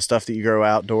indoors and the stuff that you grow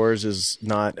outdoors is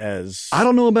not as? I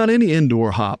don't know about any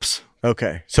indoor hops.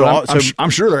 Okay, so I'm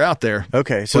sure they're out there.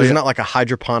 Okay, so there's not like a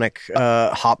hydroponic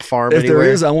hop farm if anywhere?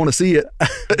 there is, I want to see it.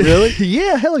 Really?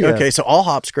 Yeah, hell yeah. Okay, so all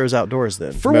hops grows outdoors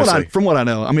then. From what I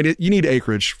know, I mean, you need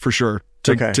acreage for sure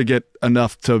to get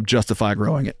enough to justify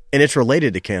growing it. And it's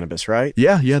related to cannabis, right?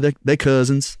 Yeah, they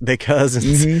cousins. They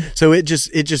cousins. Mm-hmm. So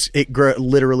it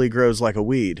literally grows like a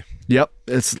weed. Yep,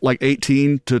 it's like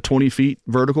 18 to 20 feet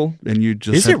vertical, and you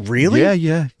just it really?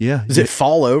 Yeah. Does it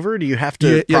fall over? Do you have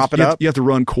to prop it up? You have to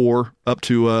run core up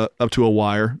to a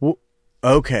wire.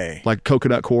 Okay, like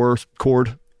coconut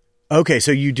cord. Okay,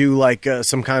 so you do like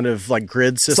some kind of like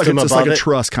grid system it's above like it? a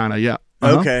truss kind of, yeah.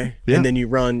 Okay, yeah. And then you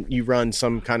run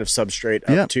some kind of substrate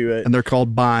up to it, and they're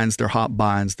called binds. They're hop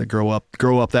binds that grow up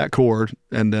that cord,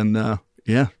 and then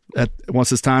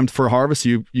once it's time for harvest,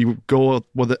 you go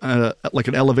with like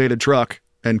an elevated truck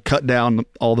and cut down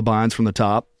all the binds from the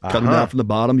top, cut them down from the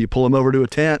bottom. You pull them over to a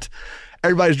tent.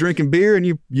 Everybody's drinking beer, and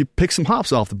you pick some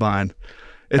hops off the bind.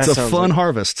 It's a fun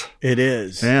harvest. It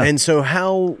is. Yeah. And so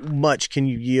how much can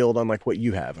you yield on like what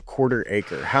you have, a 1/4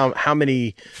 acre? How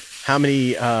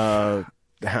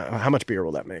much beer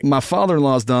will that make? My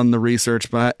father-in-law's done the research,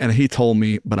 and he told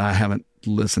me, but I haven't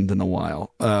listened in a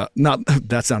while. Not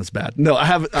that sounds bad. No, I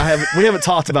haven't. We haven't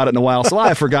talked about it in a while, so I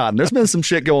have forgotten. There's been some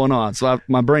shit going on, so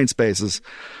my brain space is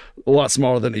a lot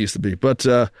smaller than it used to be. But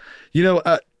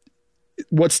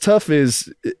what's tough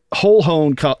is whole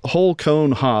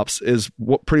cone hops is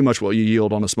pretty much what you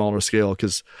yield on a smaller scale,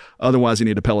 because otherwise you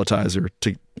need a pelletizer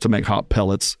to make hop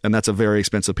pellets, and that's a very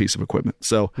expensive piece of equipment.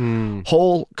 So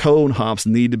whole cone hops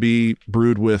need to be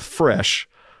brewed with fresh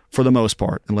for the most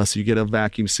part, unless you get a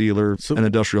vacuum sealer, an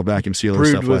industrial vacuum sealer,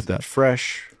 stuff like that.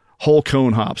 Fresh whole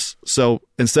cone hops. So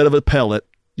instead of a pellet,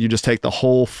 you just take the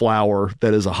whole flower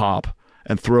that is a hop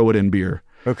and throw it in beer.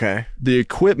 Okay. The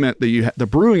equipment the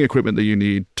brewing equipment that you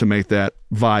need to make that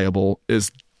viable is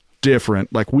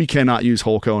different. Like, we cannot use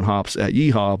whole cone hops at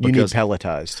Yeehaw because you need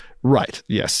pelletized. Right.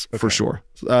 Yes, for sure.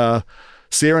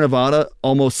 Sierra Nevada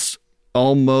almost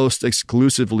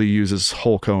exclusively uses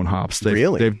whole cone hops.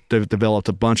 They've developed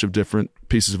a bunch of different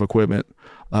pieces of equipment,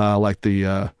 like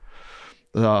the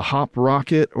Hop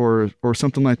Rocket or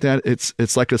something like that.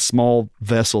 It's like a small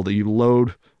vessel that you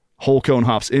load whole cone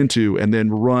hops into and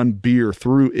then run beer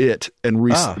through it and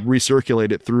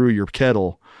recirculate it through your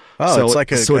kettle. Oh, so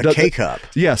it's like a K-cup.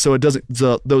 Yeah, so it doesn't.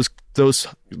 Those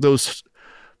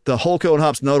the whole cone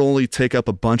hops not only take up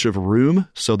a bunch of room,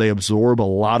 so they absorb a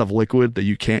lot of liquid that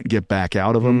you can't get back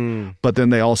out of them, but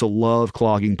then they also love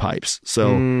clogging pipes. So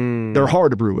they're hard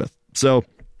to brew with. So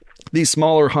these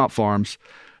smaller hop farms,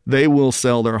 they will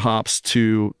sell their hops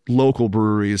to local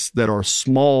breweries that are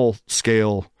small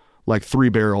scale, like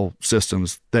 3-barrel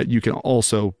systems that you can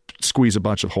also squeeze a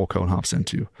bunch of whole cone hops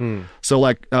into. So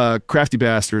like Crafty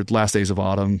Bastard, Last Days of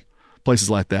Autumn,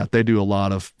 places like that, they do a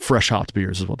lot of fresh hopped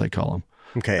beers is what they call them.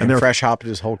 Okay, and fresh hopped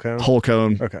is whole cone? Whole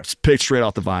cone, okay. Picked straight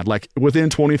off the vine. Like within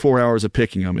 24 hours of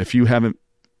picking them, if you haven't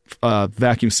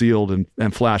vacuum sealed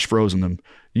and flash frozen them,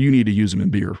 you need to use them in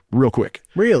beer real quick.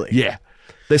 Really? Yeah.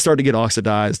 They start to get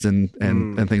oxidized and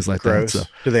things like gross. that. So.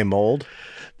 Do they mold?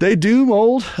 They do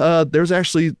mold. There's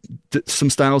actually some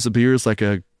styles of beers like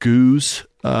a Goose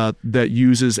that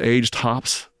uses aged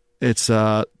hops. It's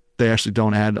they actually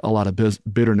don't add a lot of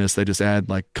bitterness. They just add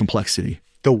like complexity.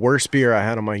 The worst beer I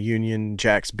had on my Union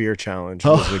Jack's beer challenge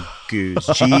was a Goose.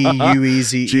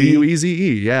 Gueze.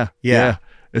 Gueze. Yeah.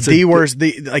 It's the worst.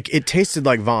 It tasted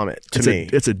like vomit to me.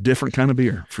 It's a different kind of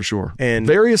beer for sure, and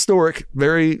very historic.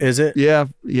 Very is it? Yeah.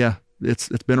 it's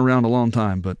been around a long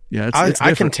time, but yeah, it's I can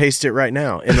different. taste it right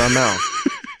now in my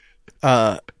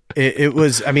mouth. It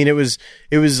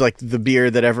was like the beer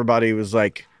that everybody was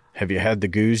like, have you had the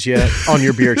goose yet on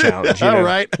your beer challenge? You know? All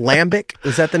right. Lambic,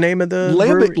 is that the name of the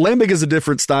brewery? Lambic is a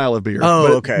different style of beer. Oh,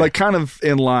 but, okay. But kind of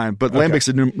in line. But Lambics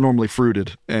are normally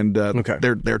fruited, and Okay.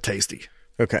 they're tasty.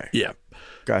 Okay, Yeah,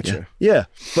 gotcha. yeah.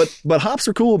 But hops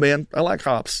are cool, man. I like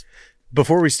hops.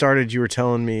 Before we started, you were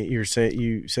telling me you said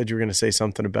you were going to say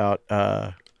something about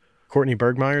Courtney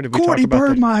Bergmeyer. Did we Courtney talk about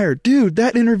that? Bergmeyer, dude,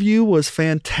 that interview was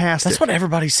fantastic. That's what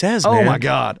everybody says. Oh man. my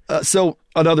God!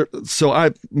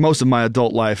 Most of my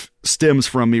adult life stems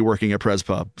from me working at Pres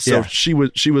Pub. So Yeah.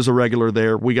 she was a regular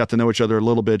there. We got to know each other a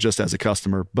little bit just as a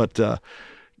customer. But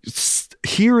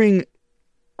hearing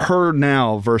her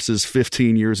now versus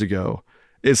 15 years ago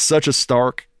is such a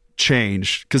stark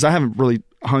change because I haven't really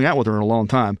hung out with her in a long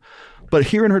time. But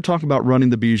hearing her talk about running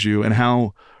the Bijou and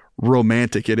how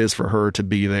romantic it is for her to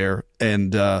be there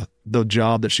and the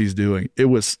job that she's doing, it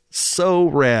was so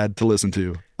rad to listen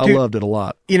to. I Dude, loved it a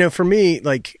lot. You know, for me,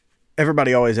 like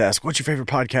everybody always asks, "What's your favorite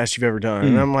podcast you've ever done?"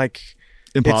 And I'm like,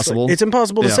 Impossible. It's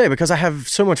impossible to Yeah. say because I have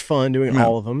so much fun doing Yeah.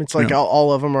 all of them. It's like Yeah.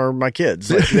 all of them are my kids.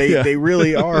 Like they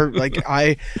really are. Like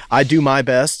I do my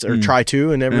best or try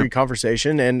to in every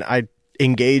conversation, and I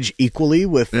engage equally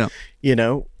with Yeah. you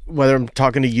know, whether I'm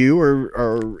talking to you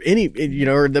or any, you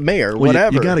know, or the mayor, Well,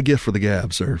 whatever. You got a gift for the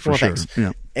gab, sir, for Well, sure. thanks.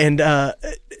 Yeah. And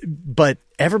but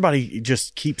everybody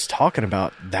just keeps talking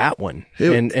about that one,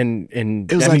 and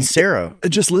it was I mean like- Sarah. It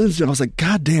just lives, and I was like,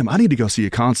 God damn, I need to go see a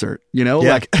concert. You know,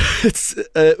 Yeah. like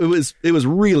it was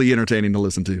really entertaining to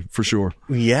listen to for sure.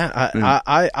 Yeah,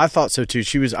 I thought so too.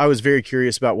 I was very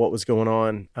curious about what was going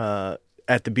on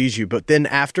at the Bijou, but then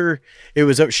after it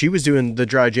was up, she was doing the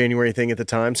dry January thing at the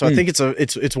time. So I think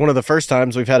it's one of the first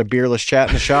times we've had a beerless chat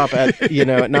in the shop at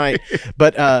at night.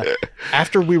 But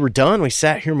after we were done, we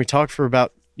sat here and we talked for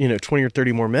about 20 or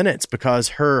 30 more minutes because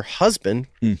her husband.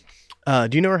 Do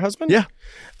you know her husband? Yeah.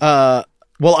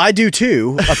 Well, I do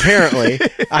too. Apparently,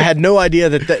 I had no idea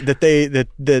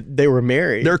that they were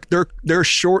married. Their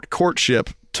short courtship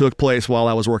took place while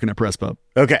I was working at Pres Pub.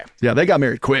 Okay. Yeah, they got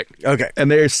married quick. Okay. And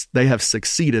they have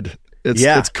succeeded.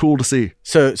 It's cool to see.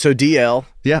 So DL,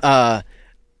 Yeah.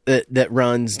 that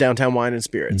runs Downtown Wine and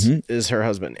Spirits is her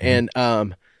husband, and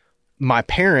my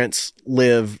parents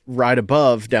live right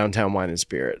above Downtown Wine and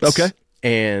Spirits. Okay.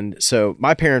 And so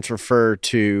my parents refer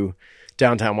to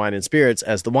Downtown Wine and Spirits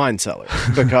as the wine cellar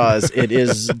because it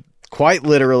is quite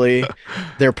literally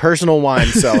their personal wine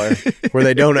cellar where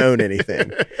they don't own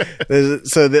anything.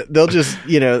 So they'll just,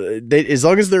 as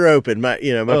long as they're open, my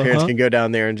parents can go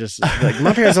down there and just like,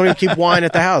 my parents don't even keep wine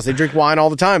at the house. They drink wine all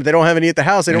the time. If they don't have any at the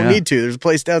house, they don't Yeah. need to. There's a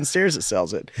place downstairs that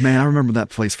sells it. Man, I remember that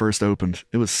place first opened.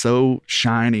 It was so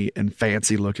shiny and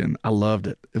fancy looking. I loved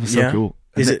it. It was so cool.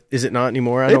 Is it not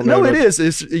anymore? I don't know. No, it is.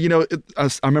 It's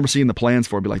I remember seeing the plans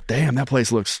for it. Be like, damn, that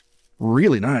place looks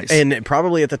really nice. And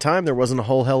probably at the time there wasn't a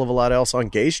whole hell of a lot else on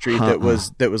Gay Street that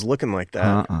was looking like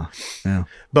that. Yeah.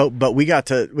 But we got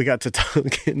to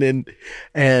talking and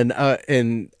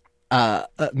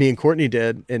me and Courtney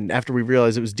did, and after we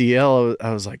realized it was DL,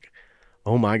 I was like,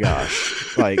 oh my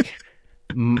gosh, like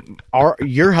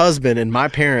your husband and my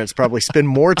parents probably spend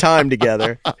more time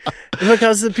together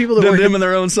because the people that Them work and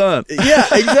their own son. yeah,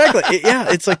 exactly.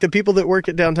 It's like the people that work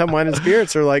at Downtown Wine and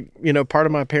Spirits are like, part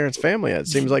of my parents' family. It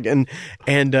seems like, and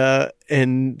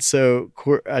so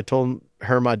I told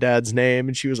her my dad's name,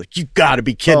 and she was like, "You got to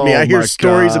be kidding me! Oh I hear my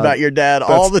stories God. about your dad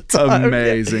all the time."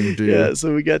 Amazing, dude. Yeah,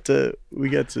 so we got to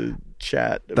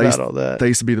chat about all that. They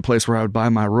used to be the place where I would buy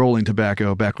my rolling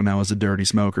tobacco back when I was a dirty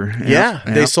smoker. Yeah,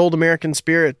 they sold American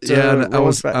Spirit. I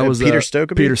was Peter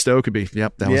Stokeby. Peter Stokeby.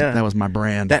 Yep, that was my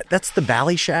brand. That's the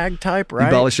Ballyshag type,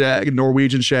 right? Ballyshag,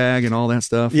 Norwegian shag, and all that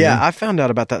stuff. Yeah, I found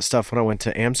out about that stuff when I went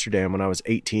to Amsterdam when I was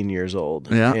 18 years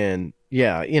old. Yeah. And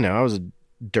I was a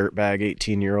dirtbag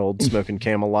 18-year-old smoking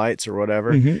Camel Lights or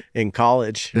whatever in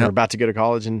college, or about to go to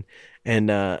college, and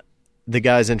the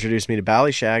guys introduced me to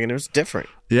Ballyshag, and it was different.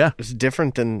 Yeah. It was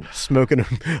different than smoking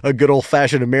a good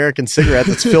old-fashioned American cigarette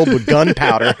that's filled with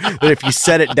gunpowder that if you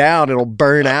set it down, it'll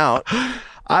burn out.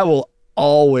 I will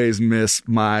always miss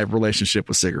my relationship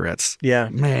with cigarettes. Yeah.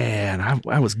 Man,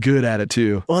 I was good at it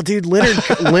too. Well, dude,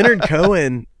 Leonard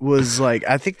Cohen was like,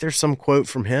 I think there's some quote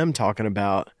from him talking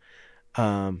about,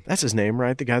 that's his name,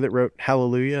 right? The guy that wrote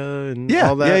Hallelujah and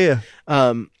all that.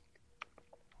 Yeah.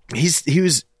 He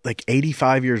was like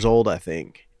 85 years old, I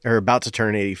think, or about to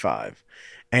turn 85.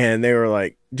 And they were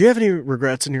like, "Do you have any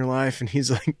regrets in your life?" And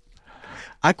he's like,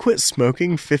 I quit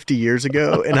smoking 50 years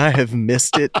ago, and I have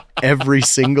missed it every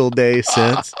single day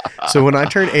since. So when I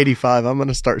turn 85, I'm going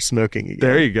to start smoking again.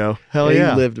 There you go. Hell You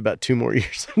yeah. lived about 2 more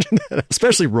years after that.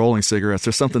 Especially rolling cigarettes.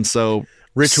 There's something so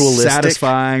Ritualistic.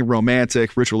 satisfying,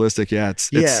 romantic, ritualistic. Yeah,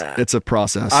 it's a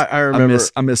process. I remember-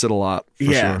 I miss it a lot.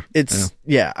 For sure.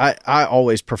 I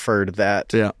always preferred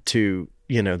that Yeah. to,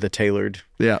 the tailored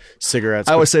Yeah. cigarettes.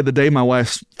 I always say the day my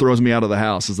wife throws me out of the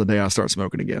house is the day I start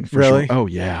smoking again. For Really? Sure. Oh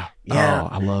yeah. Yeah. Oh,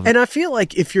 I love it. And I feel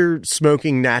like if you're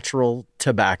smoking natural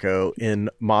tobacco in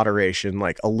moderation,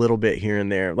 like a little bit here and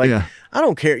there, like Yeah. I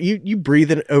don't care. You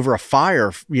breathe it over a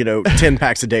fire, 10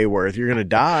 packs a day worth, you're going to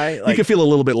die. You Like, can feel a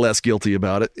little bit less guilty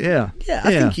about it. Yeah. yeah,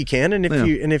 I think you can. And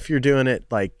if you're doing it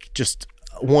like just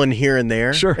one here and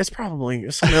there, Sure. it's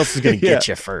probably someone else is going to get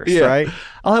you first, Yeah. right?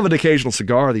 I'll have an occasional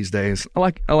cigar these days. I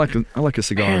like a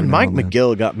cigar. And every Mike now and then.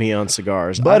 McGill got me on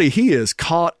cigars. Buddy, he is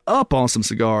caught up on some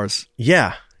cigars.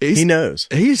 Yeah, he knows.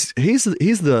 He's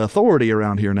the authority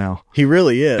around here now. He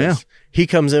really is. Yeah. He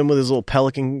comes in with his little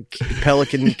pelican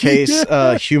case,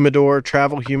 humidor,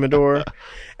 travel humidor.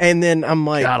 And then I'm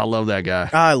like, God, I love that guy.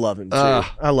 I love him too.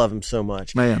 Ah. I love him so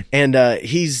much. Man. And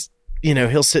he's,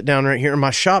 he'll sit down right here and my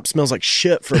shop smells like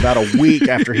shit for about a week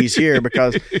after he's here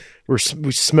because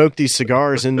we smoke these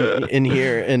cigars in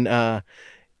here. And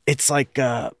it's like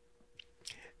the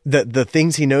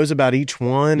things he knows about each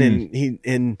one.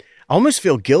 And I almost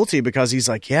feel guilty because he's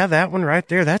like, yeah, that one right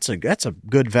there, that's a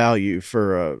good value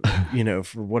for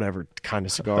for whatever kind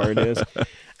of cigar it is.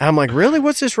 And I'm like, really?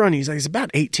 What's this run? He's like, it's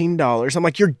about $18. I'm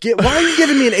like, why are you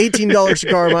giving me an $18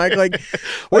 cigar, Mike? Like,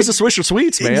 Where's the Swisher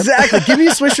Sweets, man? exactly. Give me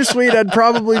a Swisher Sweet. I'd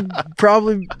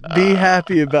probably be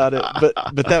happy about it. But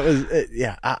that was,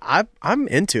 I'm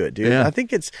into it, dude. Yeah. I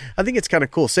think it's kind of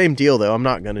cool. Same deal though. I'm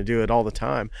not going to do it all the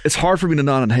time. It's hard for me to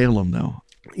not inhale them though.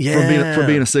 Yeah. For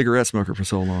being a cigarette smoker for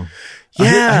so long.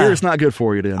 Yeah. I hear it's not good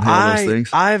for you to inhale those things.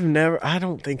 I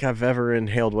don't think I've ever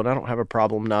inhaled one. I don't have a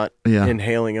problem not Yeah.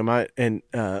 inhaling them.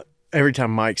 Every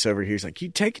time Mike's over here, he's like, you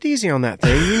take it easy on that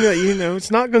thing. You know, it's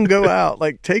not going to go out.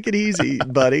 Like, take it easy,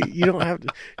 buddy. You don't have to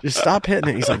just stop hitting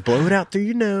it. He's like, blow it out through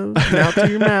your nose and out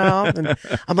through your mouth. And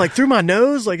I'm like, through my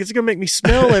nose? Like, it's going to make me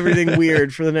smell everything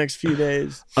weird for the next few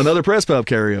days. Another press pub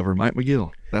carryover, Mike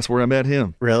McGill. That's where I met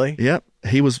him. Really? Yep.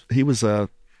 He was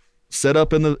set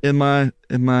up in my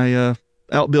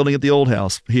outbuilding at the old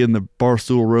house. He and the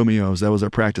Barstool Romeos. That was our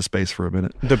practice space for a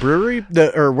minute. The brewery?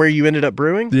 Or where you ended up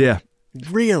brewing? Yeah.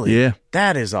 Really? Yeah.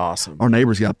 That is awesome. Our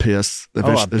neighbors got pissed. I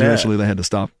bet. Eventually they had to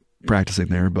stop practicing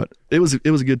there, but it was a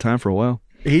good time for a while.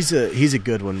 He's a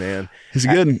good one, man. He's a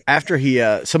good one. After he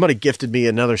somebody gifted me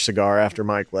another cigar after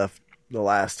Mike left the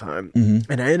last time,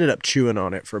 and I ended up chewing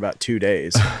on it for about 2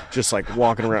 days, just like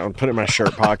walking around, put it in my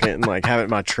shirt pocket, and like have it in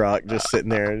my truck, just sitting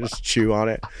there and just chew on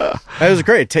it. It was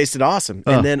great. It tasted awesome.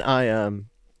 And then I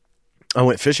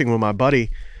went fishing with my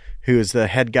buddy, who is the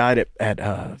head guide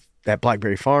at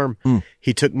Blackberry Farm.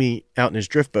 He took me out in his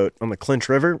drift boat on the Clinch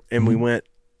River, and we went,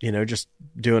 just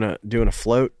doing a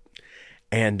float.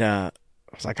 And I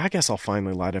was like, I guess I'll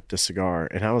finally light up this cigar.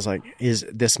 And I was like,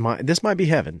 this might be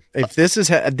heaven. If this is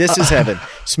heaven,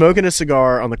 smoking a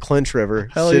cigar on the Clinch River,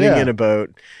 sitting yeah. in a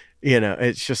boat.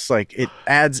 It's just like it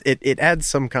adds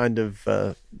some kind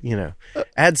of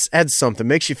adds something,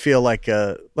 makes you feel like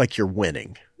you're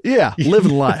winning. Yeah,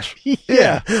 living life.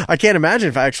 Yeah. I can't imagine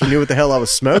if I actually knew what the hell I was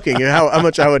smoking and how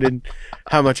much I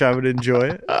would enjoy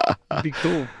it. It'd be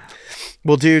cool.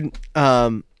 Well, dude,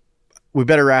 we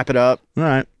better wrap it up. All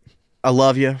right. I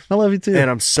love you, I love you too. and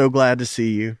I'm so glad to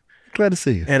see you. Glad to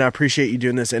see you. And I appreciate you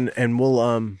doing this. And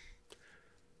we'll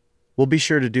be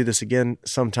sure to do this again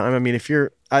sometime. I mean, if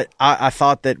you're, I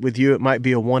thought that with you it might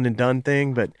be a one and done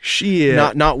thing, but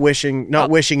not wishing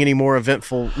any more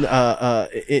eventful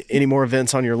any more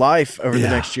events on your life over the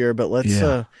next year. But let's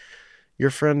you're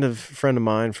a friend of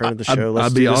mine, friend of the show. Let's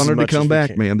I'd do be this as honored to much as come we back,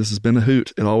 can. man. This has been a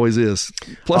hoot. It always is.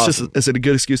 Plus, Awesome. it's a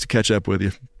good excuse to catch up with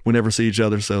you. We never see each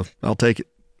other, so I'll take it.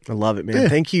 I love it, man. Yeah.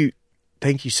 Thank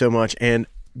you so much, and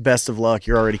best of luck.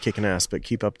 You're already kicking ass, but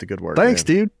keep up the good work. Thanks,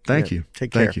 man. dude. Thank Yeah. you.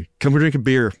 Take Thank care. you. Come drink a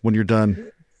beer when you're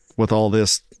done with all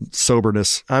this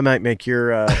soberness. I might make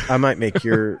Yeehaw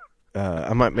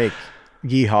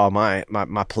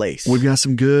my place. We've got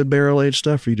some good barrel aged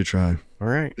stuff for you to try. All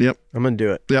right. Yep. I'm gonna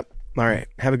do it. Yep. All right.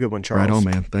 Have a good one, Charles. Right on,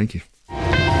 man. Thank you.